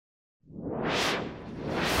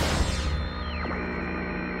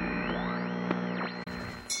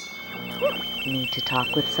Need to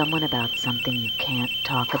talk with someone about something you can't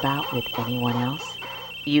talk about with anyone else?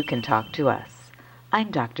 You can talk to us.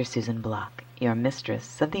 I'm Dr. Susan Block, your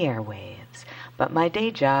mistress of the airwaves, but my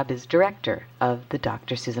day job is director of the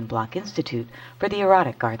Dr. Susan Block Institute for the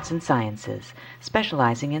Erotic Arts and Sciences,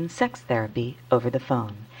 specializing in sex therapy over the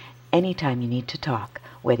phone. Anytime you need to talk,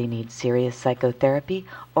 whether you need serious psychotherapy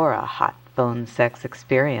or a hot phone sex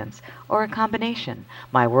experience, or a combination,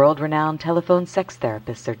 my world-renowned telephone sex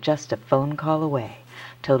therapists are just a phone call away.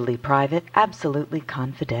 Totally private, absolutely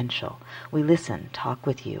confidential. We listen, talk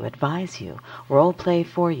with you, advise you, role play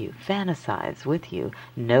for you, fantasize with you,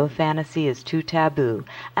 no fantasy is too taboo,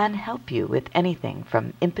 and help you with anything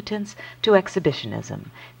from impotence to exhibitionism,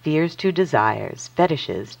 fears to desires,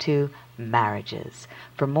 fetishes to marriages.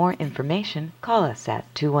 For more information, call us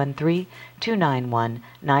at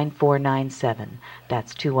 213-291-9497.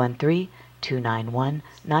 That's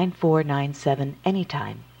 213-291-9497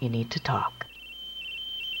 anytime you need to talk.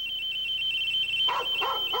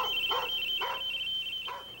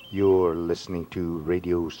 You're listening to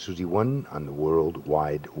Radio Susie One on the World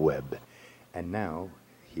Wide Web. And now,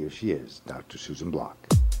 here she is, Dr. Susan Block.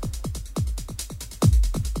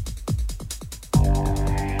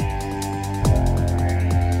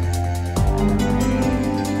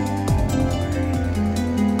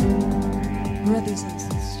 Brothers and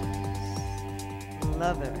sisters,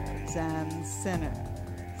 lovers and sinners,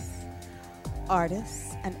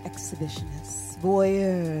 artists and exhibitionists,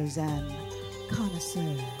 voyeurs and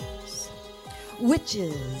connoisseurs,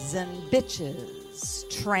 witches and bitches,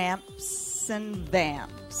 tramps and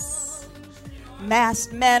vamps,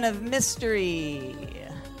 masked men of mystery,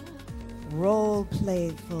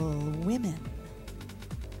 role-playful women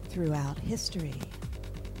throughout history.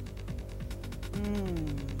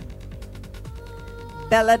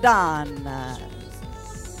 Belladonnas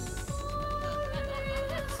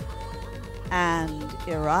and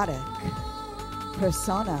erotic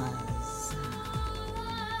personas.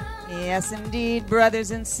 Yes, indeed,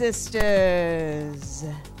 brothers and sisters.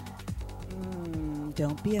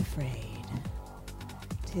 Don't be afraid.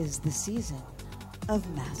 'Tis the season of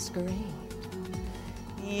masquerade.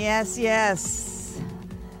 Yes, yes.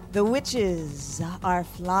 The witches are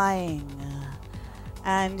flying.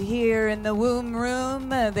 And here in the womb room,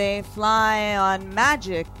 they fly on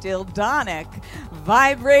magic, dildonic,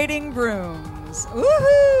 vibrating brooms.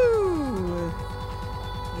 Woohoo!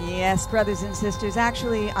 Yes, brothers and sisters.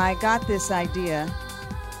 Actually, I got this idea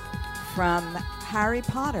from Harry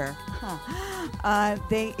Potter.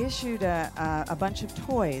 They issued a bunch of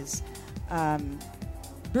toys,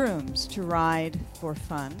 brooms to ride for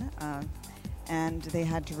fun, and they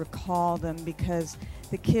had to recall them because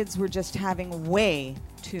the kids were just having way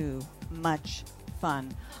too much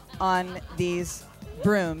fun on these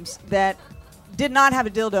brooms that did not have a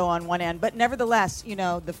dildo on one end, but nevertheless, you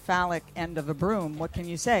know, the phallic end of a broom, what can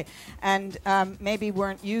you say? And maybe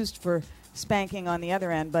weren't used for spanking on the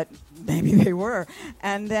other end, but maybe they were.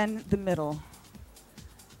 And then the middle.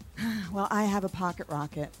 Well, I have a pocket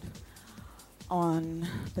rocket on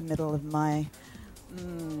the middle of my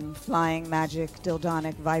flying magic,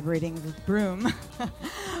 dildonic, vibrating broom,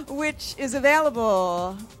 which is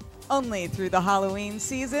available only through the Halloween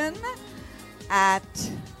season at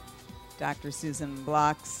Dr. Susan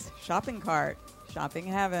Block's shopping cart, shopping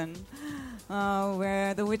heaven,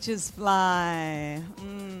 where the witches fly.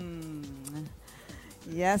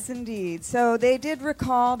 Yes, indeed. So they did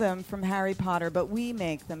recall them from Harry Potter, but we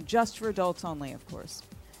make them just for adults only, of course.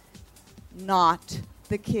 Not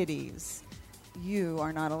the kiddies. You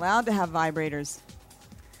are not allowed to have vibrators.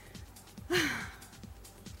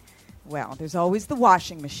 Well, there's always the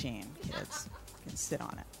washing machine, kids. You can sit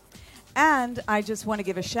on it. And I just want to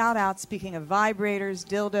give a shout out, speaking of vibrators,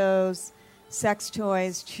 dildos, sex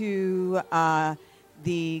toys, to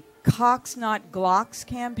the Cox Not Glocks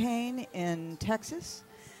campaign in Texas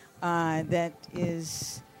that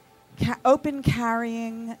is open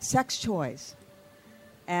carrying sex toys.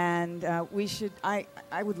 And I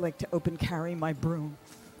would like to open carry my broom,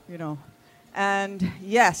 you know. And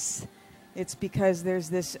yes, it's because there's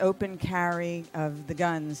this open carry of the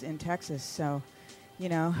guns in Texas. So, you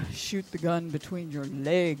know, shoot the gun between your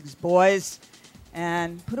legs, boys,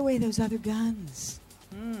 and put away those other guns.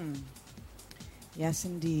 Yes,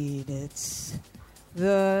 indeed. It's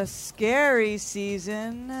the scary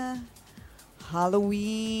season,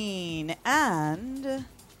 Halloween. And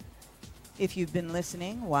if you've been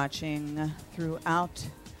listening, watching throughout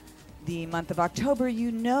the month of October,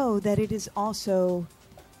 you know that it is also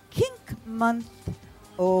Kink Month.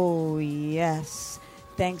 Oh, yes.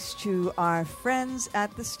 Thanks to our friends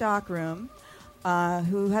at the stockroom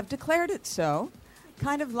who have declared it so.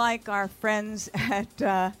 kind of like our friends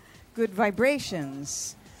at Good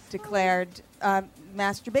Vibrations declared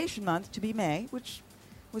Masturbation Month to be May, which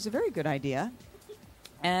was a very good idea.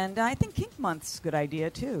 And I think Kink Month's a good idea,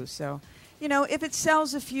 too. So, you know, if it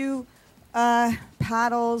sells a few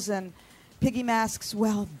paddles and piggy masks,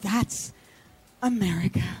 well, that's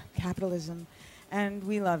America, capitalism. And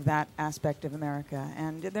we love that aspect of America.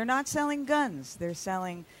 And they're not selling guns. They're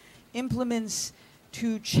selling implements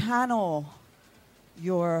to channel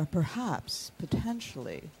your, perhaps,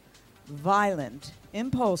 potentially, violent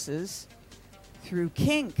impulses through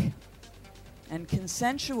kink and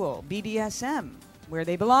consensual BDSM, where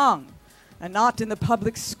they belong, and not in the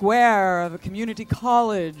public square of a community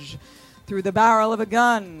college through the barrel of a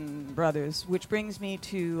gun, brothers. Which brings me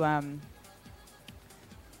to, and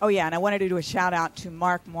I wanted to do a shout out to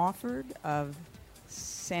Mark Mofford of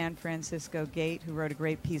San Francisco Gate, who wrote a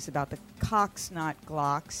great piece about the cocks, not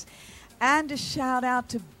glocks, and a shout out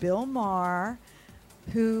to Bill Maher,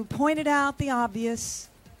 who pointed out the obvious.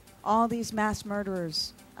 All these mass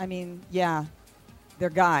murderers, I mean, yeah,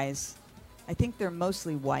 they're guys. I think they're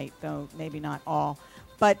mostly white, though maybe not all.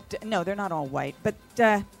 But, no, they're not all white. But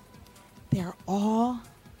they're all,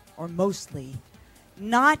 or mostly,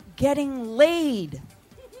 not getting laid.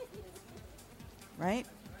 Right?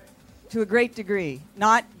 To a great degree.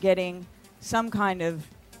 Not getting some kind of,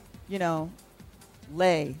 you know,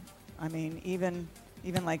 lay. I mean, even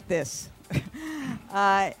like this.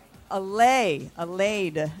 A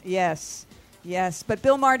laid, yes. But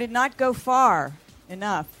Bill Maher did not go far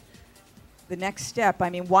enough. The next step, I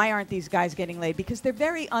mean, why aren't these guys getting laid? Because they're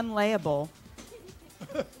very unlayable,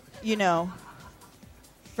 you know,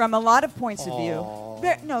 from a lot of points of view.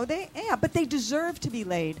 But they deserve to be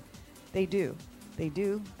laid. They do.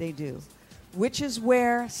 Which is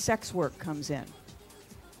where sex work comes in.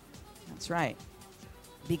 That's right.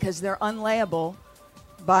 Because they're unlayable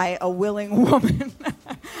by a willing woman,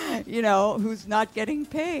 you know, who's not getting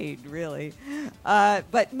paid, really.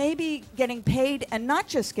 But maybe getting paid, and not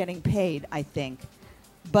just getting paid, I think.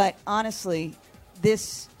 But honestly, I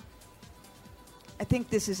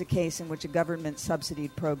think this is a case in which a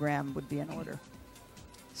government-subsidied program would be in order.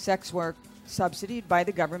 Sex work subsidied by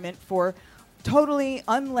the government for totally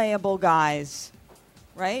unlayable guys,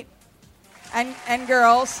 right? And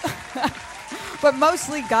girls. But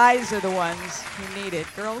mostly guys are the ones who need it.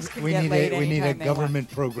 Girls can get laid anytime we need a they government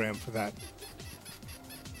want. program for that.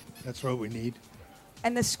 That's what we need.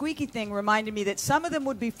 And the squeaky thing reminded me that some of them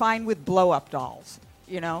would be fine with blow-up dolls,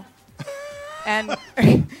 you know? And,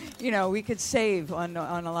 you know, we could save on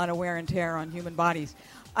a lot of wear and tear on human bodies.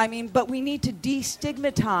 I mean, but we need to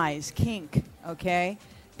destigmatize kink, okay?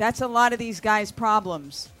 That's a lot of these guys'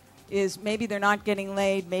 problems. Is maybe they're not getting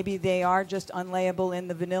laid, maybe they are just unlayable in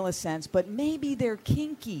the vanilla sense, but maybe they're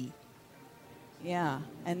kinky. Yeah,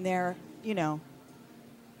 and they're, you know,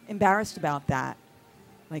 embarrassed about that.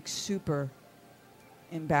 Like super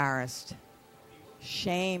embarrassed.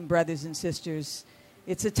 Shame, brothers and sisters.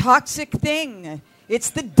 It's a toxic thing. It's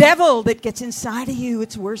the devil that gets inside of you.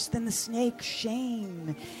 It's worse than the snake.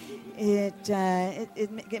 Shame.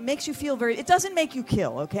 It makes you feel it doesn't make you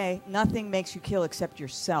kill, okay? Nothing makes you kill except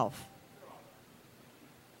yourself.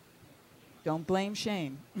 Don't blame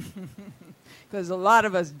shame. Because a lot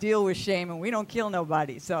of us deal with shame and we don't kill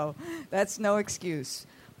nobody, so that's no excuse.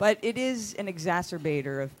 But it is an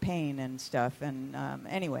exacerbator of pain and stuff, and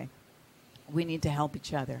anyway, we need to help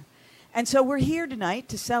each other. And so we're here tonight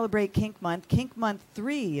to celebrate Kink Month. Kink Month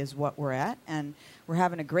 3 is what we're at, and we're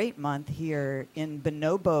having a great month here in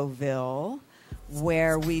Bonoboville,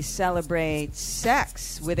 where we celebrate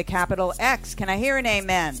sex with a capital X. Can I hear an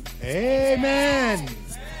amen? Amen.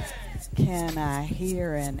 Can I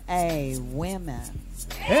hear an A, women?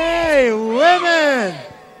 Hey, women!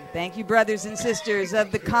 Thank you, brothers and sisters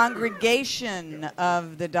of the congregation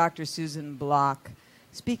of the Dr. Susan Block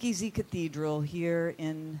Speakeasy Cathedral here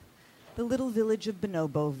in the little village of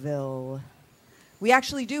Bonoboville. We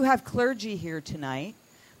actually do have clergy here tonight.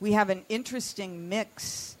 We have an interesting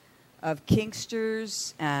mix of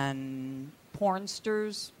kinksters and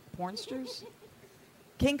pornsters.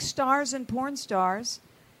 Kink stars and porn stars.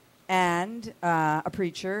 And a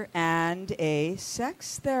preacher and a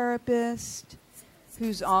sex therapist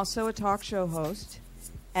who's also a talk show host.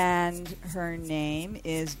 And her name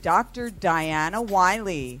is Dr. Diana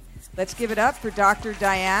Wiley. Let's give it up for Dr.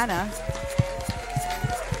 Diana.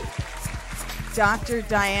 Dr.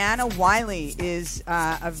 Diana Wiley is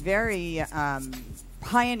a very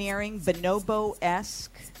pioneering,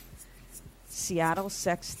 bonobo-esque Seattle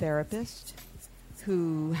sex therapist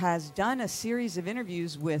who has done a series of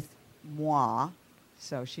interviews with moi,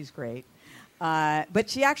 so she's great, But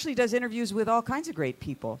she actually does interviews with all kinds of great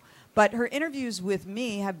people. But her interviews with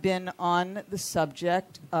me have been on the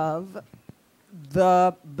subject of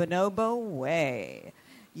the bonobo way.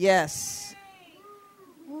 Yes.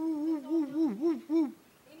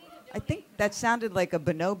 I think that sounded like a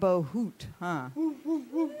bonobo hoot, huh?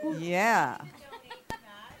 Yeah.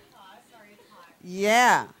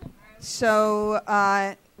 Yeah. So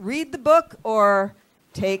read the book or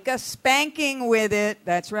take a spanking with it.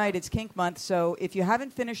 That's right, it's Kink Month. So if you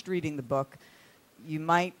haven't finished reading the book, you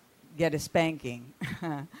might get a spanking,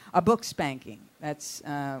 a book spanking. That's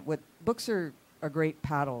what books are great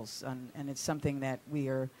paddles, and it's something that we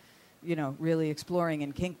are, really exploring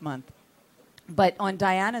in Kink Month. But on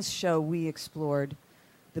Diana's show, we explored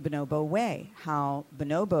the bonobo way, how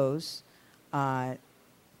bonobos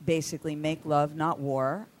basically make love, not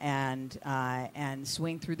war, and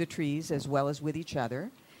swing through the trees as well as with each other,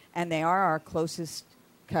 and they are our closest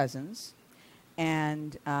cousins,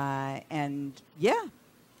 and yeah,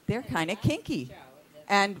 they're kind of kinky.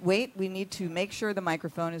 And wait, we need to make sure the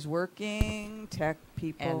microphone is working. Tech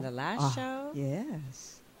people. And the last show?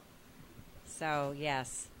 Yes. So,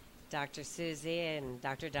 yes, Dr. Susie and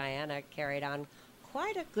Dr. Diana carried on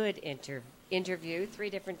quite a good interview 3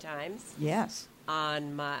 different times. Yes.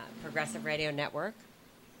 On my Progressive Radio Network.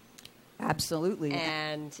 Absolutely.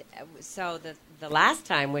 And so the last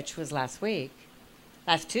time, which was last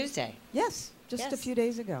Tuesday. Yes, just a few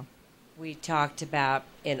days ago. We talked about,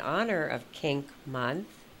 in honor of Kink Month,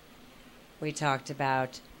 we talked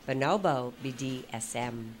about bonobo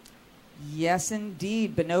BDSM. Yes,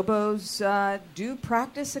 indeed. Bonobos do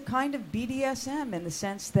practice a kind of BDSM in the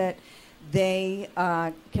sense that they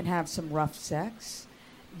can have some rough sex.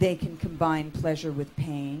 They can combine pleasure with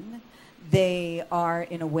pain. They are,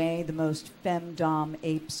 in a way, the most femdom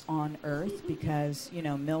apes on earth because,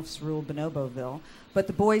 MILFs rule Bonoboville. But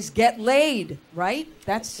the boys get laid, right?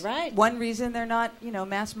 That's right. One reason they're not,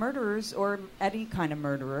 mass murderers or any kind of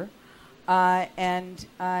murderer. Bonobos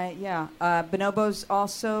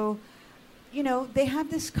also, they have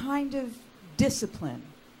this kind of discipline,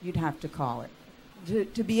 you'd have to call it.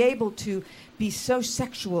 To be able to be so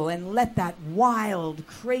sexual and let that wild,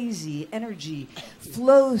 crazy energy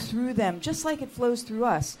flow through them, just like it flows through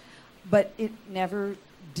us. But it never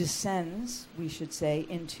descends, we should say,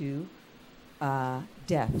 into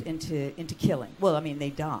death, into killing. Well, I mean,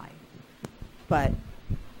 they die. But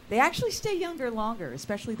they actually stay younger longer,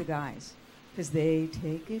 especially the guys, because they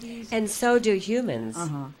take it easy. And so do humans.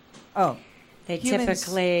 Uh-huh. Oh. They humans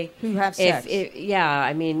typically... who have sex.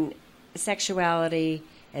 Sexuality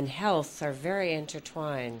and health are very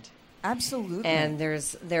intertwined. Absolutely. And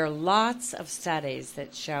there are lots of studies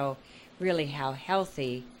that show really how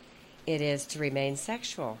healthy it is to remain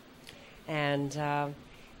sexual. And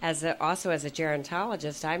as a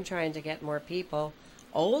gerontologist, I'm trying to get more people,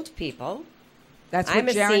 old people. That's I'm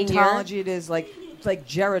what a gerontology senior. It is, like it's like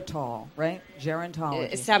geritol, right?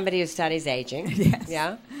 Gerontology. Somebody who studies aging. Yes.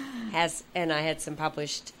 Yeah. And I had some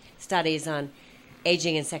published studies on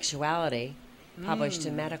aging and sexuality published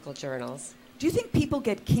in medical journals. Do you think people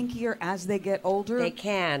get kinkier as they get older? They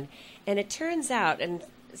can. And it turns out, and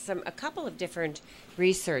a couple of different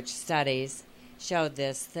research studies showed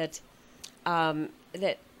this, that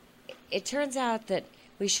it turns out that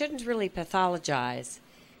we shouldn't really pathologize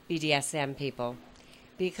BDSM people,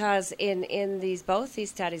 because in both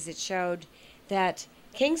these studies it showed that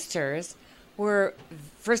kinksters were,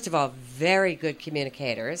 first of all, very good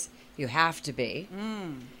communicators. You have to be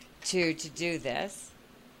to do this.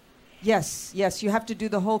 Yes, you have to do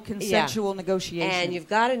the whole consensual negotiation. And you've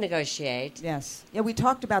got to negotiate. Yes. Yeah, we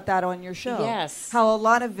talked about that on your show. Yes. How a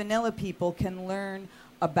lot of vanilla people can learn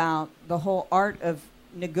about the whole art of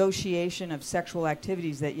negotiation of sexual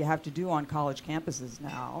activities that you have to do on college campuses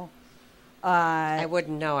now. I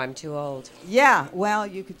wouldn't know. I'm too old. Yeah, well,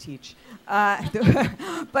 you could teach. But,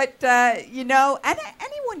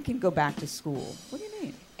 anyone can go back to school. What do you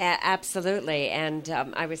mean? Absolutely. And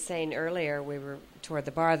I was saying earlier, we were toward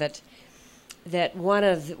the bar, that one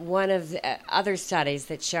of the other studies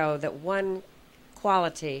that show that one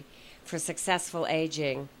quality for successful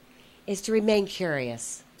aging is to remain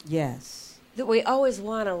curious. Yes. That we always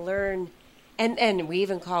want to learn, and we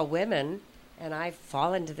even call women, and I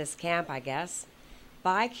fall into this camp, I guess,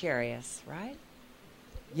 bi-curious, right?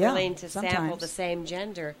 Yeah, willing to sometimes. Sample the same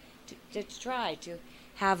gender to try to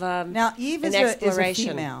have now Eve an is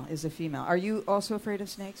exploration. Is a female. Are you also afraid of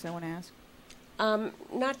snakes? I want to ask.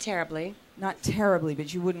 Not terribly. Not terribly,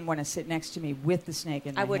 but you wouldn't want to sit next to me with the snake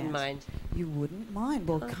in my I wouldn't hands. mind. You wouldn't mind.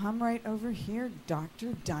 Well, come right over here,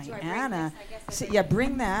 Dr. Diana. Do I bring this? I guess I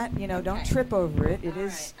Bring that. Don't Okay. trip over it. It All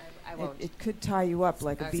is. right. I won't. It could tie you up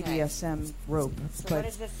like Okay. a BDSM rope. So but what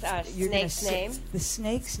is this you're gonna snake's name? The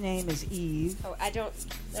snake's name is Eve. Oh, I don't.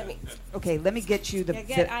 Let me. Okay, let me get you the.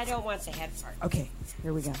 I don't want the head part. Okay,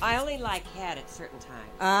 here we go. I only like head at certain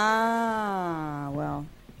times. Well,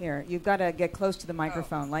 here, you've got to get close to the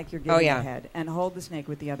microphone like you're getting yeah. ahead and hold the snake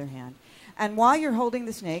with the other hand. And while you're holding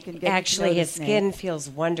the snake and getting to Actually, know the his snake, skin feels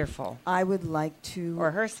wonderful. I would like to...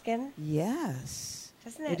 Or her skin? Yes.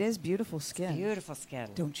 Doesn't it? It is beautiful skin. Beautiful skin.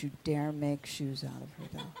 Don't you dare make shoes out of her,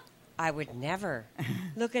 though. I would never.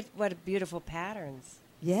 Look at what beautiful patterns.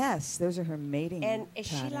 Yes, those are her mating And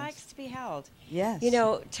she patterns. likes to be held. Yes. You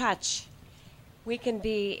know, touch. We can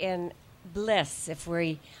be in bliss if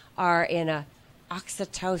we are in a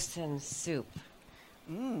oxytocin soup.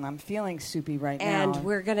 I'm feeling soupy right now. And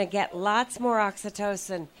we're going to get lots more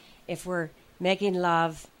oxytocin if we're making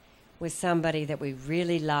love with somebody that we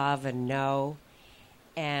really love and know,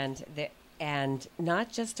 and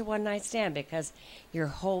not just a one-night stand, because your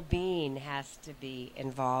whole being has to be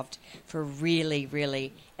involved for really,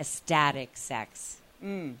 really ecstatic sex.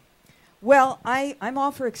 Well, I'm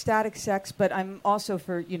all for ecstatic sex, but I'm also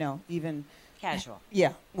for, even... Casual.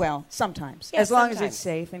 Yeah, well, sometimes. Yeah, as long as sometimes. it's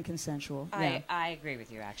safe and consensual. Yeah. I agree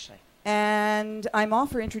with you, actually. And I'm all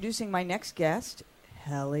for introducing my next guest,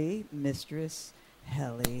 Mistress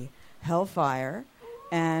Helly Hellfire.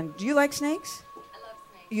 And do you like snakes? I love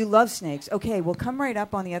snakes. You love snakes. Okay, well, come right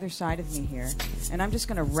up on the other side of me here. And I'm just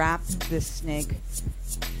going to wrap this snake,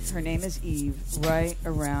 her name is Eve, right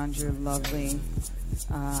around your lovely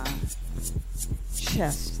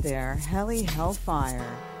chest there. Helly Hellfire.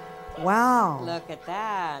 Wow. Look at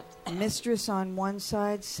that. Mistress on one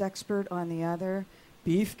side, sexpert on the other,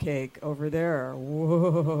 beefcake over there.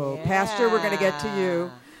 Whoa. Yeah. Pastor, we're going to get to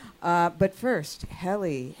you. But first,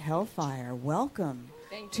 Hellfire, welcome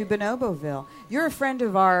to Bonoboville. You're a friend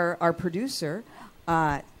of our producer,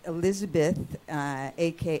 Elizabeth,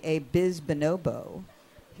 a.k.a. Biz Bonobo.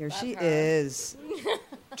 Here she is,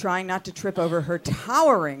 trying not to trip over her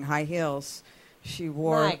towering high heels. She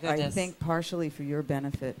wore, My I goodness. think, partially for your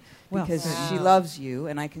benefit, Well, because wow. she loves you,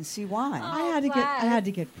 and I can see why. I had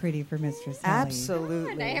to get pretty for Mistress Helly.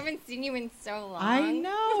 Absolutely. I haven't seen you in so long. I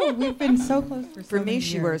know. We've been so close for so For many me,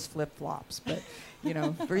 she years. wears flip-flops, but,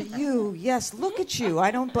 for you, yes, look at you.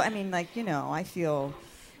 I feel,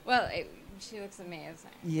 Well, she looks amazing.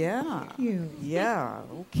 yeah. Thank you. Yeah,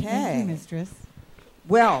 okay. Thank you, Mistress.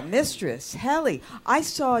 Well, Mistress Helly, I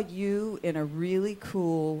saw you in a really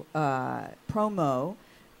cool promo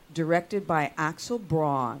directed by Axel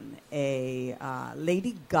Braun, a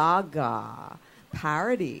Lady Gaga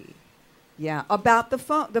parody. Yeah, about the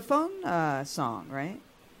phone song, right?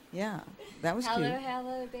 Yeah, that was Hello, cute.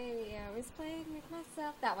 hello, baby. I was playing with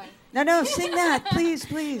myself. That one. No, sing that, please,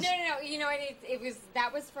 please. No. You know,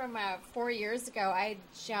 that was from 4 years ago. I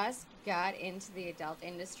just got into the adult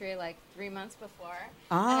industry like 3 months before.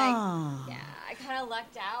 Ah. And I kind of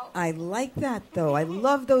lucked out. I like that, though. I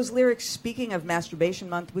love those lyrics. Speaking of Masturbation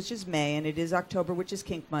Month, which is May, and it is October, which is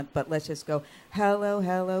Kink Month, but let's just go, hello,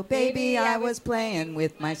 hello, baby, I was playing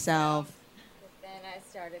with myself. But then I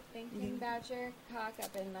started thinking about your cock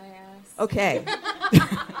up in my ass. Okay.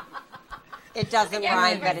 It doesn't Yeah,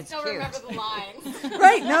 rhyme, I but it's still cute. remember the lines.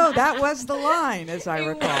 Right, no, that was the line, as I It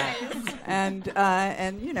recall. was. And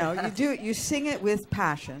you sing it with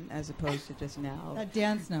passion, as opposed to just now. That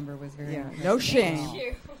dance number was very Yeah, impressive. no shame. Thank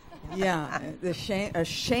you. Yeah, a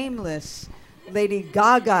shameless Lady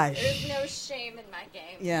Gaga. There's no shame in my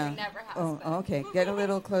game. Yeah. There never has Oh, been. okay. Get a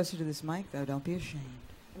little closer to this mic, though. Don't be ashamed.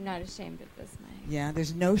 I'm not ashamed of this, Mike. Yeah,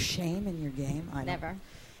 there's no shame in your game. Never.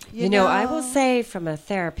 You know, I will say from a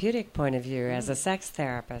therapeutic point of view, as a sex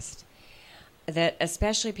therapist, that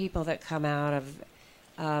especially people that come out of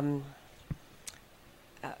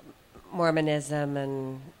Mormonism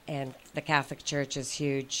and the Catholic Church is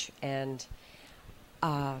huge, and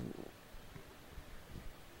a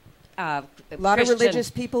lot of religious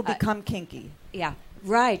people become kinky. Yeah,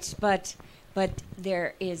 right. But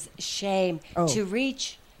there is shame Oh. to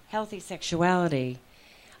reach healthy sexuality.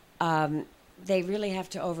 They really have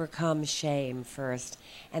to overcome shame first,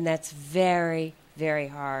 and that's very, very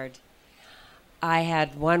hard. I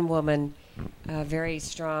had one woman, a very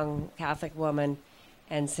strong Catholic woman,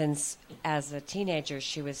 and since as a teenager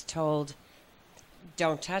she was told,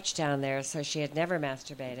 "Don't touch down there," so she had never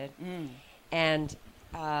masturbated, and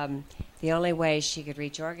the only way she could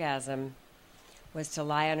reach orgasm was to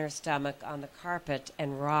lie on her stomach on the carpet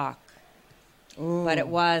and rock. Ooh. But it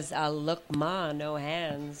was a look ma, no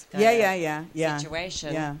hands kind Yeah. of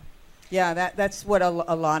situation. Yeah, that's what a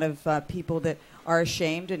lot of people that are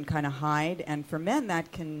ashamed and kind of hide. And for men,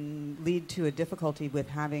 that can lead to a difficulty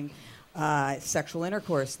with having sexual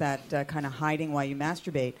intercourse, that kind of hiding while you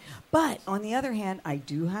masturbate. But on the other hand, I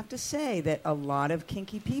do have to say that a lot of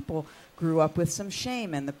kinky people grew up with some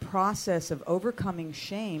shame, and the process of overcoming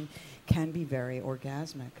shame can be very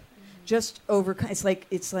orgasmic. Just it's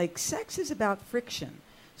like sex is about friction.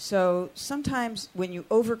 So sometimes when you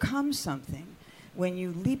overcome something, when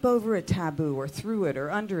you leap over a taboo or through it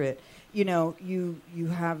or under it, you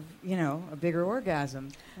have, a bigger orgasm.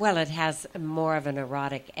 Well, it has more of an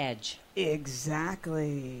erotic edge.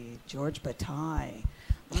 Exactly. George Bataille.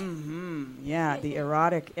 Yeah, the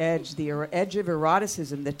erotic edge, edge of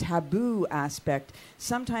eroticism, the taboo aspect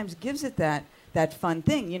sometimes gives it that fun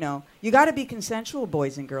thing. You got to be consensual,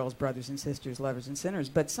 boys and girls, brothers and sisters, lovers and sinners,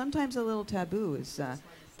 but sometimes a little taboo is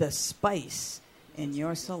the spice in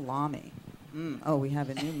your salami. Oh, we have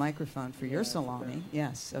a new microphone for your salami.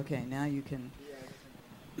 Yes. Okay, now you can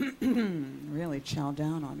really chow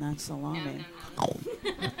down on that salami. No.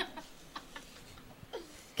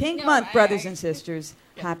 Kink month, brothers and sisters.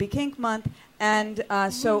 Happy Kink month. And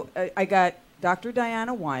so I got Dr.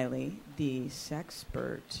 Diana Wiley, the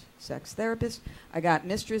sexpert, sex therapist. I got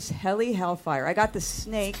Mistress Helly Hellfire. I got the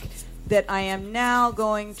snake that I am now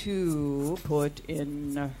going to put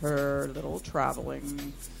in her little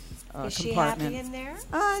traveling Is she compartment. happy in there?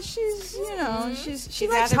 She's, she She'd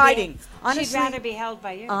likes rather hiding. She'd Honestly, rather be held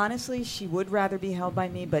by you. honestly, she would rather be held by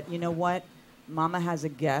me, but you know what? Mama has a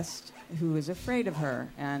guest who is afraid of her,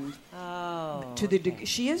 and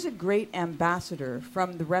she is a great ambassador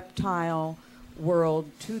from the reptile world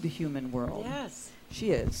to the human world. Yes.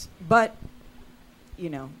 She is. But,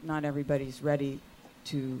 not everybody's ready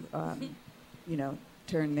to,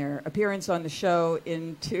 turn their appearance on the show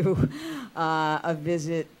into a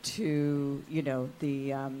visit to,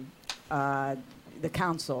 the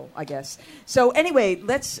council, I guess. So anyway,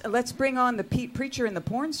 let's bring on the preacher and the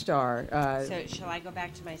porn star. So shall I go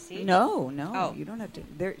back to my seat? No, Oh. you don't have to.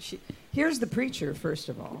 Here's the preacher, first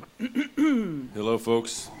of all. Hello,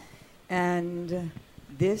 folks. And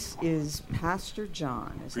this is Pastor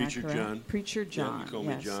John. Is Preacher that correct? John. Preacher John. Yeah, you call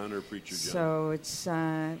me John or Preacher John. So it's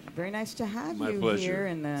very nice to have My you pleasure. here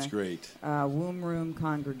in the It's great. Womb Room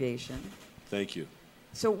congregation. Thank you.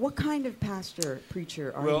 So what kind of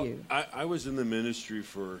preacher are Well, you? I was in the ministry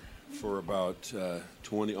for about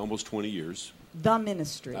almost 20 years. The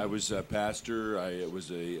ministry. I was a pastor. I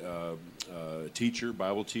was a teacher,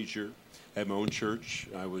 Bible teacher. Had my own church.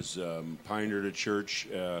 I was pioneered a church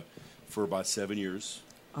for about 7 years.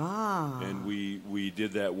 And we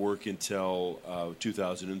did that work until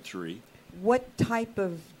 2003. What type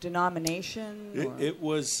of denomination? It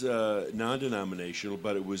was non-denominational,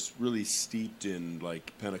 but it was really steeped in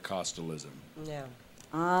like Pentecostalism.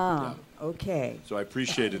 Yeah. Okay. So I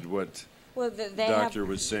appreciated what Well, Doctor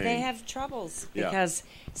was saying. They have troubles Yeah. because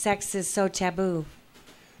sex is so taboo.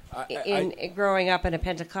 In growing up in a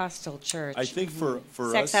Pentecostal church, I think for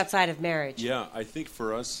sex us, outside of marriage. Yeah, I think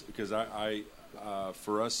for us, because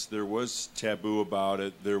for us, there was taboo about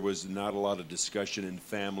it. There was not a lot of discussion in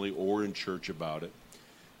family or in church about it,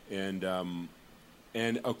 and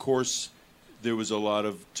of course, there was a lot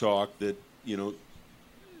of talk that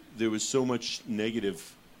there was so much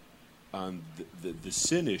negative on the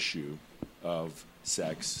sin issue of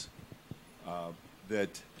sex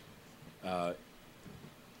that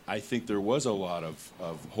I think there was a lot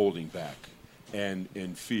of holding back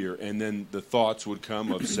and fear, and then the thoughts would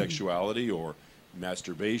come of sexuality or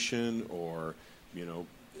masturbation or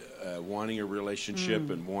wanting a relationship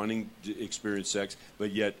and wanting to experience sex,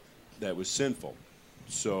 but yet that was sinful.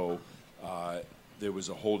 So there was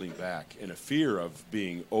a holding back and a fear of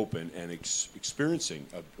being open and experiencing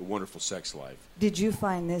a wonderful sex life. Did you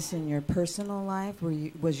find this in your personal life?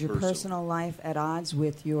 Was your personal life at odds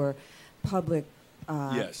with your public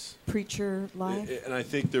yes. preacher life? And I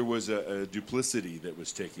think there was a duplicity that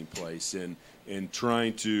was taking place in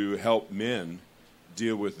trying to help men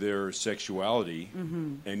deal with their sexuality,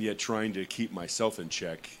 and yet trying to keep myself in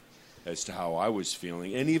check as to how I was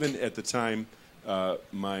feeling. And even at the time,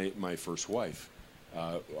 my first wife,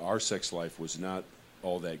 our sex life was not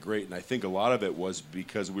all that great. And I think a lot of it was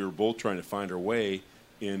because we were both trying to find our way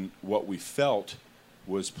in what we felt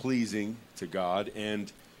was pleasing to God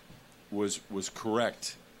and was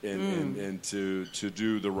correct and to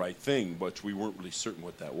do the right thing, but we weren't really certain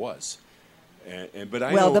what that was. But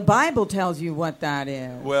I know, the Bible tells you what that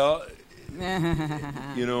is. well,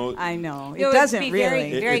 I know. It No, it'd doesn't be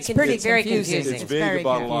really. very Very confusing. it's It's vague very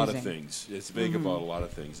about a lot of confusing. things. It's vague about a lot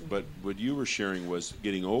of things. But what you were sharing was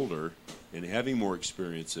getting older and having more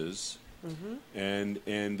experiences, and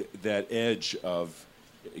that edge of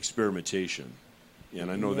experimentation.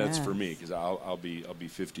 And I know that's for me because I'll be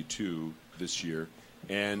 52 this year,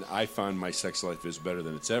 and I find my sex life is better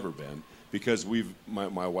than it's ever been because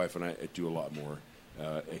my wife and I do a lot more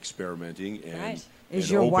experimenting and. Right. Is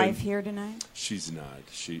and your open. wife here tonight? She's not.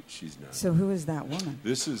 She's not. So who is that woman?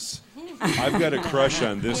 This is. I've got a crush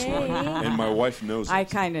on this one, and my wife knows it. I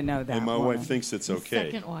kind of know that. And my woman. wife thinks it's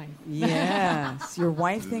okay. Second wife. Yes, your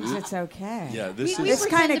wife thinks it's okay. Yeah, this We is. It's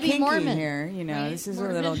kind pretend of to be kinky Mormon, here, you know. right? This is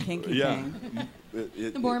Mormon. a little kinky Yeah. thing.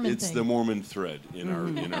 The Mormon it's thing. the Mormon thread in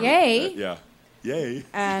our. Yay. Yeah. Yay.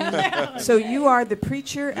 And so you are the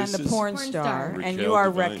preacher and This the is porn Porn star, star. and Raquel you are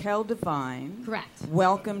Devine. Raquel Devine. Correct.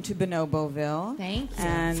 Welcome to Bonoboville. Thank you.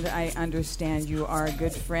 And I understand you are a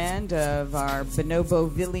good friend of our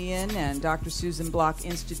Bonobovillian and Dr. Susan Block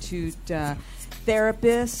Institute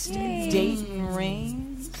therapist, Dayton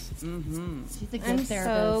Rains. Mm-hmm. She's a good I'm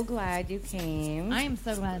therapist. so glad you came. I am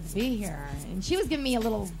so glad to be here. And she was giving me a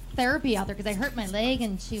little therapy out there because I hurt my leg,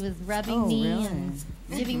 and she was rubbing Oh, me really? and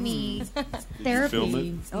giving me therapy. film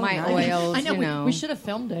it? Oh, My nice. oils, I know, you know. we should have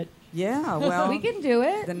filmed it. Yeah, well, we can do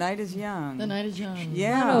it. the night is young. The night is young.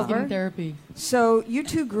 Yeah. I was giving therapy. So you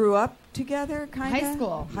two grew up together, kind of? High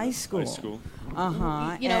school. High school. High school.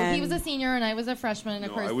 Uh-huh. You know, he And- was a senior and I was a freshman, and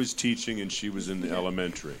of No, course, I was teaching and she was in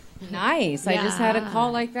elementary. Nice. I just had a Yeah.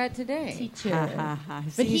 call like that today. teacher. Ha, ha, ha.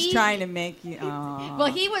 But He's he- trying to make you. Aw. Well,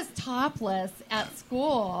 he was topless at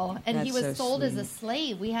school, and he That's was so sold as a sweet.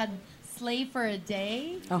 slave. We had slave for a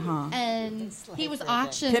day, Uh-huh. and he was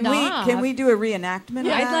auctioned Can off. we do a reenactment of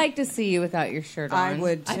I'd that? like to see you without your shirt on. I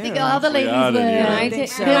would too. I think all the ladies outta would. here. Can I, think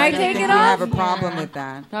ta- so. can I don't take think it we off? have a problem with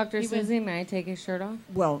that. Dr. Susie, may I take his shirt off?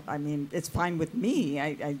 Well, I mean, it's fine with me.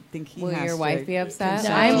 I think he Will has your to wife be upset?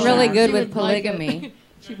 consent. I'm really good She with would like polygamy. it.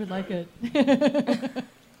 She would like it.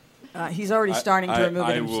 He's already starting to remove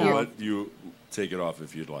it I will himself. let you take it off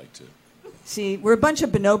if you'd like to. See, we're a bunch of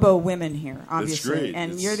bonobo women here, obviously, great.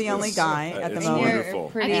 and It's- you're the only it's- guy at the it's moment. wonderful.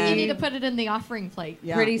 I Pretty, think you need to put it in the offering plate.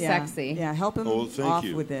 Yeah, pretty yeah, sexy. Yeah, help him Oh, thank off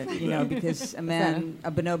you. with it, you know, because a man,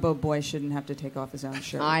 a bonobo boy, shouldn't have to take off his own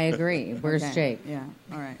shirt. I agree. Where's Okay, Jake? Yeah,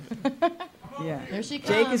 all right. Yeah. There she comes.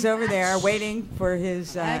 Jake is over there waiting for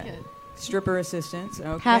his Packet. stripper assistants.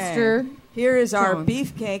 Okay. Pastor Here is our Jones.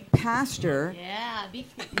 beefcake pastor. Yeah, beef.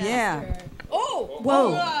 Yeah. Oh,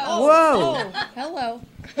 Whoa. oh, Whoa. oh, hello.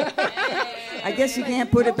 I guess you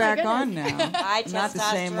can't put it back on now. I Not the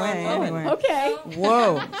same way, testosterone anyway. Okay.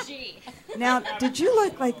 Whoa. Now, did you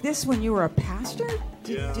look like this when you were a pastor?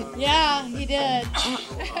 Did, Yeah, he did.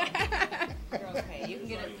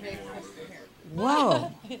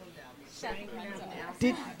 whoa.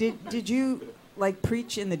 Did you like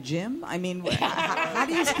preach in the gym? I mean, how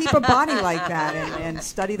do you keep a body like that and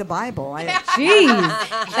study the Bible? Jeez,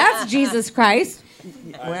 that's Jesus Christ.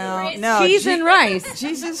 Well, no. Cheese and rice.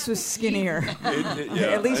 Jesus was skinnier,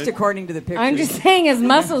 Yeah, at least according to the picture. I'm just saying his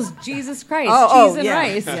muscles, Jesus Christ. oh, Cheese and yeah,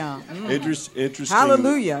 rice. yeah. Interesting.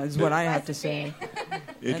 Hallelujah is what I have to say.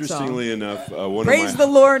 Interestingly enough, one Praise of the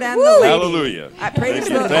my Lord and the ladies. Hallelujah. Praise Thank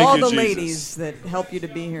you. the, Thank all you, the Jesus. ladies that help you to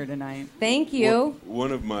be here tonight. Thank you.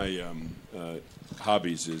 One of my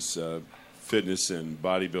hobbies is fitness and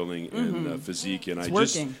bodybuilding and physique, and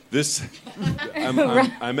working.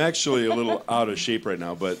 I'm actually a little out of shape right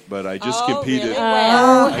now, but I just competed.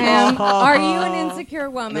 Are you an insecure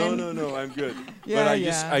woman? No, I'm good. Yeah, but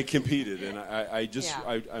yeah. I competed, and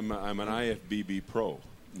Yeah. I'm an IFBB pro.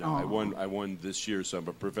 No, I won this year, so I'm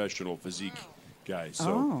a professional physique guy.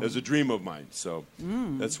 So Oh. it's a dream of mine. So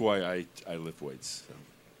that's why I lift weights. So.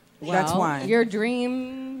 That's Well, why. your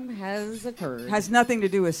dream has occurred. Has nothing to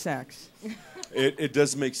do with sex. It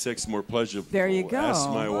does make sex more pleasurable. There you go. Ask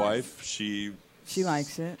my wife. She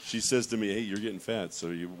likes it. She says to me, "Hey, you're getting fat, so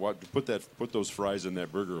you put those fries in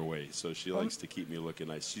that burger away." So she likes to keep me looking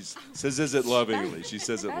nice. She says it lovingly. She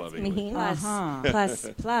says it lovingly. Me.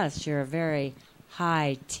 Plus, you're a very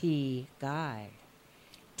high T guy.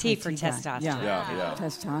 T for High T guy. testosterone. Yeah.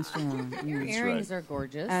 Testosterone. Your That's earrings right. are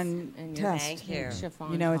gorgeous. And your test. Thank you.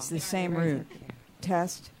 chiffon You know, it's top. the same Very root.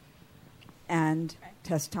 Test and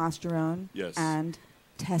testosterone Yes. and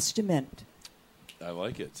testament. I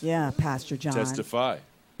like it. Yeah, Pastor John. Testify.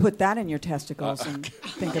 Put that in your testicles and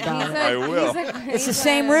think about it. I will. It's the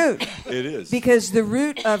same root. It is. Because the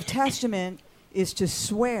root of testament is to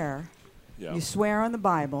swear. Yeah. You swear on the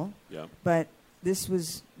Bible. Yeah. But this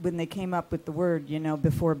was when they came up with the word,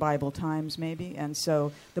 before Bible times maybe. And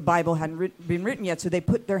so the Bible hadn't been written yet, so they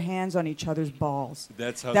put their hands on each other's balls.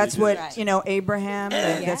 That's how. That's they did what, it. Abraham,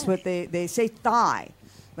 that's what they say thigh.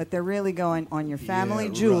 But they're really going on your family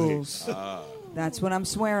Yeah, jewels. right. Ah, That's what I'm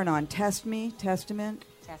swearing on. Test me, testament,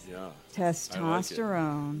 yeah.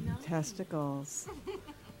 testosterone, testicles.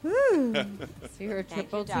 Woo. So you're a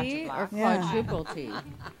triple Dr. T or Block. Yeah. quadruple T?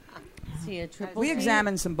 see a triple. We T.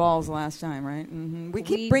 examined some balls last time, right? We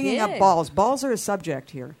keep We bringing up did. balls. Balls are a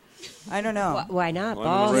subject here. I don't know. Why not? Well,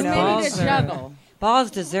 Balls, you Maybe balls, to juggle.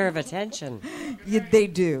 balls deserve attention. Yeah, they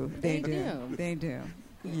do. They They do. do. They do.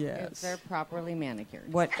 If Yes. they're properly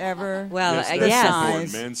manicured. Whatever. Well, Yes, uh, that's yes.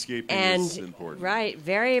 important. Manscaping And is important. right,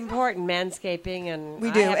 very important manscaping, and We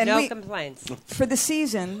I do, have and no complaints. For the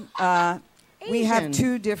season, we have Asian.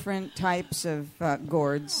 2 different types of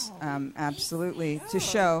gourds, absolutely, to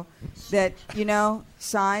show that,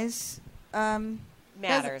 size.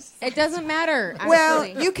 Matters. It doesn't matter. Well,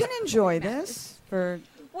 actually. you can enjoy this for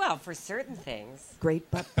Well, for certain things. great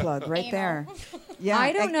butt plug right there. Yeah,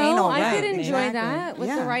 I don't know. anal, I right, could enjoy exactly. that with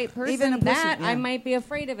Yeah. the right person. Even a pussy, that I yeah. might be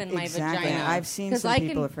afraid of in my Exactly. vagina. I've seen 'Cause some I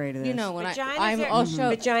people can, afraid of You this. know, when Vaginas I'll are, show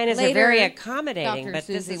vaginas later, are very accommodating, Dr. but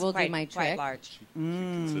this Susie is will do quite, my quite trick. large.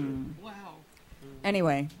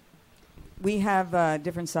 Anyway, we have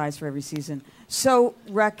different size for every season. So,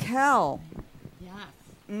 Raquel, Yes.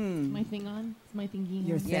 Is my thing on? Is my thingy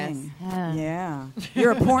your on? thing. Yeah. Yeah.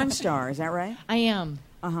 You're a porn star, is that right? I am.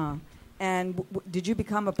 Uh-huh. And did you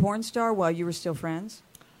become a porn star while you were still friends?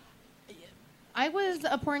 I was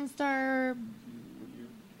a porn star.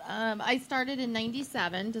 I started in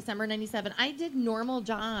 '97, December '97. I did normal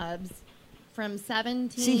jobs from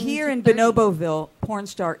 17. See, here to in 30. Bonoboville, porn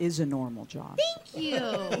star is a normal job. Thank you.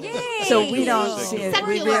 Yay. So we don't see it.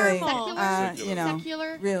 We Secular. really, Secular.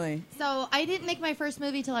 Secular. really. So I didn't make my first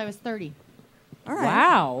movie till I was 30. All right.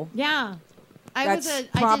 Wow. Yeah. That's I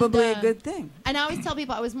probably did, a good thing. And I always tell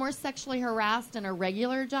people I was more sexually harassed in a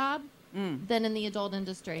regular job than in the adult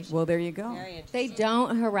industry. Well, there you go. They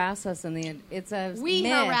don't harass us in the. It's a We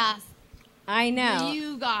myth. harass I know.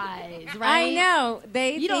 you guys, right? I know.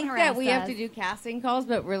 They You don't think harass that we have us. to do casting calls,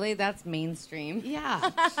 but really that's mainstream. Yeah.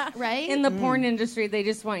 Right? In the porn industry, they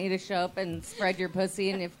just want you to show up and spread your pussy,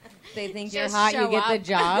 and if they think you're Just hot, you show get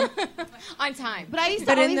the up. job. On time. But I used to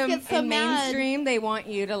But always in get so in mad. mainstream, they want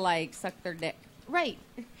you to like suck their dick. Right.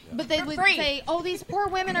 But they would say, "Oh, these poor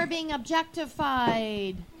women are being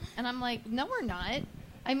objectified," and I'm like, "No, we're not."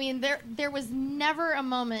 I mean, there was never a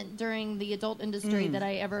moment during the adult industry that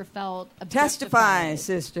I ever felt objectified. Testify,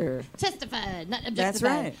 sister. Testified, not objectified. That's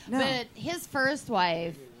right. No. But his first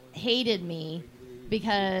wife hated me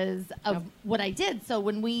because of what I did. So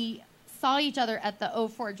when we saw each other at the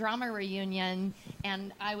 04 drama reunion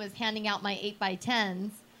and I was handing out my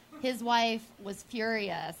 8x10s, his wife was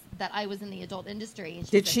furious that I was in the adult industry. And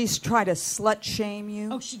Did said, she try to slut shame you?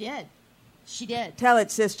 Oh, she did. She did. Tell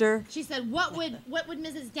it, sister. She said, "What would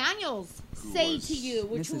Mrs. Daniels say to you?"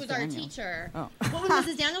 Which Mrs. was our Daniels? teacher. Oh. What would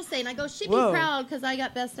Mrs. Daniels say? And I go, "She'd be Whoa. proud because I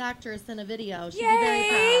got Best Actress in a video. She'd be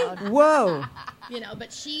very proud." Whoa.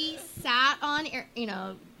 But she sat on,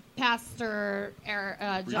 Pastor.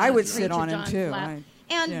 John, I would sit Preacher on him, John's too. lap.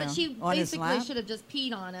 But she On his basically lap? should have just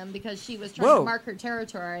peed on him because she was trying Whoa. to mark her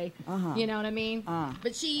territory. Uh-huh. You know what I mean?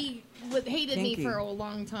 But she hated me Kinky. for a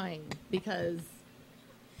long time because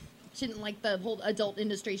she didn't like the whole adult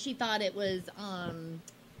industry. She thought it was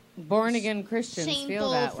Born again Christians feel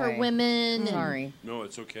shameful that for way. women. Sorry. No,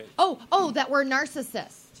 it's okay. That we're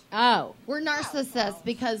narcissists. Oh. We're narcissists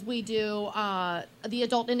because we do the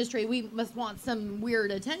adult industry. We must want some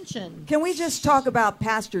weird attention. Can we just talk about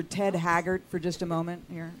Pastor Ted Haggart for just a moment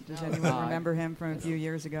here? Does anyone God. remember him from a few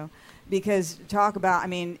years ago? Because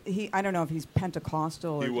I don't know if he's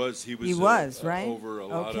Pentecostal. He Or, was. He was, right? Over a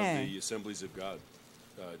lot Okay. of the Assemblies of God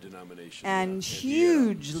denomination. And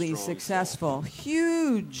hugely successful,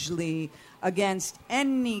 hugely against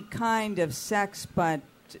any kind of sex but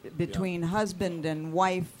between husband and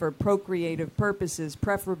wife for procreative purposes,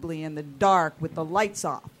 preferably in the dark with the lights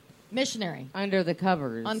off. Missionary. Under the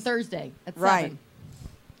covers. On Thursday at Right.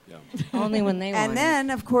 7. Only when they want And then,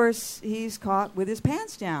 of course, he's caught with his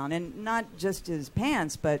pants down. And not just his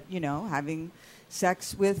pants, but, having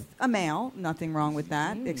sex with a male. Nothing wrong with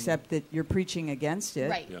that, except that you're preaching against it.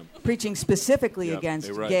 Right. Yeah. Preaching specifically Yeah, against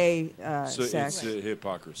you're right. gay So sex. it's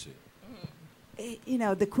hypocrisy.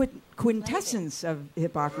 The quintessence of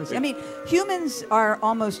hypocrisy. I mean, humans are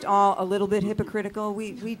almost all a little bit hypocritical.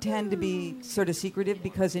 We tend to be sort of secretive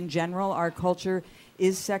because, in general, our culture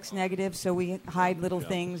is sex negative, so we hide little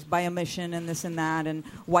things by omission and this and that and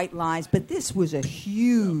white lies. But this was a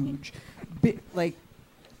huge,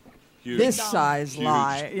 Huge. this size Huge.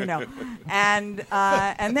 lie, and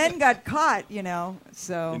then got caught,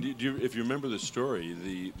 So And if you remember the story,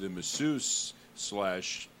 the masseuse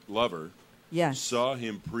 / lover yes, saw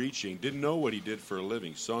him preaching, didn't know what he did for a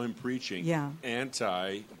living, saw him preaching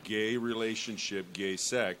anti-gay relationship, gay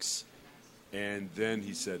sex, and then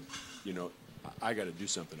he said, I got to do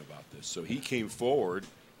something about this. So he came forward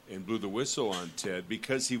and blew the whistle on Ted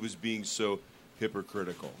because he was being so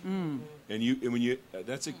hypocritical. And when you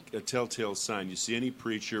that's a telltale sign. You see any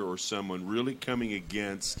preacher or someone really coming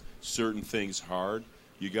against certain things hard,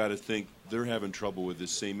 you got to think they're having trouble with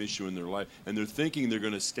this same issue in their life, and they're thinking they're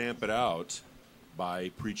going to stamp it out by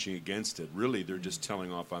preaching against it. Really, they're just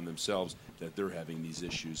telling off on themselves that they're having these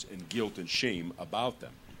issues and guilt and shame about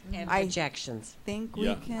them. And projections. I think we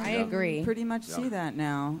Yeah. can I agree. pretty much see that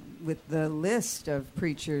now with the list of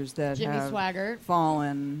preachers that Jimmy have Swaggart.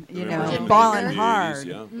 fallen, Remember fallen Baker? hard.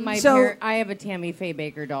 Yeah. I have a Tammy Faye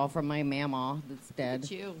Baker doll from my mama that's dead.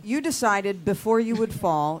 You decided before you would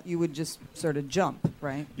fall, you would just sort of jump,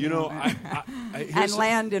 right? You know, and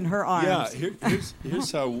land in her arms. Yeah,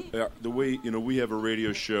 here's how the way we have a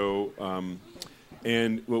radio show,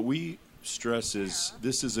 and what we stress is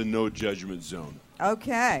this is a no judgment zone.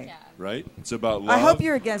 Okay. Right? It's about love. I hope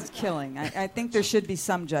you're against killing. I think there should be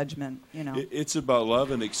some judgment. It's about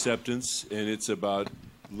love and acceptance, and it's about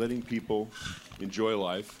letting people enjoy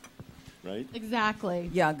life. Right?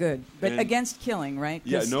 Exactly. Yeah, good. But And- against killing, right?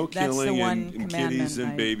 Yeah, no That's the killing one and commandment kitties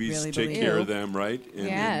and I babies. really Take believe. care of them, right? And,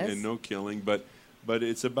 Yes. and no killing, but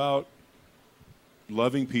it's about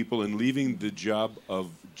loving people and leaving the job of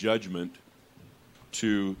judgment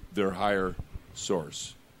to their higher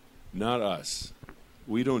source, not us.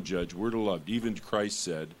 We don't judge. We're to love. Even Christ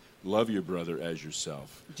said, "Love your brother as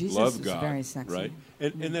yourself." Jesus love is God, very sexy. right?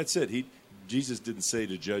 And that's it. Jesus didn't say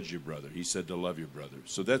to judge your brother. He said to love your brother.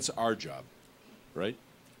 So that's our job, right?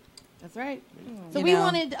 That's right. So You we know-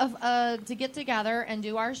 wanted to get together and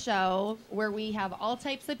do our show where we have all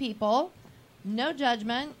types of people, no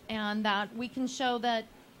judgment, and that we can show that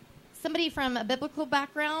somebody from a biblical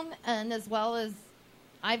background, and as well as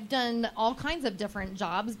I've done all kinds of different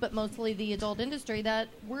jobs, but mostly the adult industry, that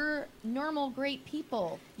we're normal, great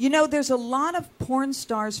people. There's a lot of porn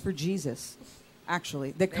stars for Jesus,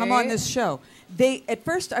 actually, that come on this show. At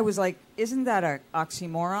first I was like, isn't that an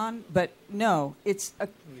oxymoron? But no,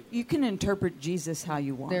 you can interpret Jesus how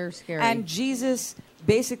you want. They're scary. And Jesus,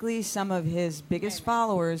 basically, some of his biggest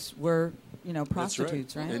followers were,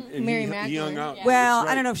 prostitutes, right? And Mary he Magdalene. hung out. Well, That's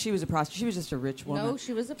right. I don't know if she was a prostitute. She was just a rich woman. No,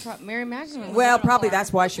 she was Mary Magdalene. Well, probably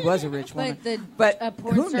that's why she was a rich woman. But But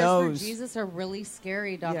porn who stars knows? for Jesus are really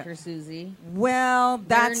scary, Dr. Susie. Well,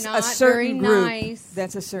 that's not a certain very group. nice.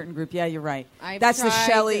 That's a certain group. Yeah, you're right. I've That's the tried-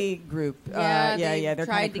 Shelley group. Yeah, They're they kind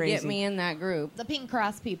tried of to crazy. get me in that group. The Pink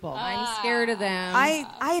Cross people. I'm scared of them.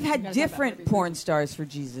 I've had different porn stars for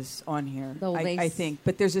Jesus on here. Though they I think,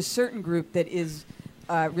 but there's a certain group that is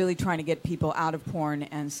really trying to get people out of porn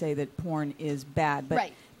and say that porn is bad. But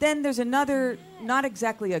Right. then there's another, not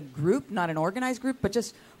exactly a group, not an organized group, but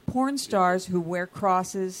just porn stars who wear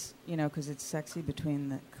crosses, because it's sexy between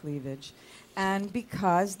the cleavage, and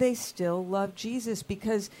because they still love Jesus,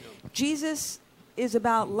 because Jesus is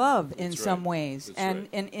about love in That's some right. ways. That's And,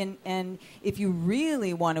 right. and if you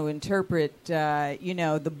really want to interpret,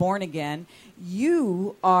 the born again,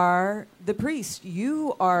 you are the priest.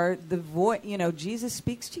 You are the voice. Jesus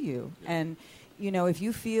speaks to you. Yeah. And, if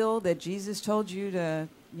you feel that Jesus told you to,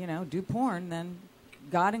 do porn, then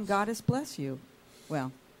God and Goddess bless you.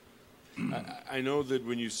 Well, I know that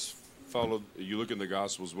when you you look in the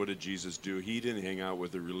Gospels, what did Jesus do? He didn't hang out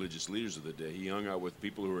with the religious leaders of the day. He hung out with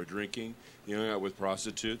people who were drinking. He hung out with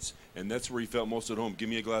prostitutes. And that's where he felt most at home. Give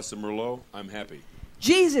me a glass of Merlot, I'm happy.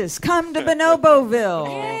 Jesus, come to Bonoboville.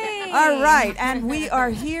 All right, and we are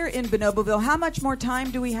here in Bonoboville. How much more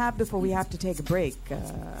time do we have before we have to take a break,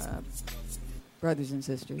 brothers and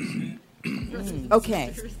sisters?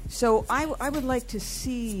 Okay, so I would like to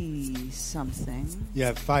see something. You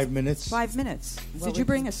have 5 minutes. 5 minutes. What Did you would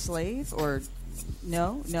bring a slave or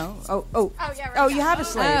no? Oh, yeah, right oh, you now. have a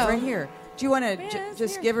slave Oh. right here. Do you want to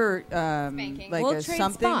just here. give her Spanking. like We'll a trade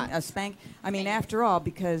something, spots. a spank? I mean, after all,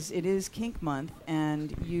 because it is Kink Month,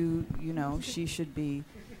 and she should be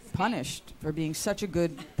punished for being such a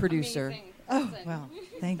good producer. Amazing Oh, person. well,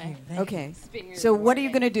 thank you. Okay, Being so what are you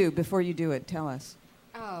rewarding. going to do before you do it? Tell us.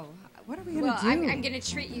 Oh. What are we going Well, to do? I'm going to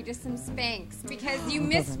treat you to some spanks because you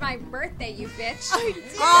missed my birthday, you bitch.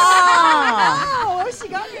 Ah! Oh, she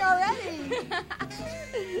got me already.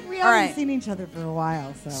 We All haven't right. seen each other for a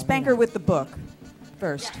while, so. Spank her with the book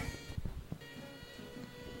first.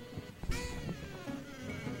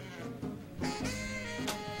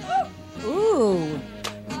 Ooh.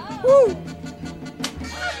 Woo!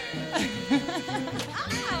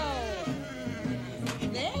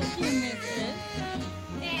 Thank you, mistress.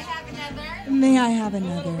 May I have another? May I have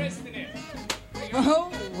another?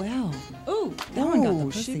 Oh, well. Ooh, that one got the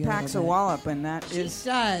Ooh, pussy she a packs a little bit. wallop, and that She is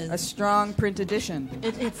does. a strong print edition.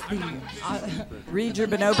 It's the... Read your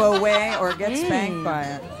bonobo way or get spanked by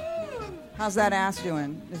it. How's that ass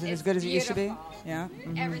doing? Is it as good as it used to be? Beautiful. Yeah.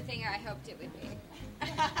 Mhm. Everything I hoped it would be.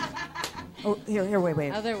 Oh, here,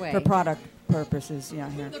 wait. Other way. For product purposes, yeah,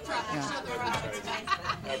 here.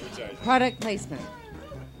 Yeah. Product placement.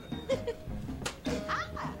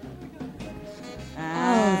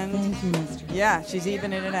 And thank you, Mister. yeah, she's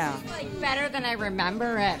evening it out. Like better than I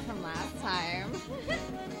remember it from last time.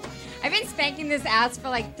 I've been spanking this ass for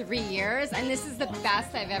like 3 years, and this is the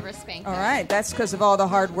best I've ever spanked All her. right, that's because of all the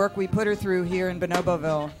hard work we put her through here in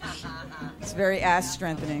Bonoboville. It's very ass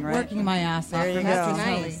strengthening, right? Working my ass off There for you Mr. go.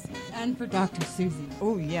 Sully and for Dr. Susie.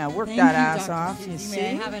 Oh yeah, work Thank that you, ass Dr. off. Susie. You see? May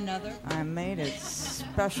I have another? I made it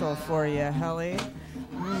special for you, Helly.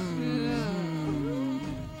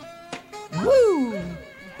 Woo!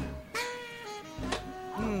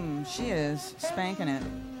 She is spanking it,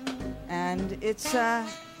 and it's a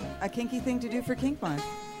kinky thing to do for Kink Month.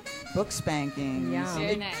 Book spanking. Yeah.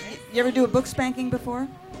 Very nice. You ever do a book spanking before?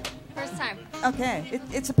 First time. Okay,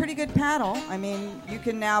 it's a pretty good paddle. I mean, you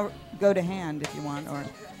can now go to hand if you want, or.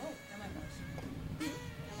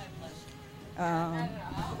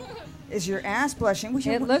 Is your ass blushing?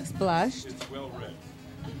 It looks blushed. It's well read.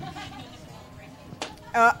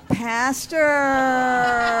 Pastor!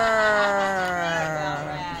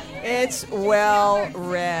 It's well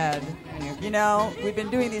read. You know, we've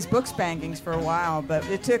been doing these book spankings for a while, but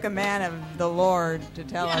it took a man of the Lord to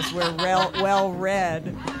tell us we're well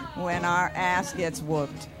read when our ass gets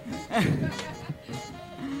whooped.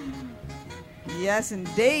 Yes,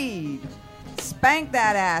 indeed. Spank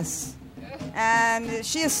that ass. And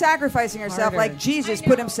she is sacrificing herself like Jesus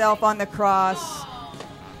put himself on the cross.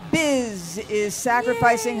 Biz is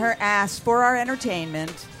sacrificing her ass for our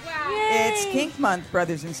entertainment. It's Kink Month,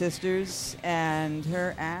 brothers and sisters, and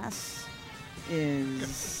her ass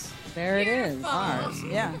is There it is. ours.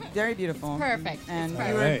 Yeah, very beautiful. It's perfect. And It's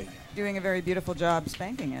you were perfect. doing a very beautiful job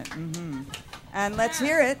spanking it. And let's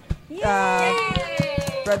hear it,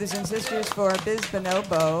 brothers and sisters, for Biz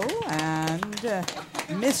Bonobo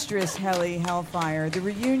and Mistress Helly Hellfire, the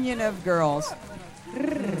reunion of girls.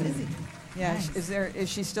 Yeah, is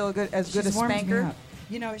she still as good a She's warmed me spanker? up.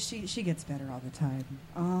 You know, she gets better all the time.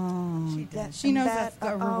 Oh, She does. She knows that's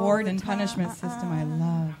the reward and punishment system I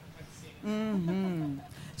love.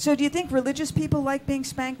 So do you think religious people like being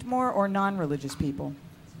spanked more or non-religious people?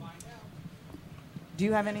 Do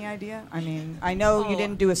you have any idea? I mean, I know you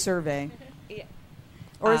didn't do a survey. Yeah.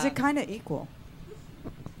 Or is it kind of equal?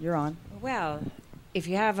 You're on. Well, if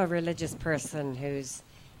you have a religious person who's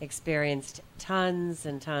experienced tons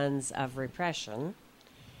and tons of repression,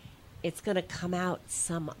 it's going to come out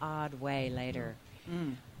some odd way later.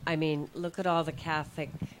 I mean, look at all the Catholic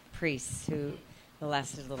priests who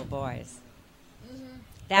molested little boys.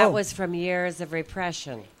 That was from years of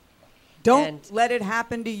repression. Don't let it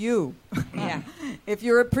happen to you. Yeah. If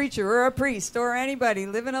you're a preacher or a priest or anybody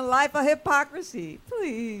living a life of hypocrisy,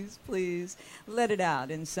 please let it out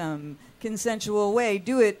in some consensual way.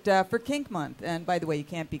 Do it for Kink Month. And by the way, you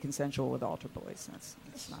can't be consensual with altar boys. That's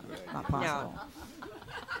not possible.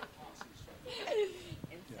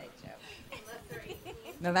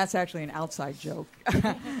 No, that's actually an outside joke.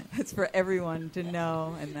 It's for everyone to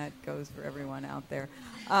know, and that goes for everyone out there.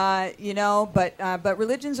 But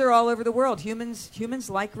religions are all over the world. Humans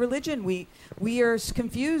like religion. We are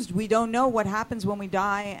confused. We don't know what happens when we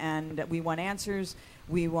die, and we want answers.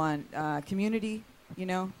 We want community. You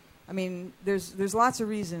know, I mean, there's lots of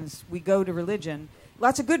reasons we go to religion.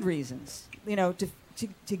 Lots of good reasons. You know,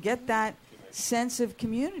 to get that sense of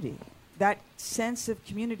community. That sense of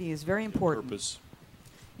community is very important. Purpose.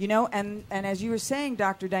 You know, and as you were saying,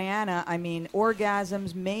 Dr. Diana, I mean,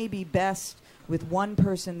 orgasms may be best with one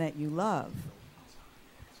person that you love.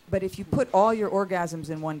 But if you put all your orgasms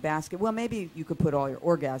in one basket, well, maybe you could put all your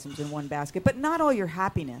orgasms in one basket, but not all your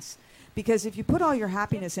happiness. Because if you put all your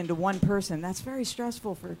happiness into one person, that's very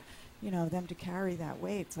stressful for, them to carry that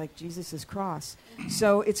weight. It's like Jesus' cross.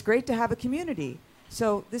 So it's great to have a community.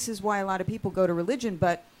 So this is why a lot of people go to religion,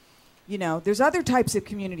 but there's other types of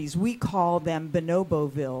communities. We call them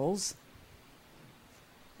Bonobovilles.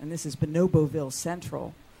 And this is Bonoboville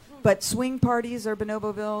Central. But swing parties are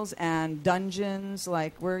Bonobovilles, and dungeons,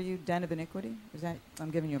 like, where are you? Den of Iniquity? Is that?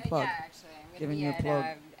 I'm giving you a plug. Yeah, actually. I'm Giving going you to a be plug.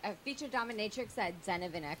 at a featured dominatrix at Den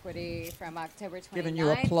of Inequity from October 29th Giving you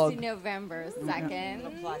a plug. to November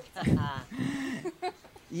 2nd.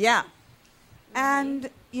 Yeah. And,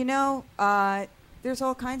 there's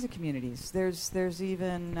all kinds of communities. There's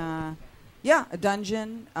even, a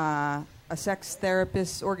dungeon, a sex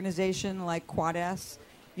therapist organization like Quad S,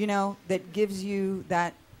 that gives you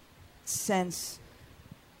that sense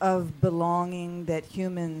of belonging that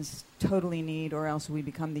humans totally need, or else we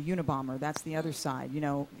become the Unabomber. That's the other side,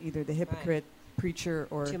 either the hypocrite preacher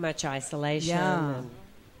or too much isolation. Yeah,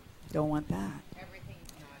 don't want that.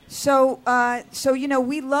 So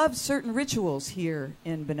we love certain rituals here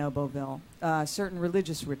in Bonoboville, certain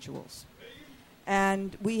religious rituals,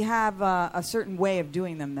 and we have a certain way of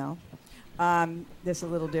doing them, though. That's a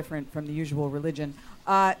little different from the usual religion.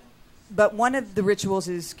 But one of the rituals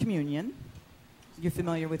is communion. You're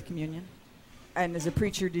familiar with communion? And as a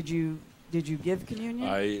preacher, did you give communion?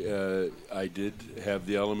 I did have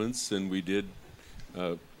the elements, and we did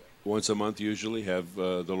once a month usually have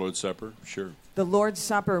the Lord's Supper. Sure. The Lord's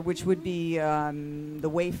Supper, which would be the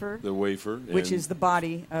wafer. The wafer, which is the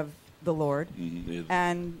body of the Lord,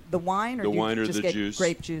 and the wine, or the wine or just the get juice.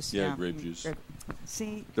 Grape juice. Yeah, grape juice.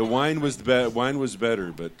 See, the wine was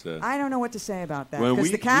better, but I don't know what to say about that,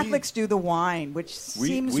 because the Catholics do the wine, which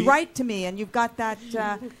seems right to me, and you've got that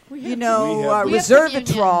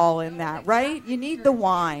resveratrol in that, right? You need the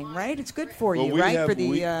wine, right? It's good for you, right? For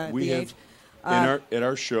the age. At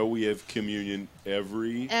our show, we have communion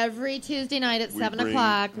every Tuesday night at 7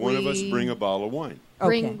 o'clock. One of us bring a bottle of wine.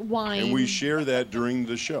 Bring wine, and we share that during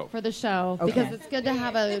the show. For the show, because it's good to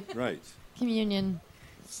have a communion.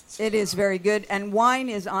 It is very good, and wine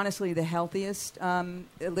is honestly the healthiest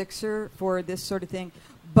elixir for this sort of thing.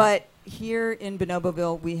 But here in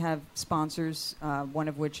Bonoboville, we have sponsors, one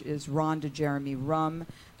of which is Rhonda Jeremy Rum,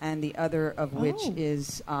 and the other of which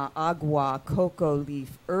is Agua Cocoa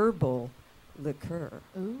Leaf Herbal Liqueur.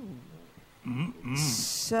 Ooh. Mm-mm.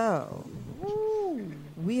 So,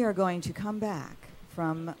 we are going to come back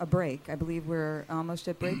from a break. I believe we're almost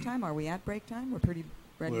at break time. Are we at break time? We're pretty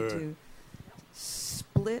ready to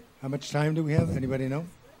split. How much time do we have? Anybody know?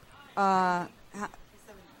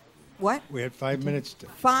 What? We had 5 minutes.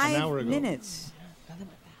 An hour ago. 5 minutes.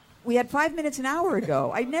 We had 5 minutes an hour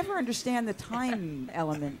ago. I never understand the time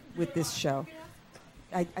element with this show.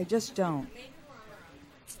 I just don't.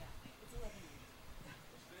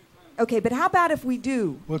 Okay, but how about if we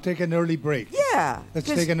do? We'll take an early break. Yeah. Let's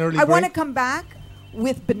take an early break. I want to come back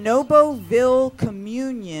with Bonoboville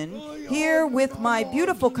Communion here with my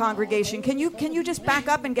beautiful congregation. Can you just back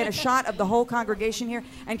up and get a shot of the whole congregation here?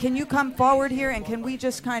 And can you come forward here, and can we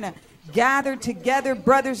just kind of gather together,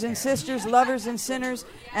 brothers and sisters, lovers and sinners,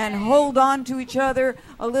 and hold on to each other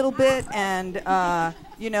a little bit and,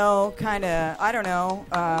 kind of, I don't know,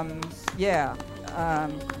 yeah.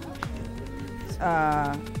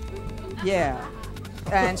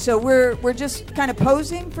 And so we're just kind of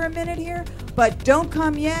posing for a minute here, but don't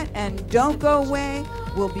come yet and don't go away.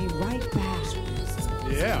 We'll be right back.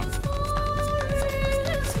 Yeah.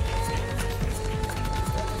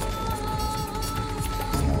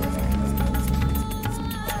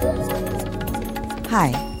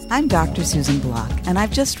 Hi, I'm Dr. Susan Block, and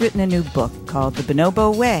I've just written a new book called The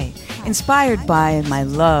Bonobo Way, inspired by my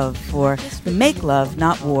love for the make love,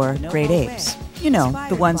 not war, great apes. You know,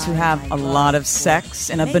 the ones who have a lot of sex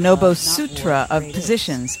in a bonobo sutra of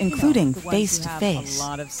positions, including face-to-face.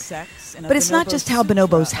 But it's not just how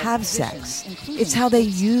bonobos have sex. It's how they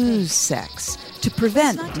use sex to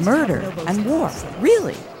prevent murder and war.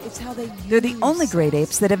 Really. They're the only great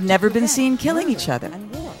apes that have never been seen killing each other.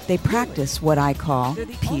 They practice what I call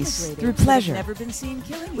peace through pleasure,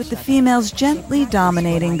 with the females gently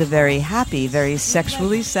dominating the very happy, very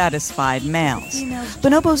sexually satisfied males.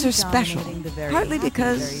 Bonobos are special, partly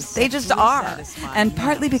because they just are, and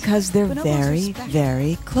partly because they're very,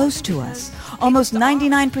 very close to us, almost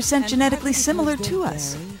 99% genetically similar to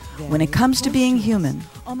us. When it comes to being human,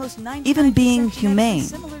 even being humane,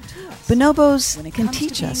 bonobos can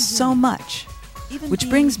teach us so much. Which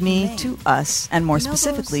brings me to us, and more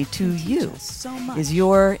specifically to you. Is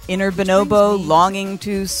your inner bonobo longing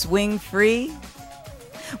to swing free?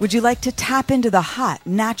 Would you like to tap into the hot,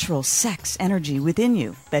 natural sex energy within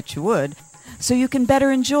you? Bet you would. So you can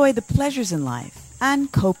better enjoy the pleasures in life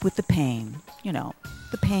and cope with the pain. You know,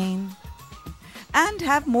 the pain. And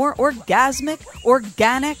have more orgasmic,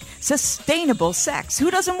 organic, sustainable sex.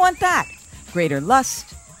 Who doesn't want that? Greater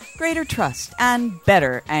lust, greater trust, and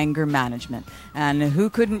better anger management. And who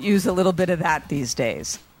couldn't use a little bit of that these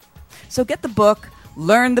days? So get the book,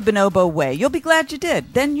 learn the Bonobo Way. You'll be glad you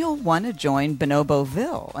did. Then you'll want to join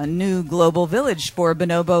Bonoboville, a new global village for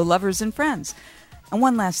bonobo lovers and friends. And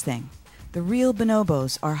one last thing. The real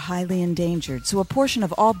bonobos are highly endangered, so a portion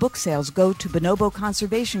of all book sales go to bonobo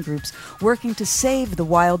conservation groups working to save the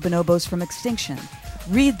wild bonobos from extinction.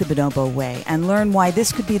 Read The Bonobo Way and learn why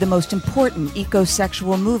this could be the most important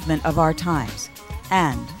ecosexual movement of our times.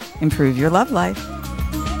 And improve your love life.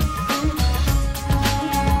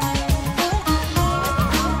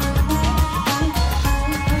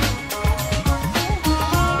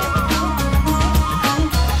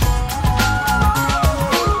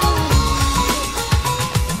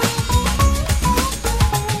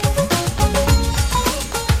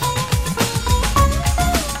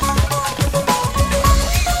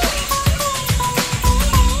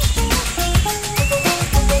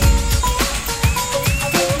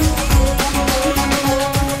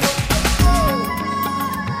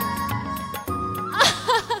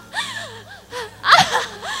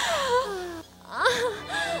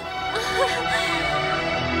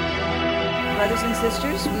 brothers and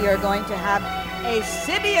sisters, we are going to have a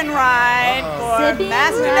Sibian ride for Sibian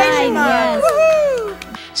Masturbation ride, Month. yes.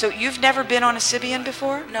 Woohoo! So you've never been on a Sibian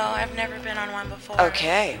before? No, I've never been on one before.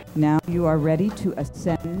 Okay. Now you are ready to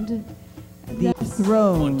ascend the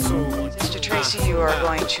throne. Sister Tracy, you are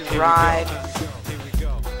going to ride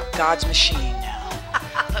God's machine now.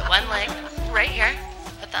 Put one leg right here,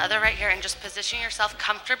 put the other right here, and just position yourself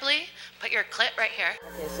comfortably. Put your clit right here.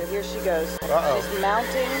 Okay, so here she goes. Uh-oh. She's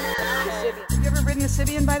mounting the Sibian. Have you ever ridden a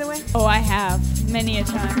Sibian, by the way? Oh, I have. Many a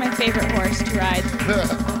time. My favorite horse to ride.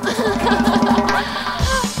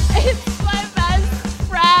 It's my best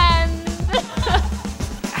friend.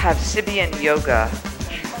 Have Sibian yoga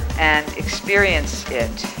and experience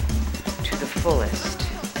it to the fullest.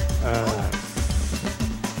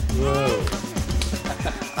 Whoa.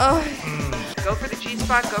 Go for the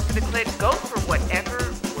G-spot, go for the clit, go for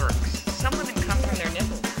whatever works. Some women come from their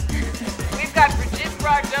nipples. We've got Brigitte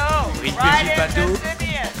Bardot Brigitte riding Bardot. the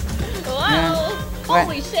Sibian. Whoa. Yeah.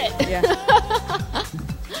 Holy shit. Yeah.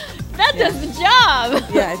 That does the job.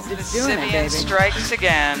 Yeah, it's doing it, Sibian baby. strikes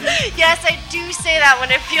again. Yes, I do say that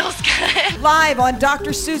when it feels good. Live on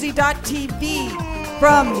drsusie.tv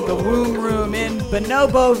from the Womb Room in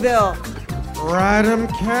Bonoboville. Ride 'em,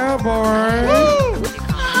 cowboy.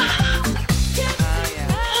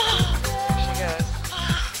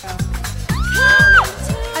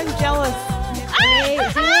 I'm jealous. Wait,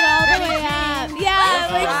 do it all the way up.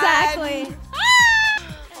 Yeah, exactly.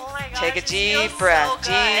 Take a deep breath,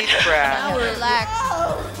 deep breath. Now relax.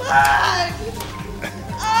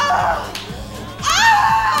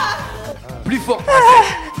 Plus fort, princesse.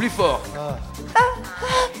 Plus fort.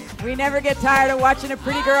 We never get tired of watching a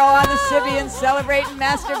pretty girl on the Sibian celebrating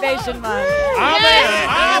Masturbation Month. Amen.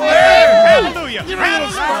 Hallelujah.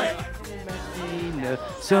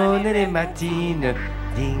 Sonne les matines,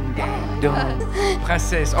 ding ding dong.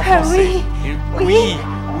 Princesse, en français. Oui,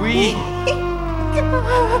 oui.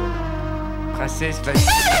 Princesse, vas-y.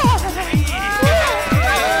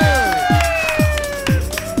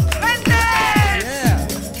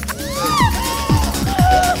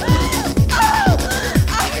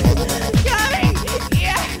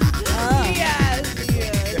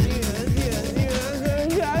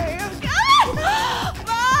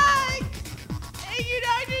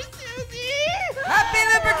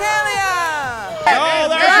 Oh,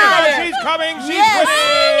 there she goes. She's coming. She's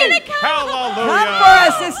winning. Hallelujah. Come for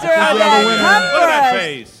us, Sister Odette. Come Look for at that us.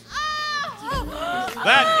 face.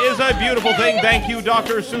 That is a beautiful thing. Thank you,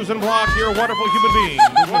 Dr. Susan Block. You're a wonderful human being.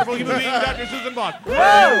 Wonderful human being, Dr. Susan Block. Wonderful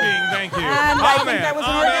human being. Thank you. And I think that was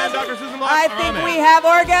an orgasm. Dr. Susan Block. I think we have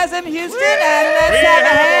orgasm, Houston, and let's We have a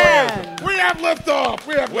have hand. We have liftoff.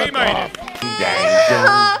 We have liftoff. made it.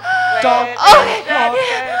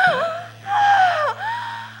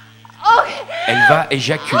 Elle va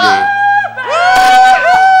éjaculer.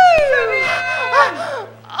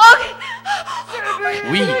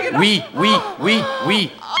 Oui, oui, oui, oui,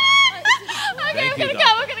 oui. Okay, I'm gonna go.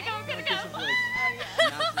 I'm gonna go. I'm gonna go.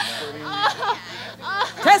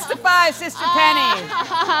 Testify, Sister Penny.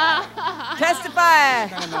 Testify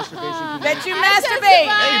that you masturbate.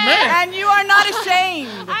 Amen. And you are not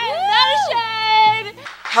ashamed. I am not ashamed.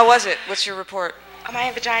 How was it? What's your report?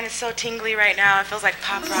 My vagina is so tingly right now. It feels like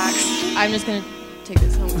Pop Rocks. I'm just gonna take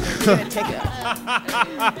this home.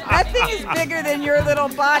 That thing is bigger than your little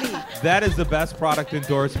body. That is the best product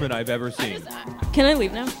endorsement I've ever seen. Can I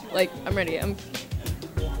leave now? Like, I'm ready. Come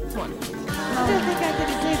on. I don't think I can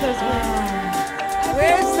say those words.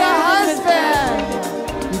 Where's the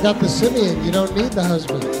husband? You got the Simeon. You don't need the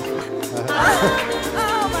husband. Oh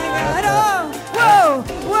my God! Oh! Whoa!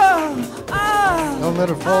 Whoa! Oh! Don't let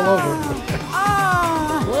her fall over.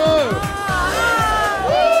 Oh!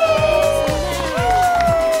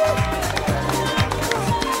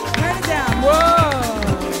 Turn it down. Whoa!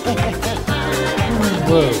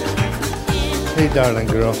 Whoa. Hey, darling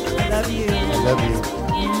girl. I love you. I love you.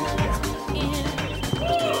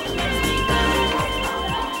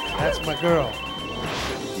 That's my girl.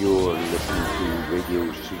 You're listening to Radio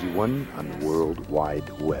Susie One on the World Wide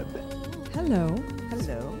Web. Hello.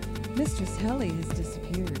 Hello. Mistress Helly has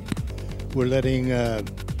disappeared. We're letting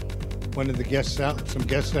one of the guests out, some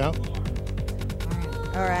guests out.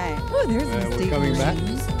 All right. Oh, there's Miss We're Dayton coming back.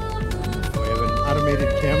 Shoes. We have an automated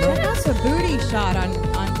camera. Check out the booty shot on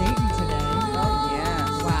Dayton today. Oh, yes.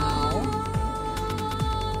 Wow.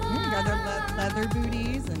 Here you go, the leather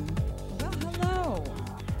booties and, well, hello.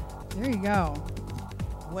 There you go.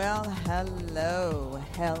 Well, hello,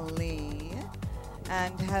 Helly.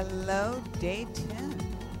 And hello, Dayton.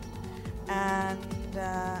 And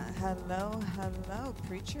hello,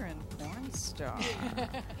 Preacher and Porn star.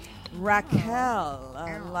 Raquel,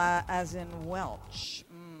 as in Welch.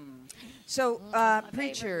 So,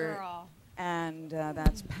 preacher, girl. and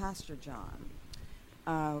that's Pastor John.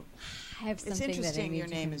 I have It's something that I interesting need your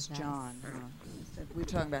to name is confess. John. We were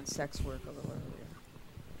talking about sex work a little earlier.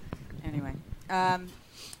 Anyway,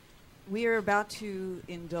 we are about to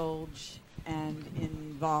indulge and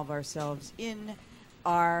involve ourselves in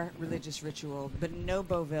our religious ritual,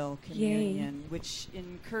 Bonoboville Communion, which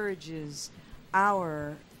encourages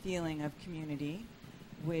our feeling of community,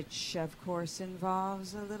 which of course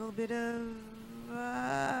involves a little bit of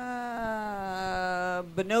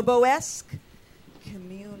bonobo-esque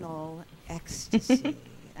communal ecstasy.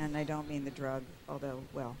 And I don't mean the drug, although,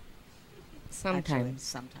 well, actually,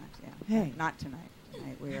 sometimes, yeah. Hey. Not tonight.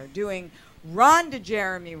 Tonight we are doing Ron de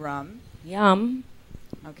Jeremy rum. Yum.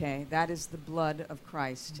 Okay, that is the blood of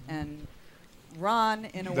Christ. And Ron,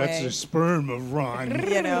 in a That's way... the sperm of Ron.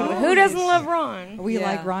 You know, Who doesn't love Ron? We Yeah.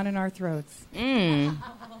 like Ron in our throats. Mm.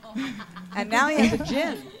 And now he has a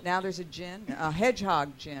gin. Now there's a gin, a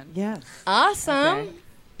hedgehog gin. Yes. Awesome. Okay.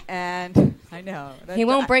 And I know. He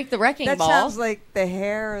won't break the wrecking that ball. That sounds like the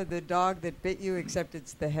hair of the dog that bit you, except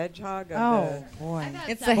it's the hedgehog. Oh, boy.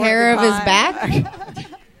 It's the hair of his porcupine. back.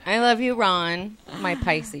 I love you, Ron. My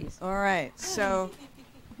Pisces. All right. So,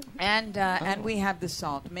 and we have the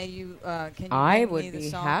salt. May you? Can you? I bring would me the be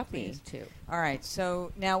salt, happy please? to. All right.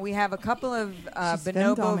 So now we have a couple of She's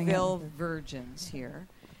femdoming Bonoboville it. virgins here,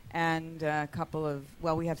 and a couple of.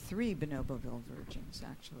 Well, we have 3 Bonoboville virgins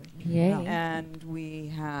actually. Yay. And we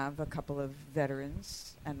have a couple of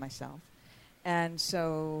veterans and myself. And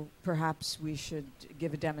so perhaps we should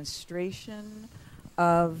give a demonstration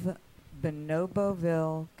of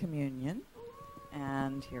Bonoboville Communion.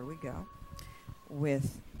 And here we go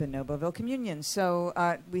with Bonoboville Communion.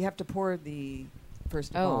 So we have to pour the,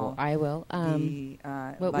 first of all. I will. The,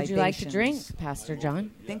 What would you like to drink, libations. Pastor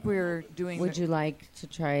John? I think we're doing... Would you like to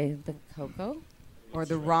try the cocoa? Or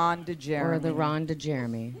the Ron de Jeremy. Or the Ron de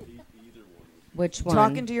Jeremy? Which one?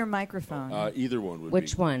 Talking to your microphone. Either one would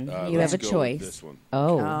Which be. one? You Let's have a go choice. with this one.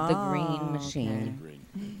 Oh, the green machine.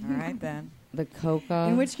 All right, then. The cocoa.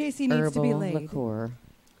 In which case he needs to be herbal laid. liqueur.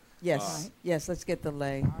 Yes. Yes, let's get the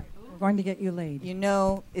lay. We're going to get you laid. You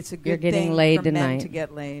know, it's a good You're getting thing laid for men tonight. to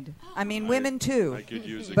get laid. I mean, women too. I could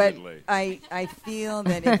use a but good lay. I feel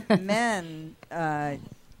that if men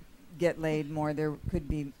get laid more, there could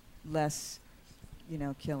be less,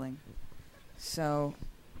 killing. So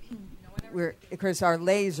of course, our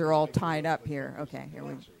lays are all tied up here. Okay, here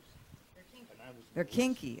we go. They're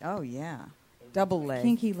kinky. Oh, yeah. Double lay.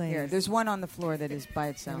 Kinky lays. Here, there's one on the floor that is by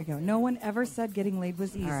There itself. we go. No one ever said getting laid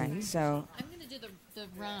was easy. All right, so... I'm going to do the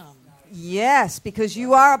rum. Yes, because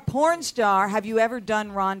you are a porn star. Have you ever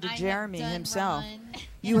done Ron de I have Jeremy done himself? Ron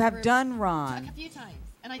You in a have done Ron. A few times.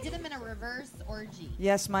 And I did them in a reverse orgy.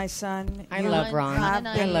 Yes, my son. I you love Ron. have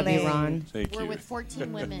I been love you, laid. Ron. Thank We're you. with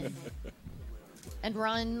 14 women. And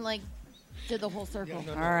Ron, did the whole circle.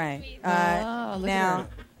 All right. Oh, look at now, her.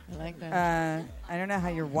 I like that. I don't know how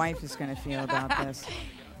your wife is going to feel about this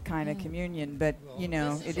kind of communion, but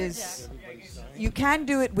it is. You can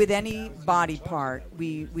do it with any body part.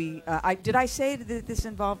 Did I say that this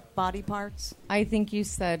involved body parts? I think you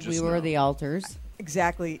said we were the altars.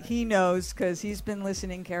 Exactly. He knows because he's been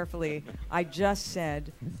listening carefully. I just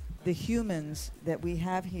said the humans that we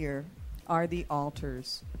have here are the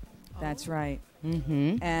altars. That's right.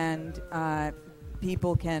 Mm-hmm. And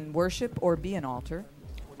people can worship or be an altar.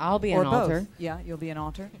 I'll be or an both. altar. Yeah, you'll be an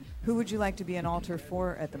altar. Who would you like to be an altar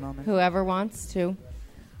for at the moment? Whoever wants to.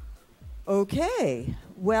 Okay.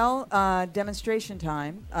 Well, demonstration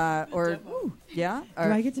time. Yeah? Do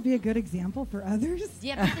I get to be a good example for others?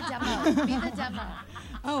 Yeah, be the demo. Be the demo.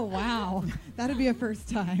 Oh, wow. That'd be a first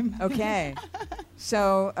time. Okay.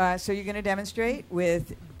 So you're going to demonstrate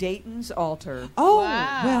with Dayton's altar. Oh,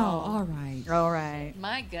 Wow. well, all right. All right.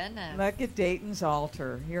 My goodness. Look at Dayton's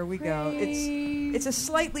altar. Here we go. It's a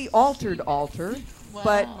slightly altered altar,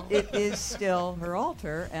 but it is still her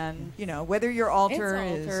altar. And, whether your altar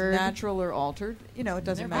is altered. natural or altered, it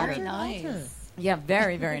doesn't matter. Very nice. Yeah,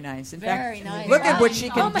 very, very nice. In Very fact, nice. look at what she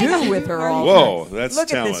can do with her altar. Whoa, that's look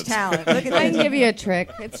talent. at this talent. Look at I this. can give you a trick.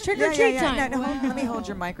 It's trick or treat time. No, let me hold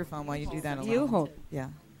your microphone while you do that alone. You hold. Yeah.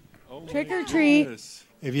 Trick or treat. Yes.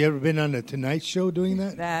 Have you ever been on the Tonight Show doing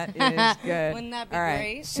that? That is good. Wouldn't that be All right.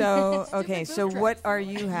 great? So, okay, so what are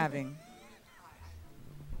you having?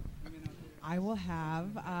 I will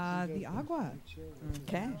have the agua.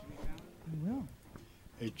 Okay. I will.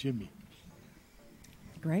 Hey, Jimmy.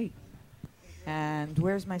 Great. And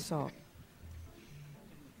where's my salt?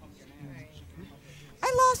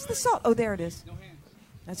 I lost the salt. Oh, there it is.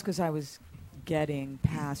 That's because I was getting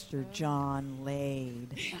Pastor John laid.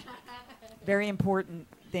 Very important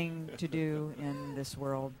thing to do in this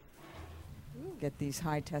world. Get these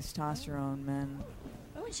high testosterone men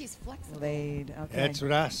Oh, and she's flexible. laid. Okay. That's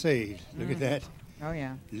what I say. Look at that. Oh,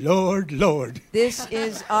 yeah. Lord, Lord. This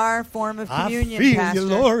is our form of I communion, feel Pastor. you,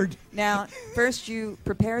 Lord. Now, first you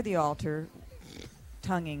prepare the altar,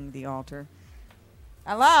 tonguing the altar.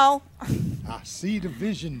 Hello? I see the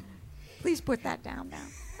vision. Please put that down now.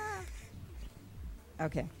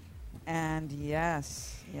 Okay. And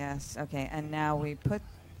yes. Okay. And now we put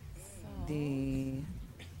the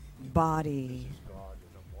body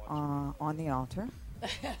on the altar.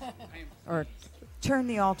 Or turn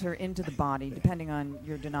the altar into the body, depending on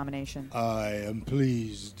your denomination. I am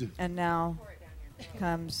pleased. And now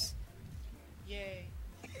comes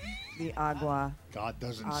the agua. God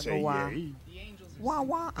doesn't say Agua. yay. Wah,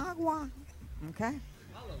 wah, agua. Okay.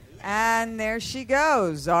 And there she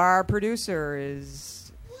goes. Our producer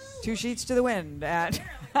is 2 sheets to the wind. All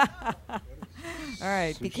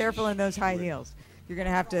right. Be careful in those high heels. You're going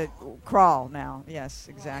to have to crawl now. Yes,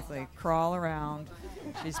 exactly. Crawl around.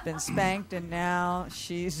 She's been spanked, and now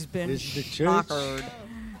she's been Is the church? schmockered.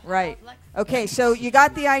 Right. Okay, so you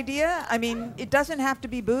got the idea? I mean, it doesn't have to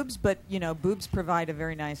be boobs, but, boobs provide a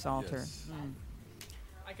very nice altar. Yes.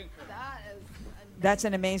 I concur. That's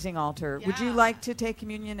an amazing altar. Would you like to take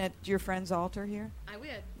communion at your friend's altar here? I would.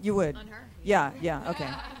 You would? On her? Yeah, okay.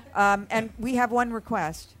 And we have one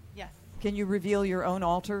request. Yes. Can you reveal your own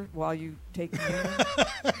altar while you take communion?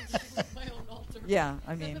 My own altar. Yeah,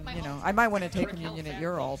 I mean, I might want to take communion at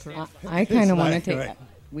your altar. I kind of want to Right, take. right.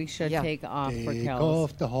 We should Yeah. take off Take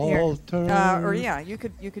Raquel's. off the Here. altar. Or yeah, you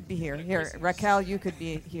could be here. Here, Raquel, you could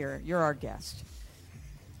be here. You're our guest.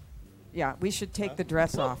 Yeah, we should take the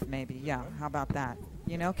dress off, maybe. Yeah, how about that?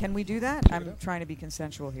 Can we do that? I'm trying to be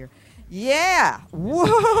consensual here. Yeah. Whoa.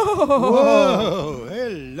 Whoa,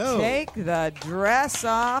 hello. Take the dress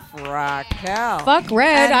off, Raquel. Fuck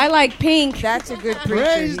red. And I like pink. That's a good preacher.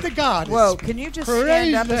 Praise the goddess. Whoa, can you just Praise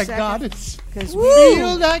stand up a that second? goddess. 'Cause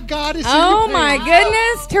Feel that goddess in Oh your my face.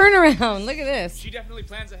 goodness! Turn around. Look at this. She definitely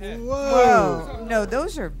plans ahead. Whoa. No,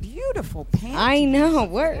 those are beautiful pants. I know.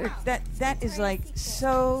 Where That is like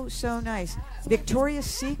so nice. Victoria's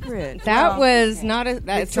Secret. that Wow. was not a.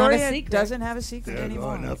 That's not Victoria a secret. doesn't have a secret They're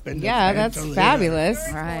anymore. going up in the Yeah, that's pantaloons. fabulous.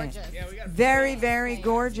 Right. Very, very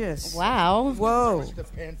gorgeous. Wow. Whoa. The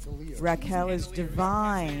pantaloons. Raquel is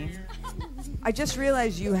divine. I just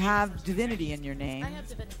realized you have divinity in your name. I have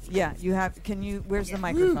divinity. Yeah, you have. Can you? Where's the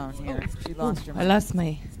microphone here? She lost her. I lost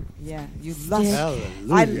my. Yeah, you lust.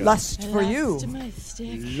 Hallelujah. I lust for you.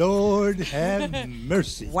 Lord have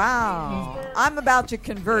mercy. Wow. I'm about to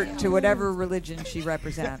convert to whatever religion she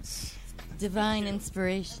represents. Divine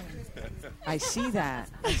inspiration. I see that.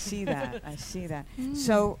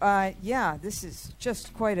 So, yeah, this is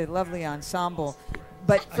just quite a lovely ensemble.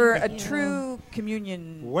 But for a true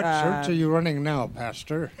communion... What church are you running now,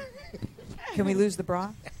 Pastor? Can we lose the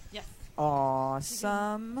bra? Yes.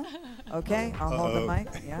 Awesome. Okay, I'll hold the mic.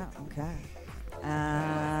 Yeah, okay.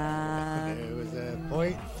 There was a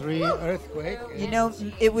 0.3 earthquake.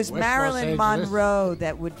 It was West Marilyn Los Angeles. Monroe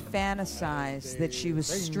that would fantasize that she was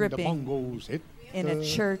Sing the stripping bongos hit in a the-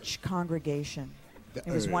 church congregation. the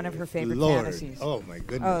It was one of her favorite Lord. fantasies. Oh, my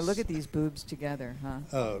goodness. Oh, look at these boobs together, huh?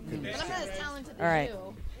 Oh, goodness. But I'm not as talented All as right.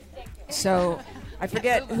 you. So, I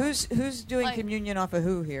forget who's doing Like- communion off of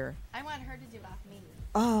who here. I want her to do off me.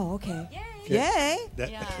 Oh, okay. Yay. Yay.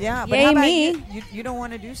 That- Yeah, but Yay, how about me. you don't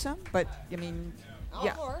want to do some? But, I mean,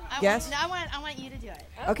 yeah. I Yes? want you to do it.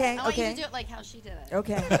 Okay, I want you okay. to do it like how she did it.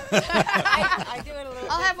 Okay. I do it a little.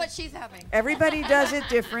 I'll have what she's having. Everybody does it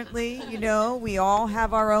differently. We all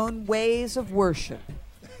have our own ways of worship.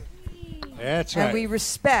 That's And right. we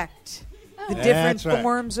respect the That's different right.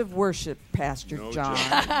 forms of worship, Pastor No John.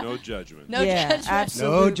 judgment. No judgment. No yeah, judgment.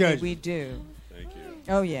 absolutely, No judgment. we do. Thank you.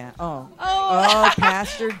 Oh yeah. Oh. Oh.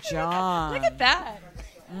 Pastor John. Look at that.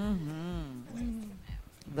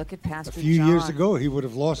 Look at A Pastor few John. years ago, he would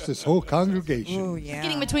have lost his whole congregation. Oh yeah.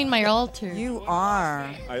 Getting between my altar. You are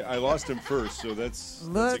I lost him first, so that's a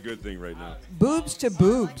Look. good thing right now. boobs to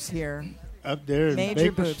boobs here. Up there in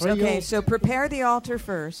Major boobs. Bakersfield, Okay, so prepare the altar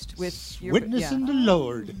first with your witnessing the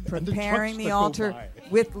Lord. and the preparing trucks the that go altar by.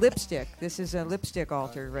 with lipstick. This is a lipstick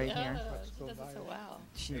altar right here. Wow.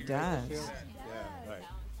 She does. Yeah, right.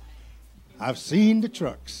 I've seen the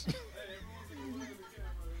trucks.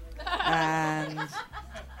 And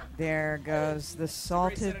there goes the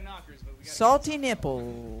salty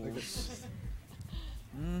nipples.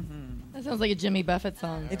 That sounds like a Jimmy Buffett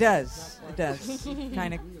song. It does. It does.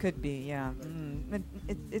 Kind of could be, yeah.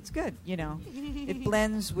 It's good, It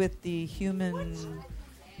blends with the human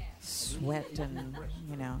sweat and,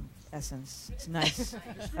 essence. It's nice.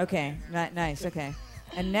 Okay, nice, okay.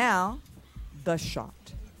 And now, the shot.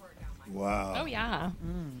 Wow. Oh, yeah.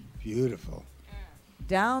 Beautiful.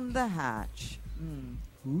 Down the hatch.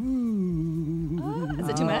 Ooh. Is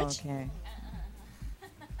it too much? Okay.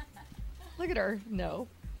 Look at her. No.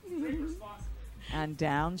 And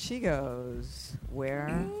down she goes.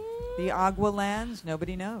 Where the agua lands,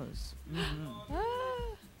 nobody knows.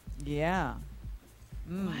 Yeah.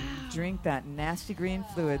 Drink that nasty green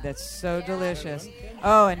fluid that's so delicious.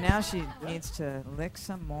 Oh, and now she needs to lick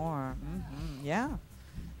some more. Yeah.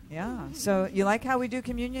 Yeah. So you like how we do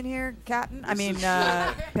communion here, Captain?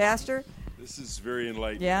 Pastor? This is very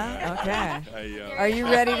enlightening. Yeah? Okay. Are you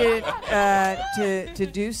ready to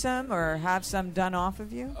do some or have some done off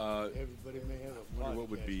of you? What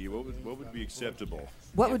would be acceptable?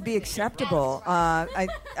 What would be acceptable?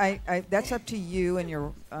 That's up to you and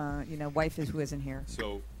your wife who isn't here.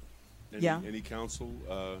 So, any counsel,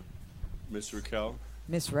 Miss Raquel?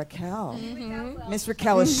 Miss Raquel. Miss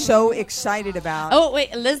Raquel is so excited about. Oh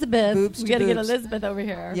wait, Elizabeth. Boobs We to gotta get boobs. Elizabeth over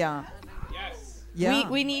here. Yeah. Yes. Yeah.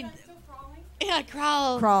 We need. Yeah,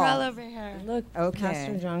 crawl over here. Look, Okay.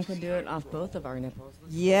 Pastor John could do it off both of our nipples.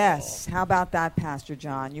 Yes. How about that, Pastor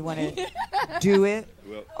John? You want to do it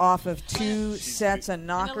off of two sets of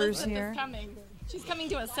knockers here? She's coming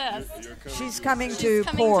to assist. She's coming She's to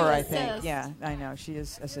coming pour, to I assist. think. Yeah, I know. She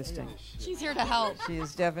is assisting. She's here to help. She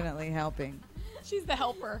is definitely helping. She's the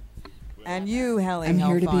helper. And you, Helly I'm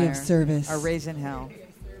here to be of Hellfire, service. are raising hell.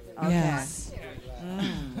 Okay. Yes.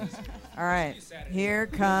 All right. Here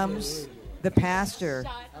comes the pastor.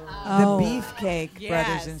 Oh. The beefcake, Yes.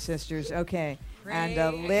 brothers and sisters. Okay. And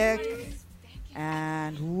a lick.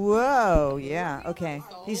 And whoa, yeah, okay.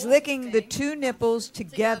 He's licking the two nipples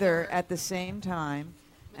together at the same time.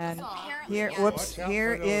 And here is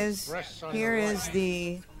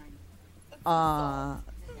the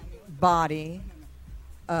body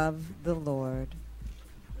of the Lord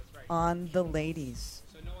on the ladies.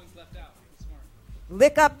 So no one's left out. Smart.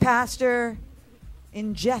 Lick up, Pastor.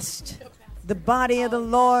 Ingest the body of the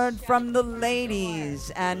Lord from the ladies.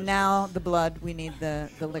 And now the blood. We need the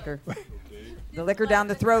liquor. The liquor down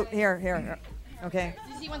the throat. Here. Okay.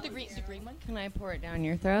 Does he want the green one? Can I pour it down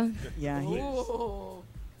your throat? Yeah. Ooh.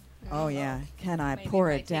 Oh, yeah. Can I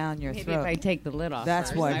pour it down your Maybe throat? if I take the lid off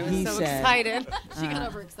That's first. what I was he so said. excited. She got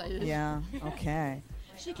overexcited. Yeah. Okay.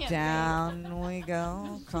 She can't. Down we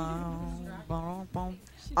go. Agua,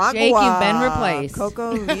 Jake, you've been replaced.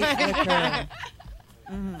 Cocoa leaf liquor.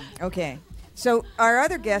 Okay. So our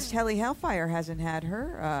other guest, Helly Hellfire, hasn't had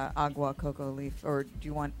her agua cocoa leaf. Or do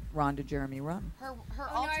you want Rhonda Jeremy rum? Her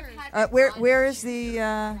altar. Where is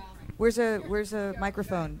the where's a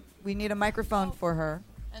microphone? We need a microphone for her.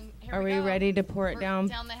 And here Are we go. ready to pour it We're down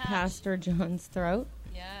the hatch. Pastor John's throat?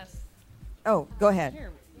 Yes. Oh, go ahead.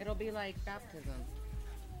 Here, it'll be like baptism.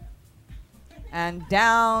 And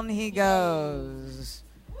down he goes.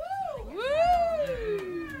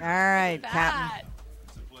 All right, Captain.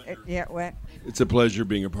 Yeah, what? It's a pleasure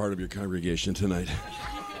being a part of your congregation tonight.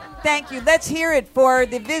 Thank you. Let's hear it for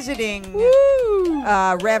the visiting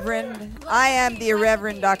Reverend. I am the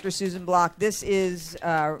Reverend Dr. Susan Block. This is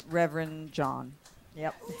Reverend John.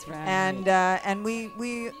 Yep. That's right. And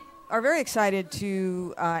we are very excited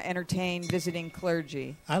to entertain visiting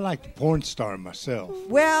clergy. I like the porn star myself.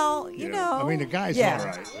 Well, you know. I mean, the guy's yeah. all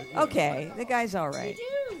right. Okay, the guy's all right.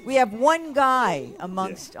 We have one guy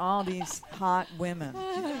amongst all these hot women.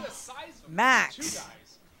 Max.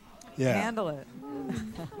 Yeah. Handle it.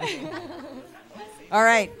 All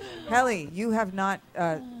right. Helly, you have not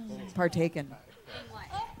partaken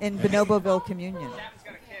in Bonoboville Communion.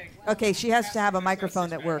 Okay, she has to have a microphone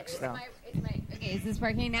that works, though. Okay, is this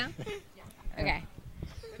working now? Okay.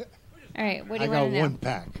 All right, what do I you got want to know? one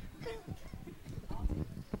pack.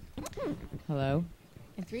 Hello?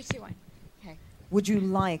 In 3, 2, 1. Okay. Would you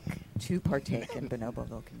like to partake in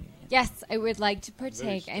Bonoboville Communion? Yes, I would like to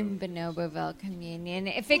partake in Bonoboville Communion.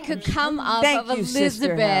 If it could come off Thank of you,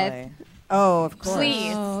 Sister Elizabeth. Helly. Oh, of course.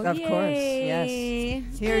 Please. Of course, yes.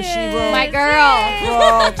 Here she Yay. will My girl.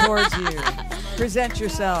 crawl towards you. Present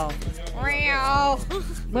yourself.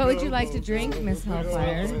 What would you like to drink, Miss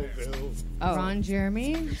Hellfire? Oh. Ron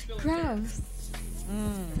Jeremy? Gross.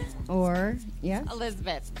 Or, yes?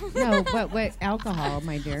 Elizabeth. No, but what alcohol,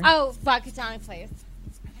 my dear? Oh, vodka tonic, please.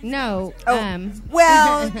 No.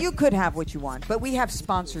 Well, you could have what you want, but we have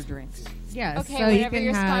sponsor drinks. Yes. Okay, so you whatever can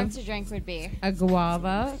your have sponsor drink would be. a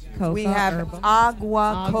guava, coca, We have herbal.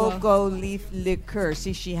 agua cocoa leaf liqueur.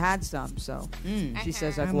 See, she had some, so she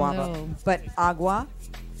says I'm a aguava. little- But agua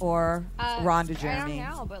or Rhonda I Jeremy don't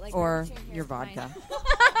know, but like or whatever your tastes vodka.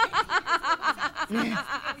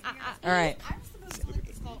 All right.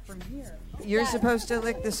 You're supposed to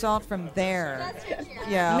lick the salt from there.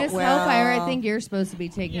 Yeah. Miss well, Hellfire, I think you're supposed to be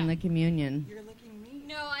taking the communion.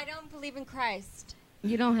 No, I don't believe in Christ.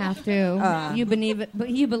 You don't have to. You believe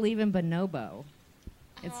in bonobo.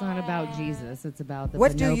 It's not about Jesus. It's about the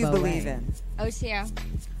What bonobo do you believe way. in? Osea.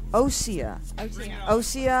 Osea. Osea.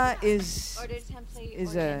 Osea is Order template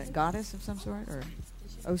is a oriented. goddess of some sort, or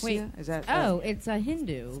Osea? Wait, Is that? Oh, it's a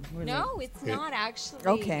Hindu. No, it's not actually.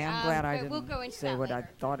 Okay, I'm glad I but didn't we'll go into say that what later.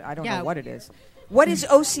 I thought. I don't Yeah. know what it is. What is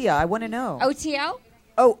Osea? I want to know. OTO?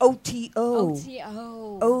 Oh, OTO.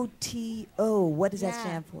 OTO. OTO. What does that Yeah.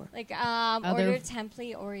 stand for? Like Other- Order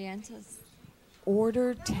Templi Orientis.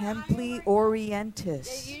 Order Templi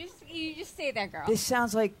Orientis. You just say that, girl. This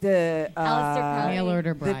sounds like the Aleister Crowley. Mail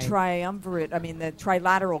order the bride. triumvirate. I mean, the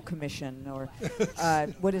Trilateral Commission, or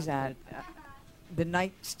what is that? The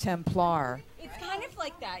Knights Templar. It's kind of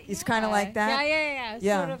like that. It's kinda like that? Yeah.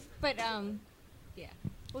 Yeah. Sort of, but yeah.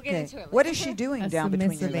 We'll get Okay. into it. What later. is she doing A down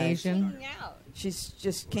between your submissive legs? Asian. Hanging out. She's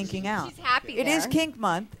just kinking out. She's happy It is there. kink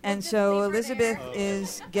month, and so Elizabeth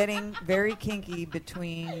is getting very kinky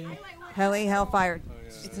between Helly Hellfire.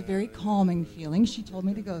 It's a very calming feeling. She told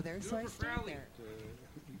me to go there, so I stayed there.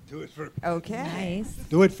 Do it for Okay. Nice.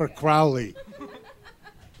 Do it for Crowley.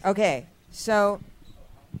 Okay. So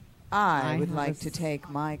I I would have like a to s- take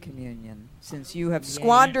my communion since you have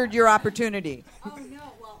squandered your opportunity.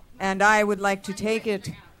 And I would like to take it.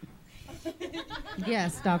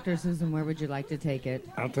 Yes, Dr. Susan, where would you like to take it?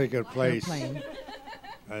 I'll take a place. Airplane.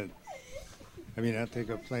 I'll take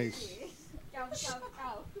a place.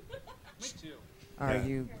 Are Yeah.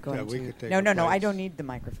 you going Yeah, we to? could take No, a no, no. I place. don't need the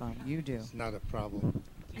microphone. You do. It's not a problem.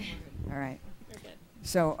 All right.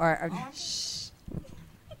 So,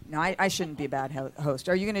 no, I shouldn't be a bad host.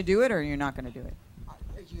 Are you going to do it, or you're not going to do it? Are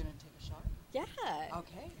you going to take a shot? Yeah.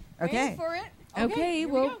 Okay. Okay. Ready for it? Okay, here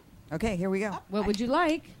we well, go. Okay, here we go. what would you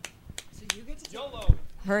like? So you get to YOLO.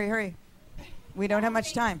 Hurry, hurry. We don't have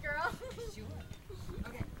much time.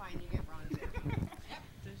 Okay, fine. You get Ron.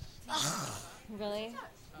 Really?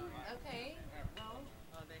 Okay.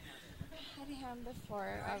 Had him before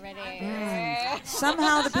already.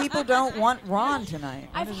 Somehow the people don't want Ron tonight.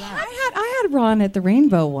 What is that? I had Ron at the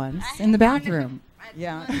Rainbow once in the bathroom.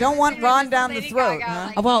 Yeah. Don't want Ron down the throat,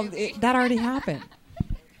 huh? That already happened.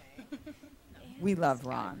 We love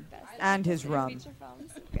Ron and his rum. Feature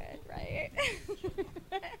films, good, right?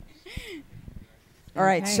 All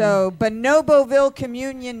right, Okay. so Bonoboville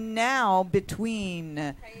communion now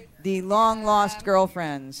between the long-lost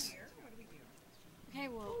girlfriends. Okay,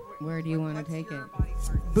 well, Where do you want to take it?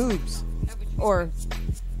 Boobs. Or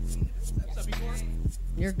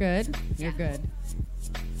You're good. You're good.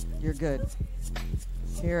 you're good.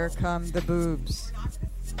 Here come the boobs.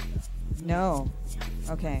 No.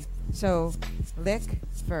 Okay. So, lick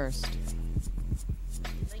first.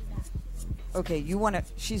 Okay, you want to.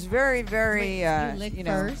 She's very, very, Wait, you lick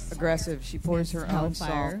know, first? aggressive. She pours her own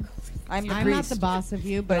Hellfire. salt. I'm the I'm priest. not the boss of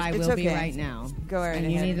you, but I it's will be okay. right now. Go right And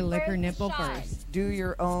ahead. you need to lick her First nipple shot. first. Do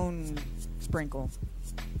your own sprinkle.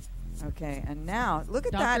 Okay, and now look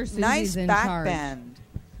at Dr. that Susie's nice in back charge. bend.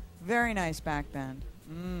 Very nice back bend.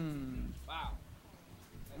 Mmm. Wow.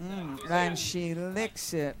 And she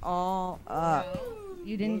licks it all up.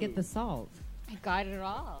 You didn't get the salt. I got it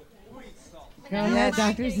all. Go ahead,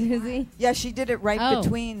 Dr. Susie. Yeah, she did it right Oh.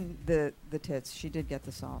 between the tits. She did get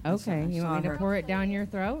the salt. I saw- Okay, I you saw want me to her. pour it down your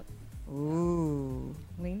throat? Ooh.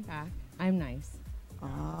 Lean back. I'm nice.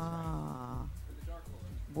 Ah.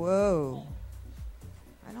 Whoa.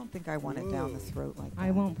 I don't think I want it down the throat like that.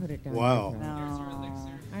 I won't put it down. Wow. Your throat. No.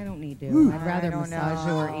 I don't need to. Ooh. I'd rather I don't massage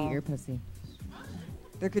you or know. eat your pussy.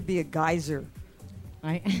 There could be a geyser.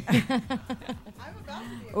 I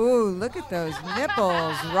Ooh, look at those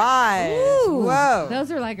nipples rise. Ooh, Whoa. those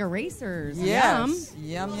are like erasers. Yes.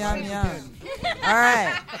 Yum, yum, yum. All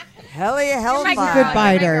right. Helly She's a Hellfire. good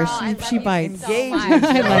biter. She bites. Engaging So much.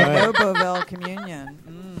 in I the love Bonoboville communion.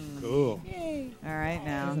 Mm. Cool. All right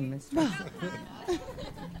now. Yum.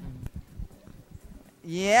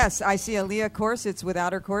 Yes, I see Aaliyah corsets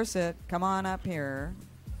without her corset. Come on up here.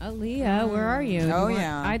 Aaliyah, where are you? Oh, You want-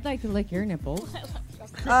 yeah. I'd like to lick your nipples.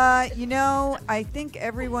 You know, I think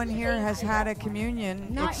everyone here has had a communion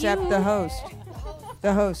Not except you. the host.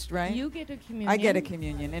 The host, right? You get a communion. I get a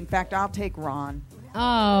communion. In fact, I'll take Ron.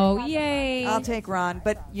 Oh, yay. I'll take Ron.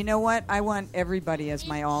 But you know what? I want everybody as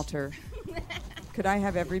my altar. Could I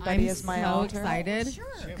have everybody I'm as my so altar? excited.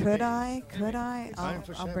 Could I? Could I? Time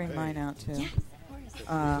for I'll bring champagne. mine out too.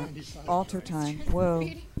 Altar time. Whoa.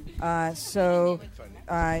 So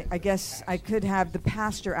I guess I could have the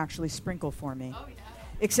pastor actually sprinkle for me.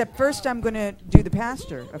 Except first I'm going to do the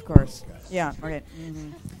pastor, of course. Yeah, okay.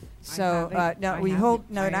 Mm-hmm. So,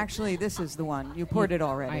 actually, this is the one. You poured it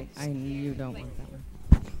already. You don't want that one.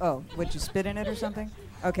 Oh, would you spit in it or something?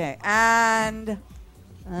 Okay, and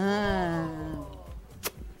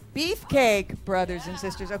beefcake, brothers and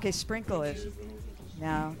sisters. Okay, sprinkle it.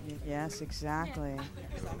 Now, yes, exactly.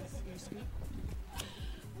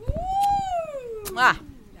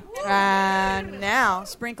 And now,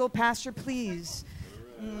 sprinkle, pastor, please.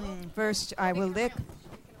 First, I will lick.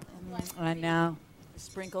 And now,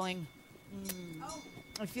 sprinkling.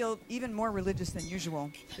 I feel even more religious than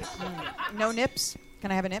usual. No nips?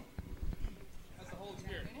 Can I have a nip?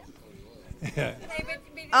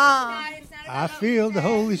 I feel the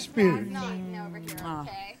Holy Spirit.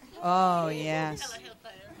 Oh, yes.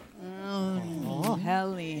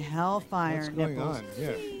 Helly hellfire What's going nipples. on?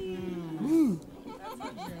 Yeah.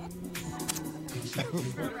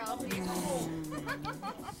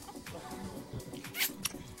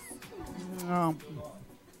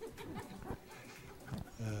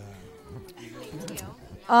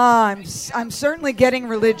 I'm certainly getting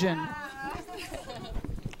religion.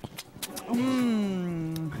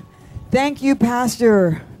 Thank you,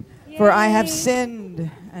 Pastor, for I have sinned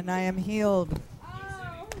and I am healed.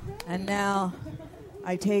 And now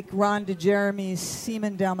I take Ron DeJeremy's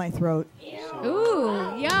semen down my throat.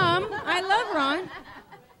 Ooh, yum. I love Ron.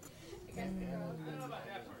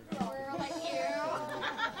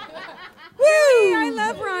 Woo! I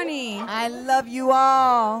love Ronnie. I love you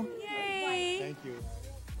all. Yay. Thank you.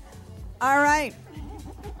 All right.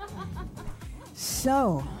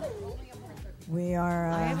 So, we are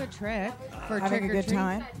I have a trick for having trick a or good treat.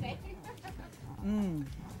 time.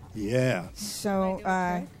 Yeah. So,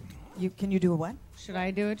 can you do a what? Should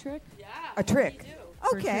I do a trick? A trick.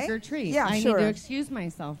 For Okay. trick or treat. Yeah, I sure. need to excuse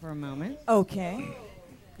myself for a moment. Okay.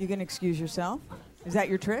 You can excuse yourself. Is that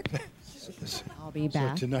your trick? I'll be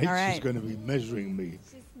back. So tonight All right. she's going to be measuring me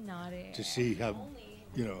She's naughty. to see how,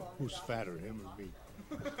 who's fatter, him or me.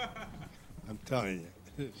 I'm telling you.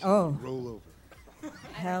 She's Oh. gonna roll over.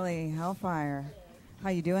 Helly, hellfire. How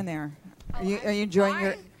you doing there? Are you enjoying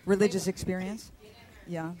your religious experience?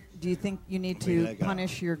 Yeah. Do you think you need to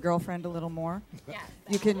punish your girlfriend a little more? Yeah.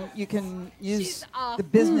 You can use She's awful. the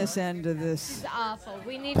business end of this. She's awful.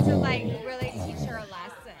 We need to really teach her a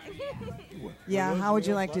lesson. Yeah. How would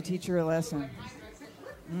you like to teach her a lesson?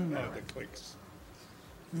 Oh, the clicks.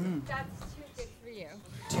 That's too good for you.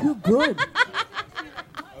 Too good.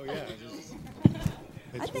 Oh, yeah.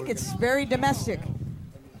 I think it's very domestic.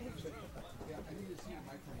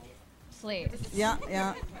 Please. Yeah.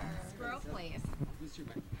 Squirrel, please.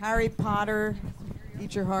 Harry Potter,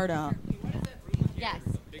 eat your heart out. Yes.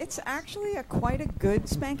 It's actually quite a good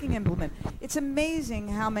spanking implement. It's amazing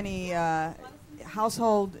how many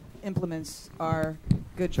household implements are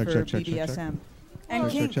good Check, for check, check, check, BDSM. check. And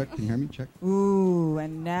Check, kink. check. Can you hear me? Check. Ooh,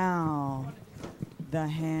 and now the I'm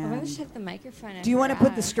hand. going to shut the microphone in. Do you want to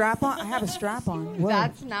put the strap on? I have a strap on. Whoa.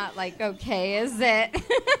 That's not okay, is it?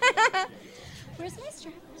 Where's my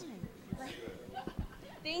strap on?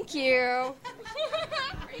 Thank you.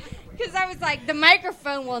 Because I was like, the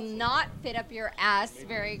microphone will not fit up your ass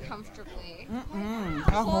very comfortably.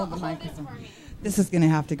 I'll hold the microphone. This is going to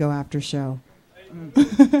have to go after show.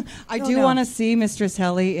 I No, do no. want to see Mistress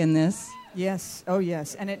Helly in this. Yes. Oh,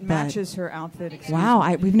 yes. And it But- matches her outfit. Excuse Wow,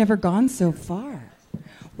 me. we've never gone so far.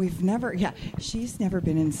 We've never, she's never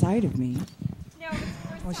been inside of me.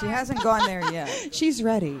 Well, she hasn't gone there yet. She's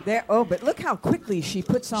ready. There. Oh, but look how quickly she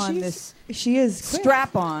puts on this. She is quick.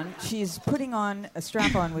 strap on. She's putting on a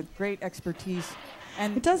strap on with great expertise.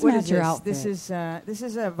 And It does what match is your this? outfit. This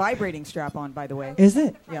is a vibrating strap on, by the way. Is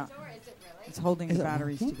it? Yeah. It's holding Is the it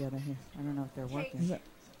batteries working? together here. I don't know if they're working. Is it?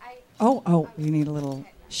 Oh, you need a little.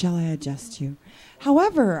 Shall I adjust you?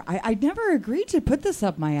 However, I never agreed to put this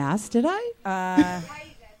up my ass, did I?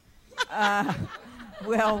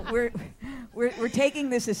 Well, we're taking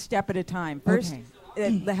this a step at a time. First,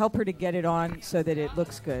 help her to get it on so that it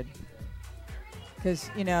looks good. Because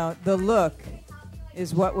the look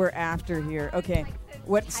is what we're after here. Okay,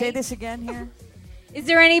 say this again here. Is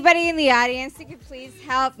there anybody in the audience that could please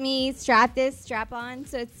help me strap on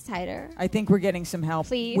so it's tighter? I think we're getting some help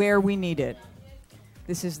Please. where we need it.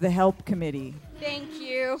 This is the help committee. Thank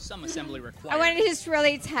you. Some assembly required. I want it just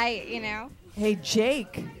really tight, Hey,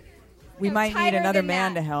 Jake, we No, might need tighter another than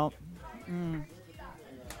man that. to help.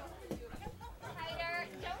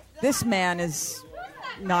 This man is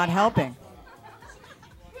not helping.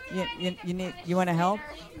 You want to help?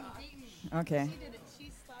 Okay.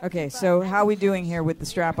 Okay, so how are we doing here with the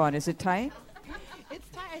strap on? Is it tight? It's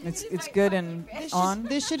tight. It's good and on?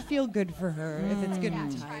 This should feel good for her if it's good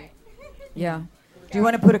and tight. Yeah. Do you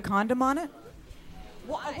want to put a condom on it?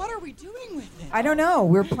 What are we doing with it? I don't know.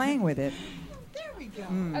 We're playing with it. There we go.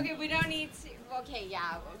 Okay, we don't need to. Okay,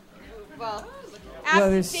 yeah. Well,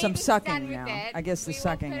 There's some David's sucking done with now. it, I guess the we will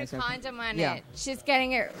sucking put is a okay. condom on Yeah. it. She's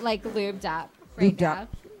getting it like lubed up. Right Lubed now.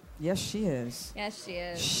 up. Yes, she is. Yes, she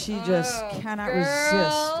is. She just cannot resist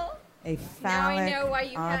girl. a Now I phallic know why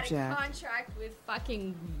you had a object. contract with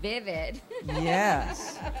fucking Vivid.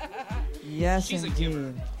 Yes. Yes, She's a indeed.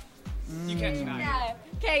 giver. You can't deny it. Yeah.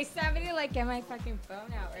 Okay, somebody like get my fucking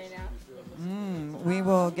phone out right now. We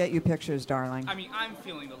will get you pictures, darling. I mean, I'm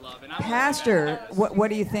feeling the love, and I'm Pastor, what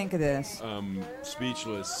do you think of this?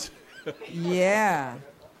 Speechless. Yeah.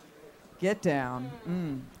 Get down.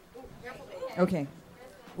 Okay.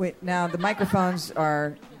 Wait, now the microphones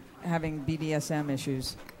are having BDSM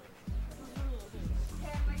issues.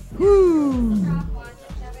 Whew.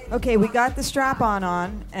 Okay, we got the strap-on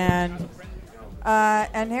on, and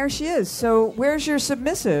there she is. So where's your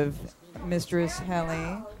submissive, Mistress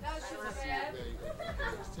Helly?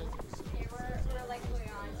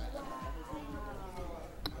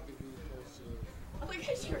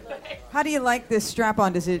 How do you like this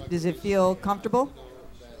strap-on? Does it feel comfortable?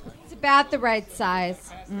 It's about the right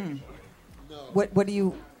size. What do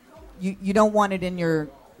you don't want it in your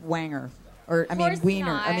wanger, or I mean Course wiener?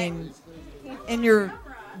 not. I mean in your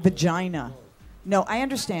vagina. No, I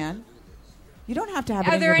understand. You don't have to have it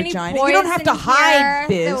Are in there your any vagina. boys You don't have to in hide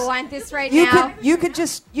here this. that want this right you now? Could, you could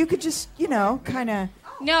just kind of.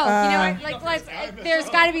 No, you know what? Like, there's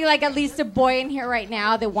got to be like at least a boy in here right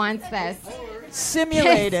now that wants this.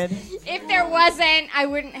 Simulated. If there wasn't, I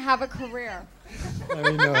wouldn't have a career. A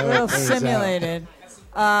little simulated.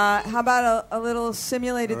 How about a little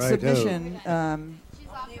simulated Righto. submission?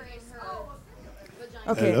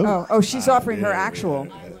 Okay. Hello? Oh, she's offering her actual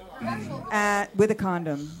with a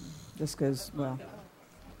condom, just because. Well,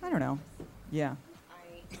 I don't know. Yeah.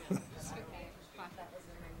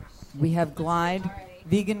 We have Glide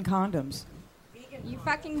vegan condoms. You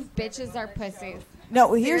fucking bitches are pussies.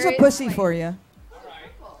 No, here's a Seriously. pussy for you.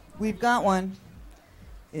 We've got one.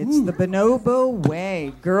 It's the bonobo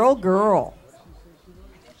way. Girl.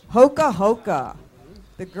 Hoka hoka.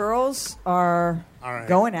 The girls are All right.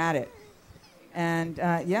 going at it. And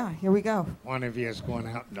here we go. One of you is going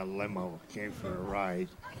out in a limo, came for a ride.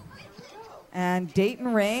 And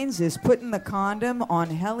Dayton Raines is putting the condom on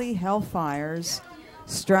Helly Hellfire's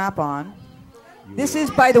strap on. This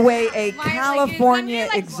is, by the way, a California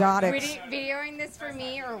exotics. Videoing this for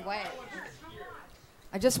me or what?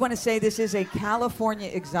 I just want to say this is a California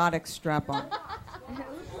exotic strap on.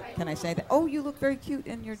 Can I say that? Oh, you look very cute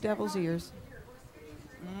in your devil's ears.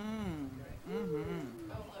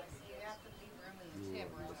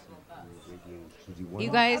 You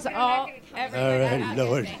guys all. All right,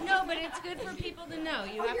 Lord. No, but it's good for people to know.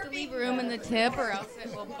 You have to leave room in the tip, or else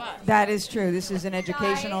it will bust. That is true. This is an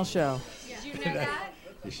educational show. Did you know that?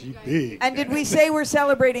 Is she big? And did we say we're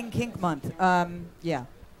celebrating Kink Month? Yeah.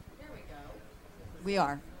 We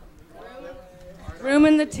are. Room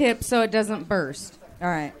in the tip so it doesn't burst. All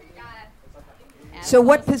right. So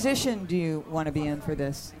what position do you want to be in for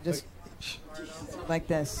this? Just like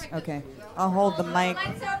this. Okay. I'll hold the mic.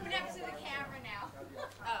 Let's open up to the camera now.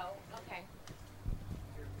 Oh, okay.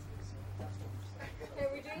 Okay,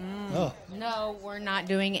 we're doing Oh. No, we're not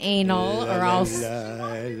doing anal, or else.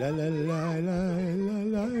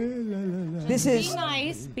 This is. Be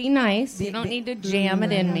nice. Be nice. You don't need to jam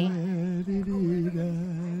it in me.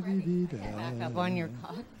 Back up on your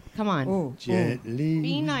cock. Come on. Ooh, Gently.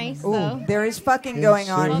 Be nice, ooh. though. There is fucking going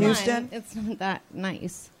on, Hold Houston. It's not that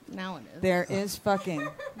nice. Now it is. There is fucking.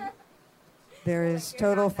 There is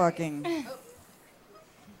total fucking.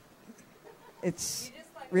 It's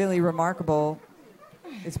really remarkable.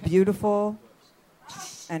 It's beautiful.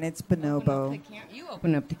 And it's bonobo. You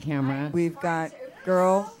open up the camera. We've got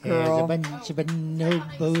girl. There's a bunch of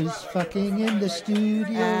bonobos fucking in the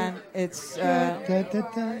studio. And it's.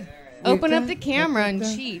 Open up the camera and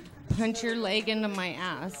cheat. Punch your leg into my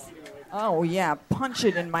ass. Oh, yeah. Punch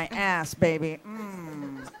it in my ass, baby.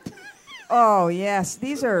 Oh, yes.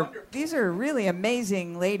 These are really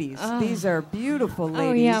amazing ladies. These are beautiful ladies.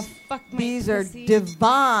 Oh, yeah. Fuck my These pussy. are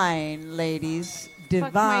divine ladies.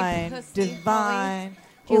 Fuck my Divine. pussy, Divine.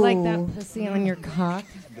 Do you like Ooh. that pussy on your cock?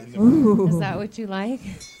 Ooh. Is that what you like?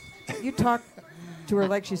 You talk to her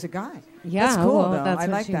like she's a guy. Yeah, That's cool, well, though. that's I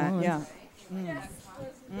what like she that. wants. Yeah.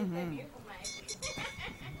 Mm-hmm.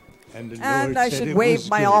 And, the And Lord I said should it wave was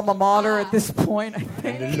my big. alma mater at this point, I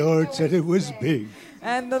think. And the Lord said it was big.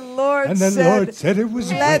 And the Lord And the Lord said it was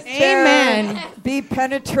let wet. there Amen. be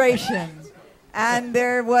penetration. And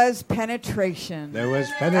there was penetration. There was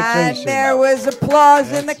penetration. And there was applause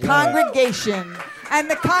in the That's right. congregation. And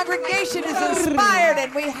the congregation is inspired,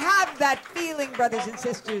 and we have that feeling, brothers and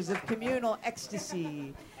sisters, of communal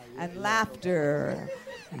ecstasy and laughter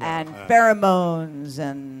and pheromones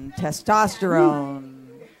and testosterone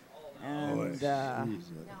and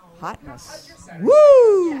hotness.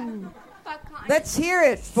 Woo! Let's hear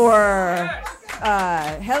it for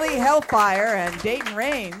Helly Hellfire and Dayton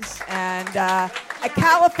Rains and a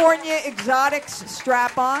California Exotics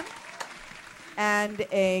strap-on and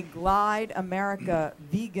a Glide America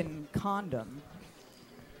vegan condom.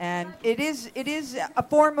 And it is a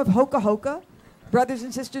form of hoka hoka. Brothers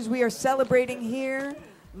and sisters, we are celebrating here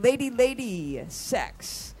lady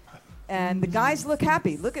sex. And the guys look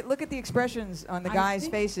happy. Look at the expressions on the guys'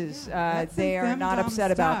 faces. They are not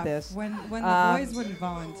upset about this. When the boys wouldn't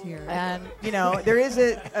volunteer. And there is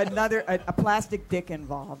a plastic dick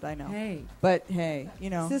involved. I know. Hey. But hey,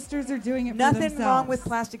 sisters are doing it. Nothing for themselves. wrong with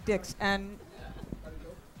plastic dicks. And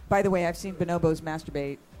by the way, I've seen bonobos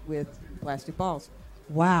masturbate with plastic balls.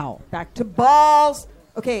 Wow. Back to balls.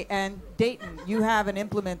 Okay, and Dayton, you have an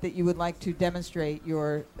implement that you would like to demonstrate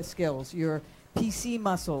your skills, your PC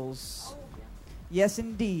muscles. Yes,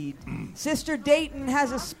 indeed. Sister Dayton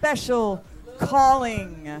has a special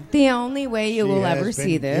calling. The only way you will ever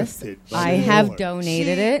see this, I have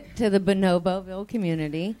donated it to the Bonoboville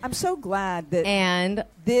community. I'm so glad that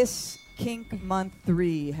this Kink Month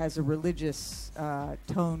 3 has a religious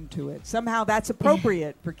tone to it. Somehow that's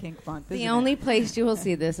appropriate for Kink Month. The only place you will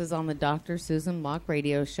see this is on the Dr. Susan Block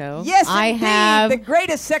radio show. Yes, indeed, the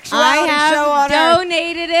greatest sexuality show on earth. I have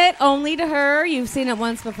donated it only to her. You've seen it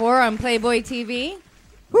once before on Playboy TV.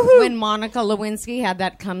 When Monica Lewinsky had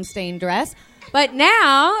that cum-stained dress. But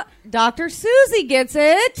now, Dr. Susie gets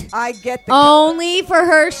it. I get the only for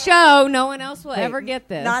her show. No one else will ever get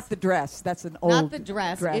this. Not the dress. That's an old Not the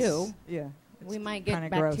dress. Ew. Yeah. We might get kinda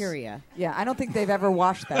bacteria. Gross. Yeah, I don't think they've ever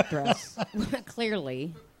washed that dress.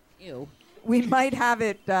 Clearly. Ew. We might have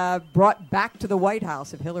it brought back to the White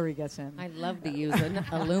House if Hillary gets in. I'd love to use an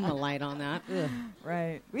Illumilight on that. Ugh.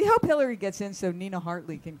 Right. We hope Hillary gets in so Nina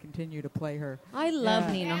Hartley can continue to play her. I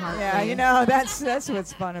love Nina Hartley. Yeah, that's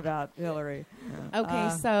what's fun about Hillary. Okay,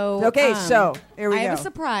 so here we go. I have a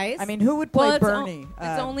surprise. I mean, who would play Bernie?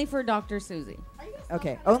 It's only for Dr. Susie.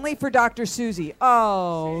 Okay, only for Dr. Susie.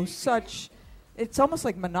 Oh, it's almost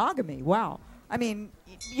like monogamy. Wow. I mean,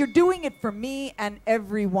 you're doing it for me and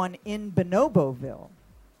everyone in Bonoboville.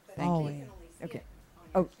 Thank you. Okay.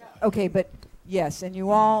 Oh, okay, but yes, and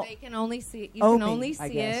you all. They can only see. You can only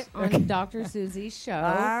see it on Dr. Susie's show.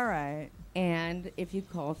 All right. And if you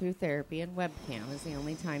call through therapy and webcam is the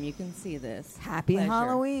only time you can see this. Happy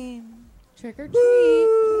Halloween. Trick or treat.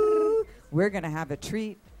 Woo! We're going to have a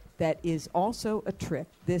treat that is also a trick.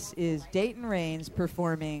 This is Dayton Rains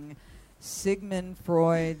performing Sigmund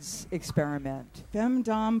Freud's experiment.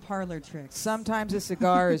 Femdom parlor tricks. Sometimes a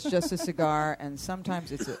cigar is just a cigar, and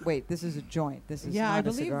sometimes it's this is a joint. This is not I a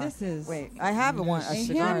believe cigar. this is. Wait, I have a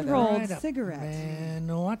cigar. hand-rolled cigarette.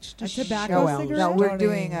 Man, watch the a tobacco cigarette. No, we're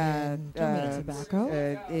doing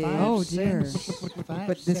tobacco. Oh dear.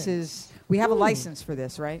 But this is. We have a license for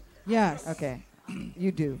this, right? Yes. Okay.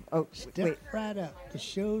 You do. Oh, Step right up. The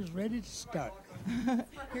show's ready to start.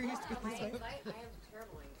 Here, you spit this way.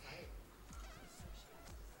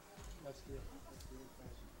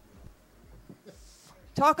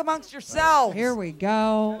 Talk amongst yourselves. Here we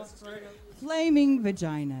go. Flaming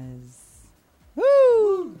vaginas.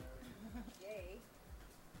 Woo!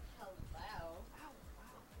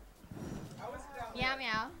 Meow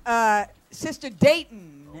meow. Sister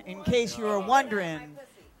Dayton, in case you were wondering,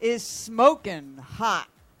 is smoking hot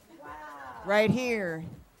right here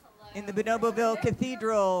in the Bonoboville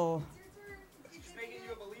Cathedral.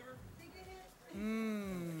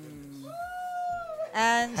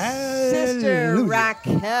 And Sister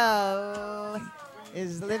Raquel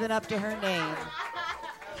is living up to her name.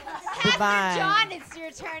 Divine. John, it's your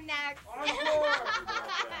turn next.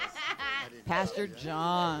 Pastor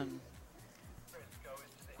John.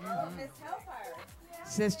 Mm-hmm.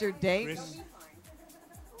 Sister Dayton.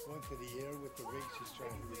 One for the air with the rig. She's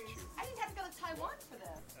trying to reach you. I didn't have to go to Taiwan for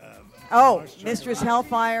this. Oh, Mistress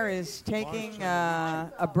Hellfire is taking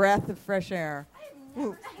a breath of fresh air.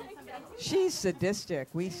 Ooh. She's sadistic.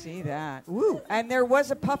 We see that. Woo. And there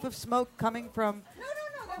was a puff of smoke coming from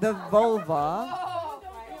the vulva.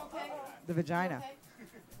 The vagina.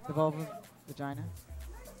 The vulva, vagina.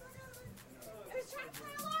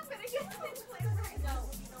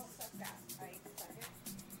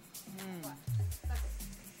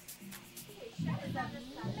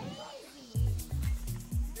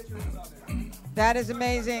 That is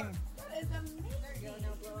amazing.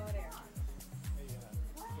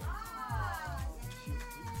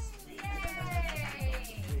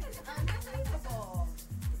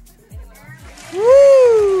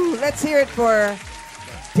 let's hear it for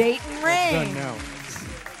Dayton Rain. Done now.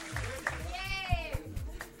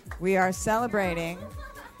 We are celebrating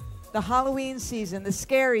the Halloween season, the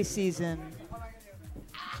scary season.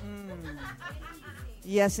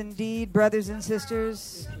 Yes, indeed, brothers and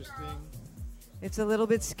sisters. It's a little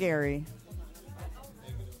bit scary.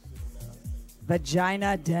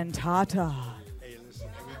 Vagina dentata.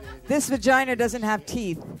 This vagina doesn't have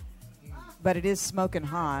teeth, but it is smoking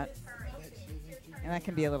hot. And that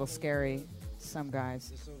can be a little scary to some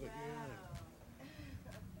guys.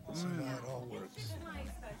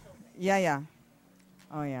 Yeah.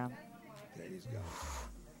 Oh, yeah.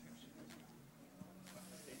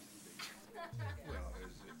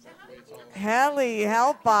 Heli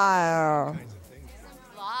Hellfire.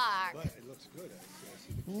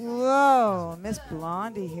 Whoa, Miss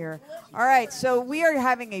Blondie here. All right, so we are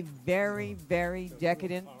having a very, very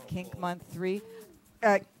decadent Kink Month 3.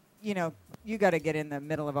 You got to get in the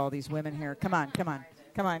middle of all these women here. Come on.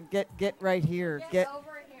 Get right here.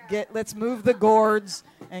 Let's move the gourds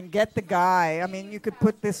and get the guy. I mean, you could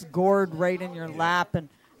put this gourd right in your lap and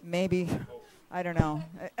maybe, I don't know.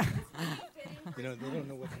 They don't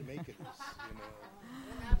know what to make of this.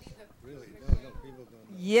 Really, people don't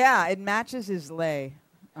know. Yeah, it matches his lay.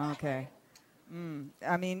 Okay.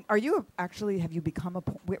 I mean, have you become a,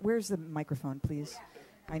 where's the microphone, please?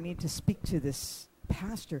 I need to speak to this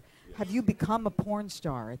pastor. Have you become a porn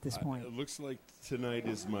star at this point? It looks like tonight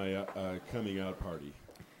is my coming out party.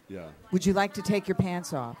 Yeah. Would you like to take your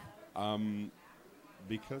pants off?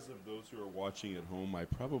 Because of those who are watching at home, I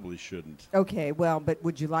probably shouldn't. Okay, well, but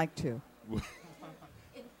would you like to?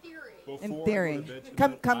 In theory.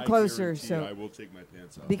 Come closer. So I will take my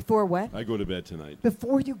pants off. Before what? I go to bed tonight.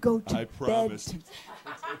 Before you go to I bed. promise.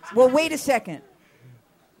 Well, wait a second.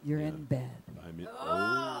 You're in bed. I'm in.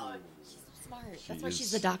 She's smart. That's why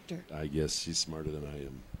she's a doctor. I guess she's smarter than I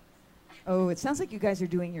am. Oh, it sounds like you guys are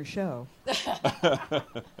doing your show.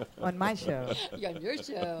 On my show. You're on your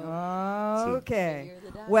show. Okay.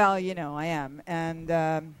 Well, I am.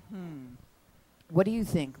 And what do you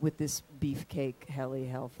think with this beefcake Heli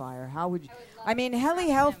Hellfire? How would you? I mean, Heli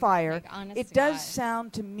Hellfire, it does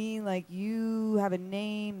sound to me like you have a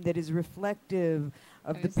name that is reflective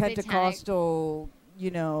of the Pentecostal,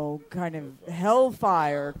 kind of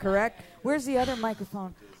hellfire, correct? Where's the other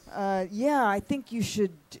microphone? Yeah, I think you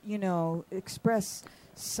should, express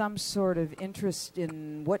some sort of interest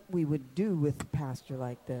in what we would do with a pastor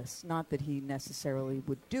like this. Not that he necessarily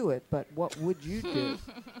would do it, but what would you do?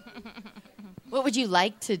 What would you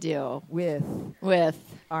like to do with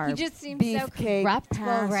our He just seems so corruptible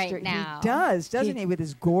right now. He does, doesn't he? With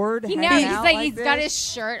his gourd He's hanging out like like he's this? got his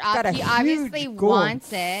shirt Got up. a He obviously huge gourd.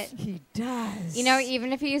 wants it. He does.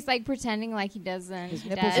 Even if he's like pretending like he doesn't. His he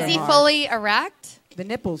nipples does. are Is he hard. fully erect? The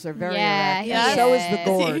nipples are very Yeah, erect. he And so is the is.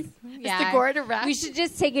 gourd. Is the gourd erect? We should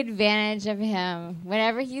just take advantage of him.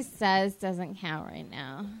 Whatever he says doesn't count right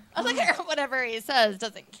now. I was like, whatever he says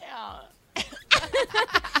doesn't count.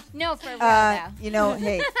 No, for real though.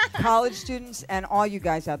 Hey, college students and all you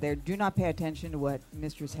guys out there, do not pay attention to what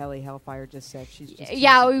Mistress Heli Hellfire just said. She's just we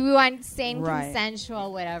want sane, Right.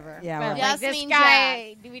 consensual, whatever. Yeah, but right. like this Yasmin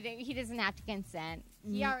guy, he doesn't have to consent.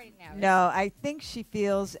 He already knows. No, I think she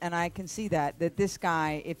feels, and I can see that this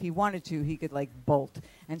guy, if he wanted to, he could bolt.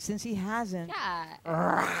 And since he hasn't,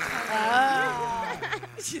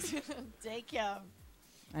 She's gonna take him.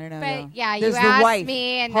 I don't know. But though. yeah, There's you the asked wife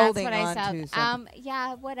me, and that's holding what I on said. to something.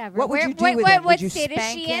 Yeah, whatever. What would Where- you do with him? what Would you state is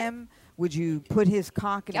spank she in? him? Would you put his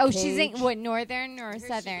cock in a cage? She's in what, northern or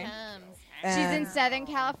southern? She's in Southern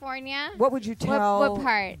California. What would you tell What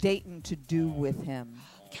part? Dayton to do with him?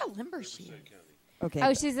 Look how limber she is. Okay.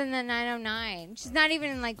 Oh, she's in the 909. She's not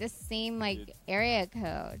even in the same area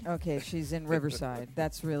code. Okay, she's in Riverside.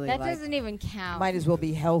 That's really That doesn't even count. Might as well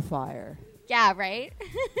be Hellfire. Yeah, right.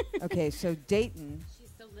 Okay, so Dayton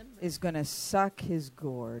is gonna suck his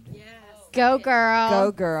gourd. Yes. Go girl.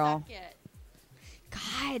 Go girl.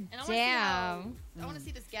 God damn. I want to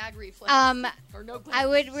see this gag reflex. Or no I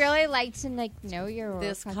would really like to know your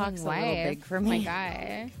This fucking cock's a wife. little big for Oh my me.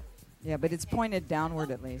 God. Yeah, but it's pointed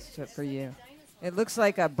downward at least for you. It looks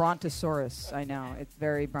like a brontosaurus. I know. It's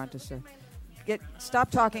very brontosaurus. Stop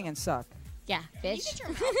talking and suck. Yeah, bitch.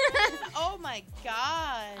 Oh my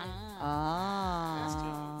god.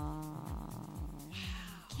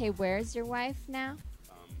 Okay, where's your wife now?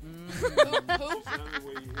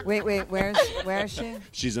 Wait, where is she?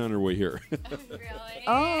 She's on her way here.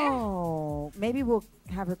 Oh, maybe we'll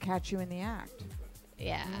have her catch you in the act.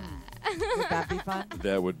 Yeah. Would that be fun?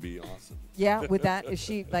 That would be awesome. Yeah, with that, is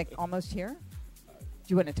she almost here? Do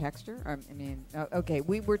you want to text her? Okay,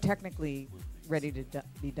 we're technically ready to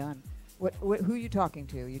be done. Who are you talking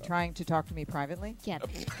to? Are you trying to talk to me privately? Get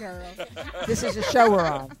girl. This is a show we're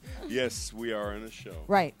on. Yes, we are in a show.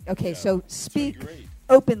 Right. Okay. Yeah. So speak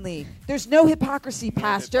openly. There's no hypocrisy,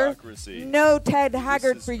 Pastor. Hypocrisy. No Ted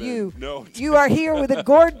Haggard for you. No. You are here with a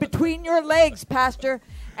gourd between your legs, Pastor,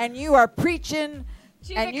 and you are preaching,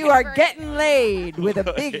 and you are getting laid with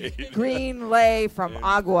a big green lay from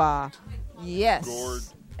Agua. Yes. Gourd.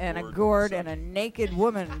 And a gourd and a naked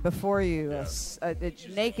woman before you. A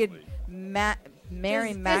naked Mary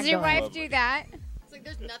Magdalene. Does your wife do that? It's like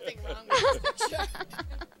there's nothing wrong with this.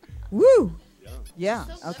 Woo! Yeah.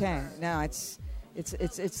 Okay. No, it's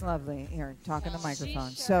lovely. Here, talk in the microphone.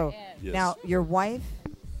 So now your wife,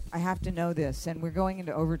 I have to know this, and we're going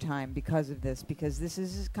into overtime because of this, because this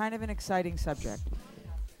is kind of an exciting subject.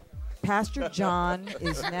 Pastor John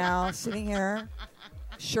is now sitting here,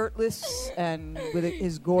 shirtless and with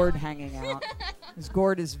his gourd hanging out. His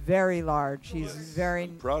gourd is very large. He's very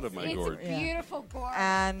proud of my gourd. It's a beautiful gourd.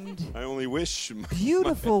 And I only wish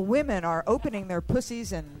beautiful women are opening their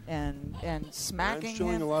pussies and smacking I'm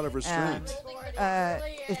showing him. a lot of restraint.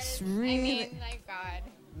 It's really. I mean, my God.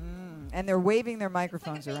 And they're waving their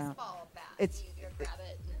microphones around. It's.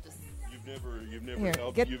 You've never Here,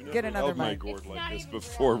 held, get- you've never get another held my mic. gourd It's like not this even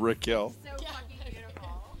before, real. Raquel. So fucking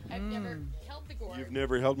beautiful. I've never held the gourd. You've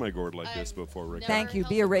never held my gourd like this before, Raquel. Thank you.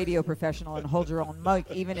 Be a radio professional and hold your own mic,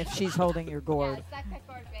 even if she's holding your gourd. Yeah, suck that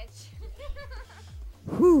gourd,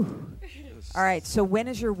 bitch. Whew. All right. So when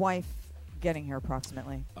is your wife getting here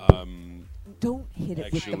approximately? Don't hit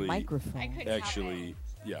it with the microphone. Actually,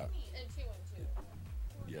 yeah.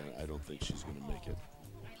 Yeah, I don't think she's going to make it.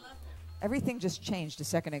 Everything just changed a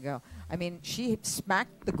second ago. I mean, she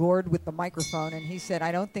smacked the gourd with the microphone, and he said,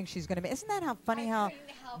 I don't think she's going to make it. Isn't that how funny how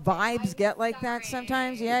vibes get like that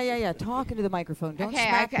sometimes? Yeah. Talk into the microphone. Don't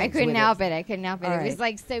smack I things couldn't with help it. I couldn't help it. All It right. was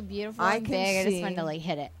like so beautiful I and can big. I just see wanted to like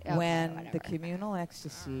hit it. Okay, when whatever. the communal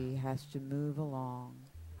ecstasy has to move along,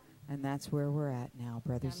 and that's where we're at now,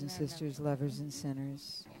 brothers and sisters, lovers and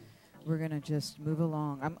sinners. We're going to just move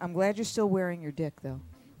along. I'm glad you're still wearing your dick, though.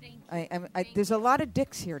 There's a lot of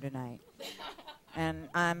dicks here tonight, and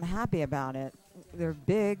I'm happy about it. They're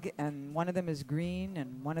big, and one of them is green,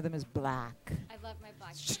 and one of them is black. I love my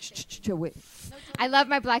black dick. Wait. I love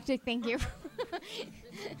my black dick. Thank you.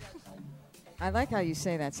 I like how you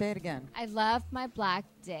say that. Say it again. I love my black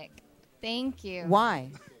dick. Thank you. Why?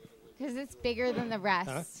 Because it's bigger than the rest.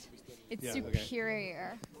 Huh? It's Yeah, okay.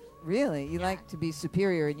 superior. Really? You like to be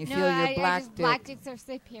superior, and you No, feel your I black just dick. black dicks are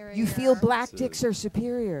superior. You feel black dicks are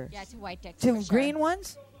superior. Yeah, to white dicks. To for sure. green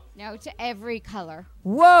ones? No, to every color.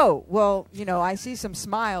 Whoa! Well, I see some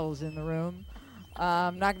smiles in the room.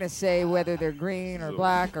 I'm not going to say whether they're green or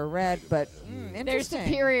black or red, but They're interesting.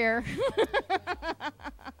 superior.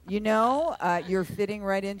 You're fitting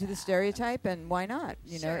right into the stereotype, and why not?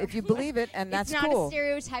 Sure. If you believe it, and that's it's not cool. a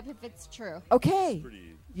stereotype if it's true. Okay.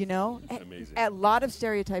 amazing. A lot of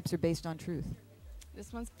stereotypes are based on truth.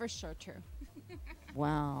 This one's for sure true.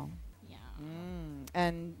 Wow. Yeah.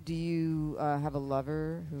 And do you have a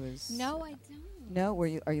lover who is? No, I don't. No,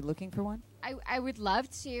 are you looking for one? I would love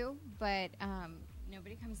to, but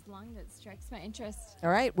nobody comes along that strikes my interest. All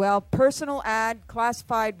right. Well, personal ad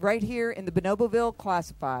classified right here in the Bonoboville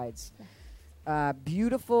Classifieds.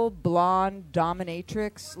 Beautiful blonde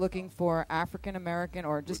dominatrix looking for African American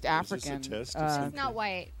or just African. She's not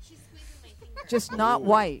white. Just not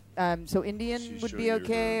white. So Indian would be showing you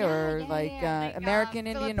okay, her- or American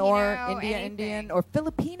Indian, Filipino, or anything. Indian, or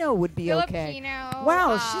Filipino would be okay. Filipino,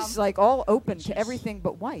 Wow, she's like all open to everything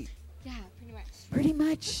but white. Yeah, pretty much. Pretty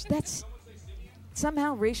much. That's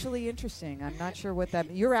somehow racially interesting. I'm not sure what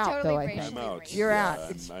that. You're out Totally though. I think racially I'm out. you're Yeah,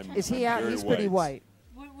 out. I'm Is he out? very He's pretty white.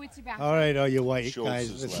 What's your background? All right, all you white Schultz guys,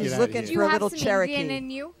 is let's left. get She's out looking of Do here. you for a have little some Cherokee. Indian in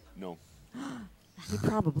you? No. He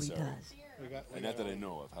probably Sorry. does. Not that I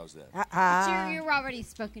know of. How's that? But you're already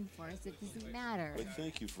spoken for, so it doesn't matter. But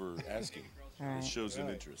thank you for asking. All right. It shows an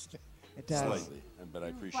interest. It does. Slightly, but I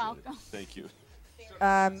appreciate welcome. it. Thank you.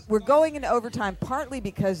 We're going into overtime partly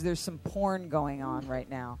because there's some porn going on right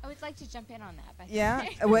now. I would like to jump in on that. By the Yeah. way.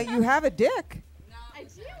 Well, you have a dick. I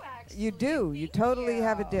do actually. You do. You totally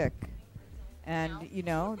have a dick. And do you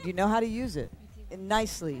know how to use it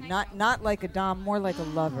nicely? Not like a dom, more like a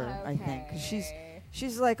lover. I think 'cause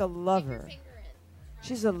she's like a lover.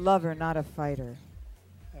 She's a lover, not a fighter.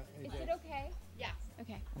 Is it okay? Yeah.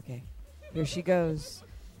 Okay. Okay, here she goes.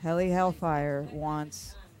 Helly Hellfire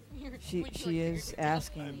wants. She is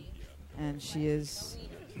asking, and she is.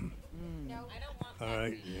 All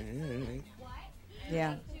right.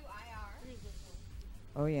 Yeah.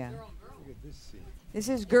 Oh yeah. Look at this scene. This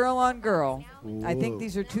is girl on girl. I think Whoa.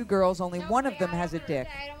 these are two girls. Only one of them has a dick.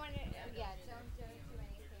 I don't want to. Yeah. Don't do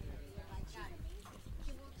anything.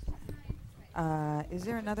 Is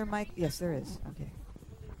there another mic? Yes, there is. Okay.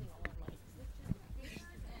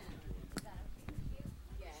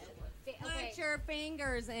 Put your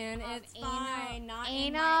fingers in. It's anal, fine. Not in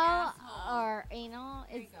anal my asshole. or anal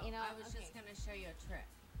is anal. I was just going to show you a trick.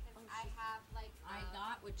 I have like. I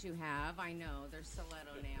got what you have. I know. They're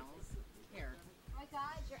stiletto nails. Here. Oh my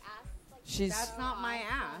God, your ass. Like, That's not my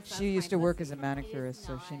ass. That's She used my to work pussy. as a manicurist,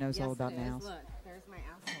 so she knows all about nails. Look, there's my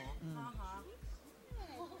asshole.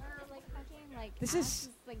 like This ass is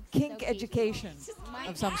like kink so education My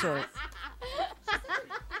of some sort.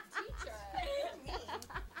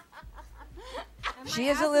 She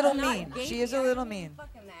is a little mean. She is a little mean.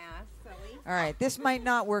 All right, this might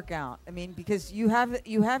not work out. I mean, because you have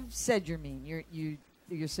said you're mean.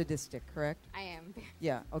 You're sadistic, correct? I am.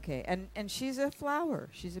 Yeah. Okay. And she's a flower.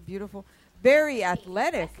 She's a beautiful, very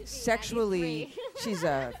athletic, sexually. She's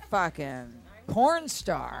a fucking porn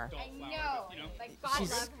star. I know. Like God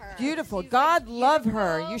She's love her. beautiful. She's, God like, love beautiful.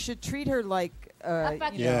 her. You should treat her like A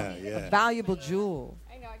fucking a valuable jewel.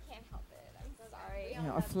 I know. I can't help it. I'm sorry. You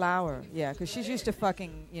know, a flower. Yeah, because she's used to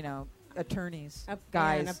fucking attorneys,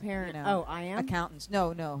 guys. And a parent. you know, Oh, I am? accountants.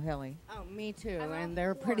 No, Helly. Oh, me too. And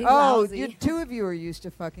they're pretty Oh, lousy. two of you are used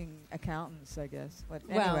to fucking accountants, I guess. But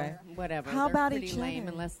Well, anyway, whatever. How They're about pretty each lame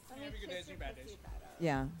other? unless.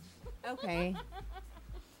 Yeah. Okay.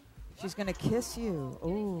 She's gonna kiss you.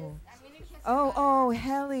 Ooh. Oh,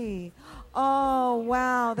 Helly. Oh,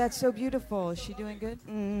 wow, that's so beautiful. Is she doing good?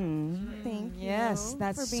 Thank you. Yes,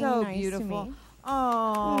 that's for being so nice to beautiful. me.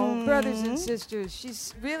 Oh, brothers and sisters.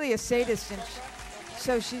 She's really a sadist, and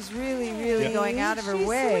so she's really, really Yeah. going out of her She's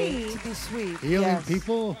way sweet. to be sweet. Healing Yes.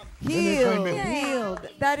 people. then they're Healed, going to- healed.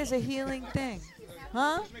 That is a healing thing.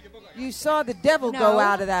 Huh? You saw the devil go No.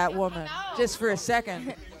 out of that woman just for a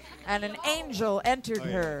second. And an angel entered Oh,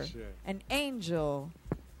 yeah, her. sure. An angel,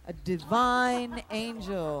 a divine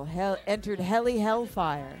angel, entered Helly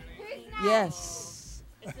Hellfire. Yes.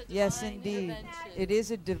 Yes, indeed. It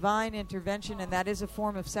is a divine intervention, and that is a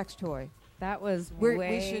form of sex toy. That was We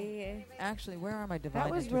way. should actually. Where are my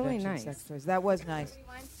divine was really intervention nice. sex toys? That was nice.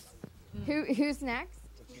 Who's next?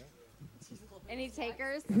 Any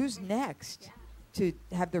takers? Who's next? To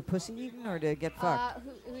have their pussy eaten or to get fucked?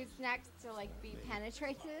 Who's next to like be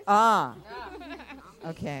penetrated? Ah.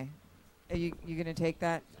 Okay. Are you gonna take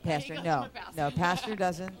that, Pastor? No, no, Pastor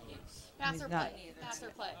doesn't. He's not. Pass or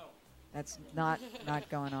play. That's not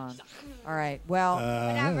going on. All right. Well,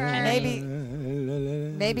 Whatever.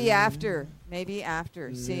 maybe after. Maybe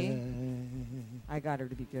after. See, I got her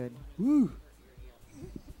to be good. Woo.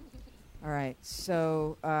 All right.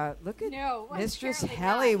 So look at No, what's Mistress Shirley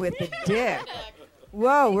Helly got? with the dick.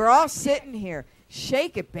 Whoa, we're all sitting here.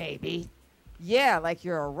 Shake it, baby. Yeah, like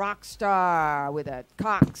you're a rock star with a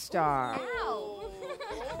cock star.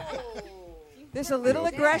 There's a little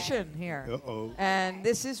aggression here. Uh-oh. And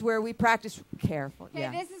this is where we practice careful. Okay,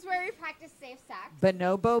 Yeah. this is where we practice safe sex.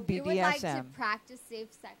 Bonobo Who would like to BDSM. practice safe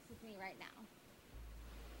sex with me right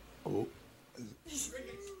now?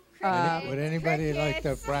 Oh. Would anybody like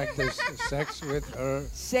to crickets. practice sex with her?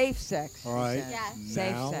 Safe sex. All right. Yes.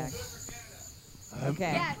 Safe Now, sex. I'm-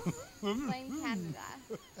 Okay. Yes. Plain Canada.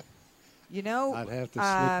 You know, I'd have to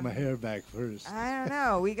slick my hair back first. I don't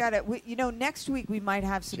know. We got to. Next week we might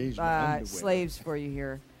have some Change my underwear. slaves for you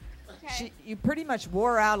here. Okay. You pretty much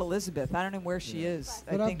wore out Elizabeth. I don't know where she is.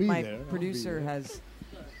 But I I'll think be my there. I'll be producer there. has.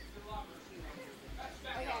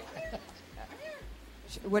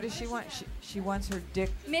 What does she want? She wants her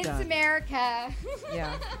dick Miss done. America.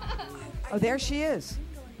 Yeah. Oh, there she is.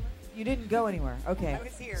 You didn't go anywhere. Okay. I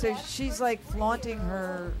was here. So she's like flaunting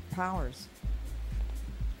her powers.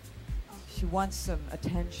 She wants some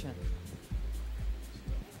attention.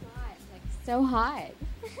 So hot.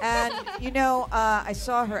 And I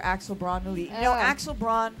saw her Axel Braun movie. Oh. Axel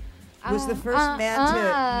Braun was the first man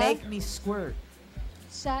to make me squirt.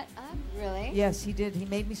 Shut up. Really? Yes, he did. He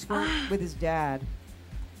made me squirt with his dad.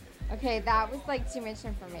 Okay, that was like too much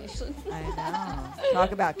information. I know.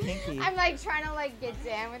 Talk about kinky. I'm like trying to like get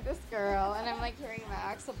down with this girl, and I'm like hearing about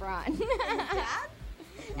Axel Braun.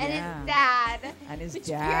 And Yeah. his dad. And his which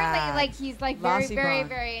dad. apparently, like, he's like very, Lassie very, Braun.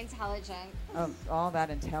 very intelligent. Oh, all that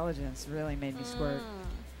intelligence really made me squirt.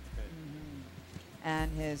 And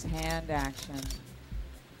his hand action.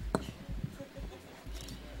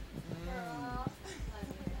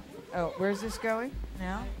 Oh, where's this going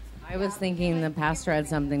now? I was thinking the pastor had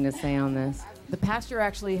something to say on this. The pastor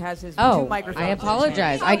actually has his Oh, two microphones. I in his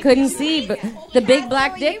apologize. hand. I couldn't see, but the big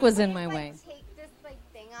black dick was in my way. Take this like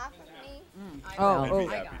thing off of me. Oh, I'd oh.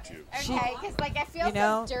 be happy to. Okay, because like I feel You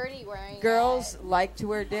know, so dirty wearing girls like to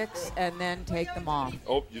wear dicks and then take them off.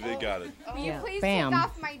 Oh, they got it. Will you please Bam. take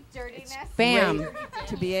off my dirtiness? Great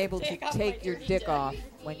to be able to take your dick off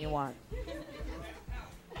when you want.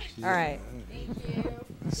 All right.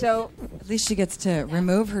 So At least she gets to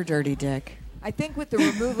remove her dirty dick. I think with the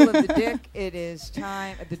removal of the dick, it is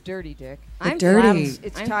time. The dirty dick. The dirty.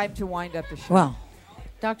 It's I'm- time to wind up the show. Well.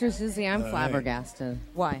 Dr. Susie, I'm flabbergasted.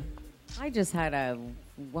 Why? I just had a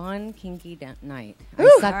one kinky night. Ooh.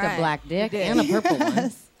 I sucked All right. a black dick You did. and a purple one.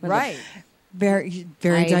 Yes. With Right. Very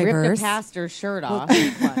I diverse. ripped a pastor's shirt Well, off.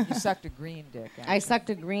 pink one. You sucked a green dick. I sucked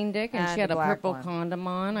a green dick, and And she had a a black purple one. condom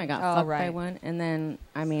on. I got Oh, fucked by right. one, and then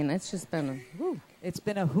I mean, it's just been It's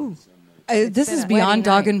been a who. This is beyond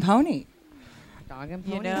dog and pony. dog and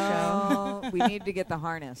pony You know, we need to get the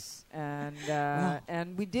harness, and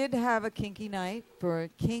and we did have a kinky night for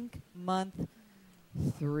Kink Month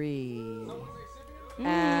 3,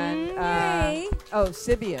 and yay. oh,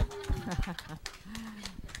 Sibian.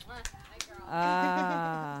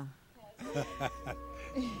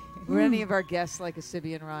 Were any of our guests like a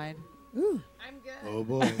Sibian ride? Ooh. I'm good. Oh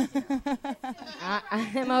boy.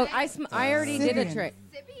 I already did a trick.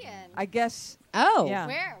 Sibian. I guess. Oh, Yeah.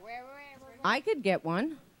 Where? I could get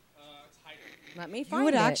one. Let me find You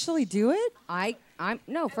would it. actually do it? I'm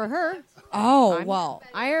no for her. Oh, I'm- well.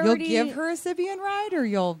 I already You'll give her a Sibian ride or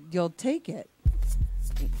you'll take it?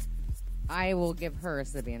 I will give her a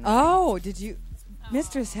Sibian. Oh, did you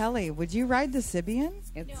Mistress Helly, would you ride the Sibian?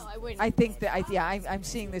 No, I wouldn't. I think that I'm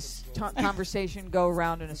seeing this conversation go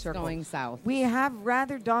around in a circle. Going south. We have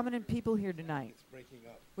rather dominant people here tonight,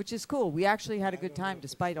 which is cool. We actually had a good time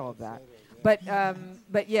despite all of that. But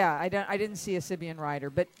yeah, I didn't see a Sibian rider.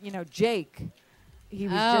 But you know, Jake, he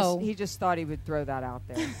just thought he would throw that out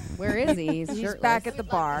there. Where is he? He's He's shirtless. back at the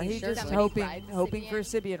bar. He's He's just shirtless. hoping for a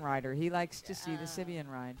Sibian rider. He likes to see the Sibian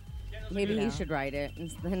ride. Maybe You he know. should ride it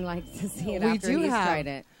and then like to see it We after do he's have tried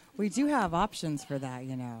it. We do have options for that,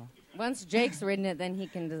 you know. Once Jake's ridden it, then he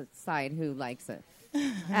can decide who likes it.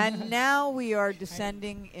 And now we are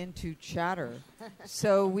descending into chatter.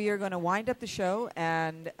 So we are going to wind up the show,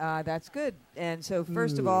 and that's good. And so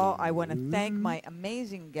first of all, I want to thank my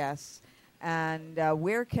amazing guests. And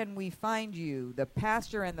where can we find you? The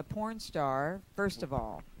pastor and the porn star, first of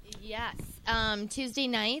all. Yes. Tuesday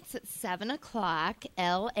nights at 7 o'clock,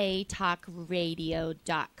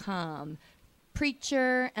 latalkradio.com.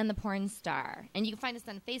 Preacher and the Porn Star. And you can find us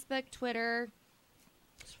on Facebook, Twitter,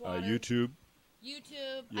 YouTube.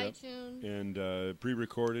 YouTube, Yep. iTunes. And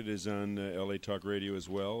pre-recorded is on LA Talk Radio as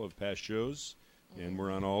well of past shows. And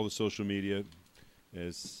we're on all the social media,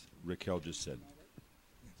 as Raquel just said.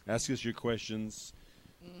 Ask us your questions.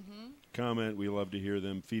 Comment. We love to hear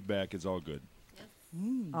them. Feedback is all good.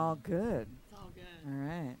 All good. It's all good. All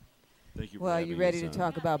right. Thank you for Well, are having you ready us to on.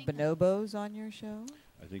 talk about bonobos on your show?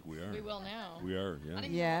 I think we are. We will now. We are, yeah.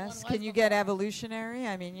 Yes. Can you get evolutionary?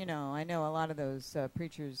 I mean, you know, I know a lot of those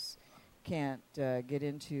preachers can't get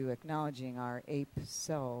into acknowledging our ape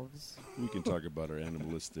selves. We can talk about our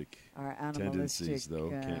animalistic, Our tendencies, animalistic, though,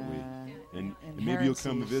 can't we? And inherencies. maybe you'll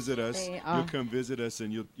come visit us. They, You'll come visit us,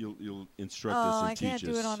 and you'll instruct us Oh, and I teach can't us.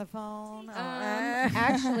 do it on the phone.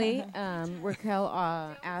 Actually, Raquel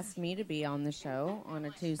asked me to be on the show on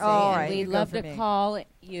a Tuesday, Oh, all and right, you we'd go love for to me. call you.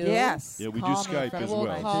 Yes. Yeah, we do Call me Skype from as We'll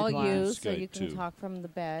well. call Boudoir. you so Skype you can too. talk from the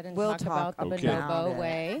bed and We'll talk talk about the Okay. about bonobo it.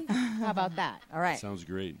 way. How about that? All right. Sounds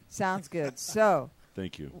great. Sounds good. So,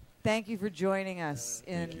 Thank you. thank you for joining us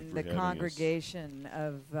Thank you in for the having us. congregation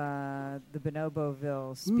of the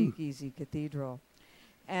Bonoboville Speakeasy Cathedral.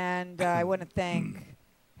 And I want to thank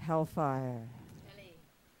Hellfire,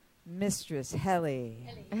 Mistress Helly,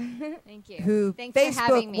 Thank you. who Thanks for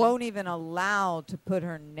having Facebook me. won't even allow to put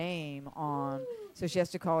her name on. So she has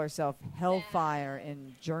to call herself Hellfire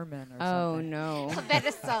in German or Oh something. no!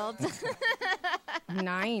 Better sold.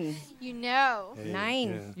 9. You know.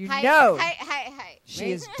 9. You Hi, know Hi, hi, hi.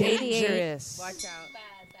 she is 88. dangerous. Watch out.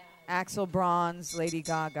 Axel Bronze, Lady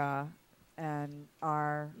Gaga, and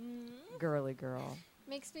our girly girl.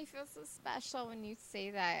 Makes me feel so special when you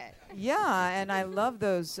say that. Yeah, and I love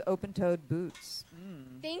those open-toed boots.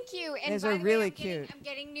 Thank you. And Those by are the way, really I'm getting- cute. I'm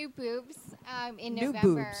getting new boobs in New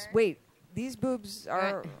November. boobs. Wait, these boobs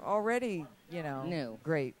are already, you know, New.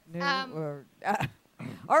 great. New. Um,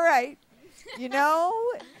 All right. You know,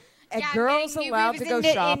 a Yeah, I'm girl's getting new allowed to boobs go in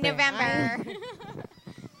shopping. November.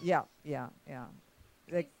 Yeah.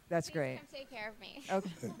 That's great. Come take care of me.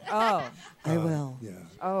 Okay. Oh. I will. Yeah.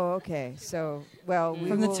 Oh, okay. So, well, we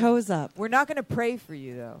From the will- toes up. We're not going to pray for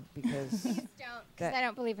you though, because Please don't, because That- I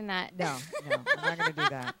don't believe in that. no, I'm not going to do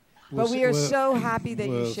that. But we are We'll- so happy that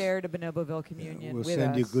we'll- you shared a Bonoboville communion we'll with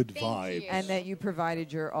send you us. good vibes. And that you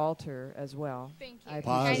provided your altar as well. Thank you. I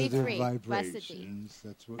appreciate Positive it. vibrations.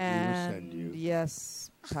 That's what we will send you. And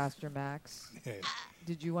yes, Pastor Max.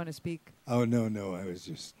 Did you want to speak? Oh, no, I was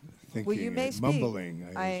just thinking. Well, you may speak. mumbling. I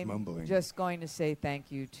was I'm mumbling. just going to say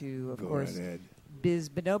thank you to, of Go course, right ahead. Biz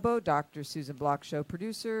Bonobo, Dr. Susan Block, show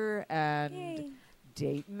producer, and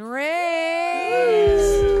Dayton Ray.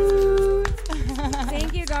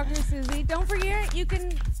 Thank you, Dr. Susie. Don't forget, you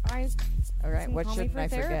can. All right, can what call me shouldn't for I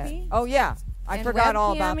forget? therapy. Oh, yeah. I And forgot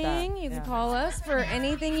all about that. webcamming, You can call us for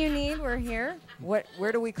anything you need. We're here. Where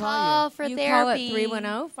do we call Call you? for you therapy. Call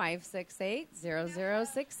at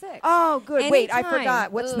 310-568-0066. Oh, good. Wait, I Anytime.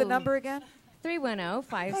 forgot. What's the Ooh. number again?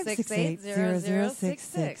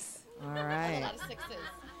 310-568-0066. All right.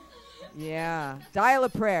 Yeah. Dial a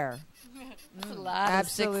prayer. That's a lot of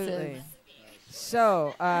Absolutely. sixes.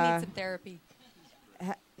 So, I need some therapy.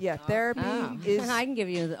 Yeah, therapy Oh. is I can give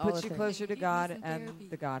you all puts the you therapy. closer to God and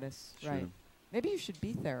the goddess, Sure. right? Maybe you should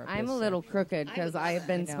be therapist. I'm a little crooked because I have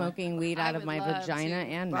been I know. smoking weed out of my vagina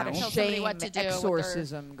and a lot of mouth. shame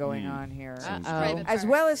exorcism going on here, Uh-oh. as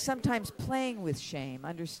well as sometimes playing with shame,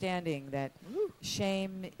 understanding that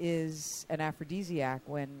shame is an aphrodisiac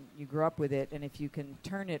when you grow up with it, and if you can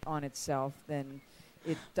turn it on itself, then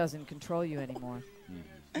it doesn't control you anymore.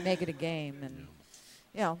 Make it a game, and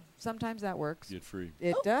sometimes that works. Get free.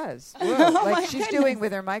 It does. Oh, Well, my like she's goodness. doing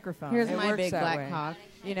with her microphone. Here's It my works big that black way. cock.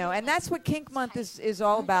 And that's what Kink Month is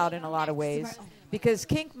all about in a lot of ways, because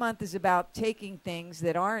Kink Month is about taking things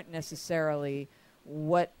that aren't necessarily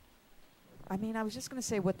what. I mean, I was just going to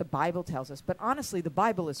say what the Bible tells us, but honestly, the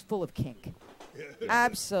Bible is full of kink.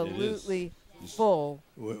 Absolutely full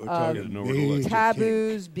We're of talking major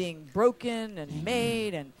taboos being broken and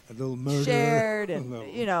made and A little murder. shared, A and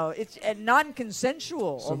little- it's and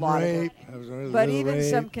non-consensual. Some a lot rape. of I was it, already a but little even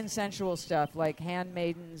rape. some consensual stuff like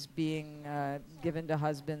handmaidens being given to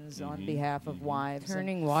husbands on behalf of wives, and-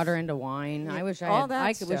 Turning water into wine. Yeah, I wish all I that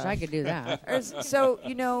wish I stuff. could do that. So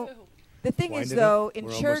the thing Wind is, it though, up. in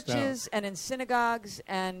We're almost churches and in synagogues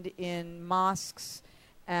and in mosques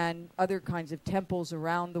and other kinds of temples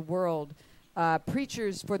around the world,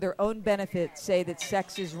 preachers, for their own benefit, say that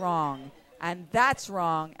sex is wrong. And that's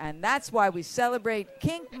wrong, and that's why we celebrate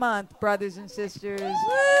Kink Month, brothers and sisters.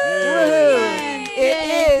 Woohoo!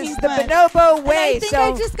 It is the bonobo way. I think so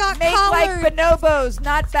I just got make collared. like bonobos,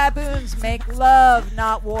 not baboons. Make love,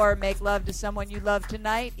 not war. Make love to someone you love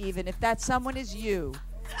tonight, even if that someone is you.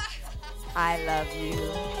 I love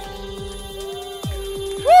you.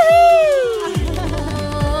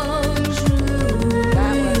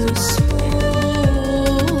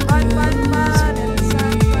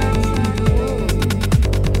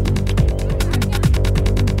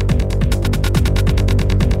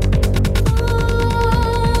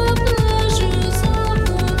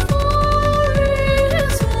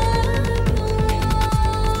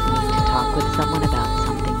 Talk with someone about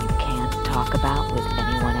something you can't talk about with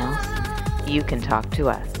anyone else? You can talk to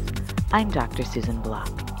us. I'm Dr. Susan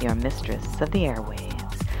Block, your mistress of the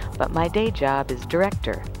airwaves, but my day job is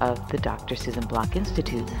director of the Dr. Susan Block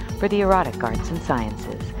Institute for the Erotic Arts and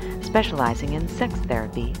Sciences, specializing in sex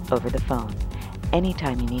therapy over the phone.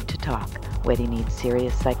 Anytime you need to talk, whether you need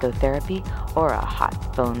serious psychotherapy or a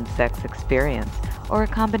hot phone sex experience, or a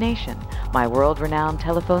combination, my world-renowned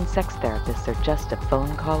telephone sex therapists are just a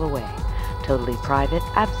phone call away. Totally private,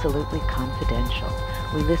 absolutely confidential.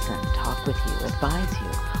 We listen, talk with you, advise you,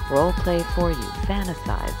 role play for you,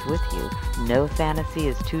 fantasize with you. No fantasy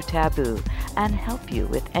is too taboo, and help you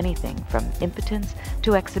with anything from impotence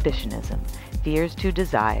to exhibitionism, fears to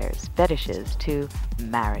desires, fetishes to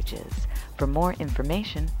marriages. For more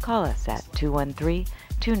information, call us at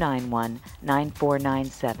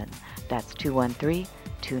 213-291-9497. That's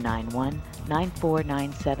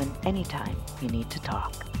 213-291-9497 anytime you need to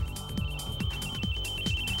talk.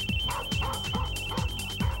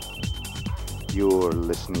 You're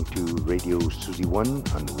listening to Radio Susie One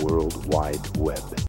on the World Wide Web.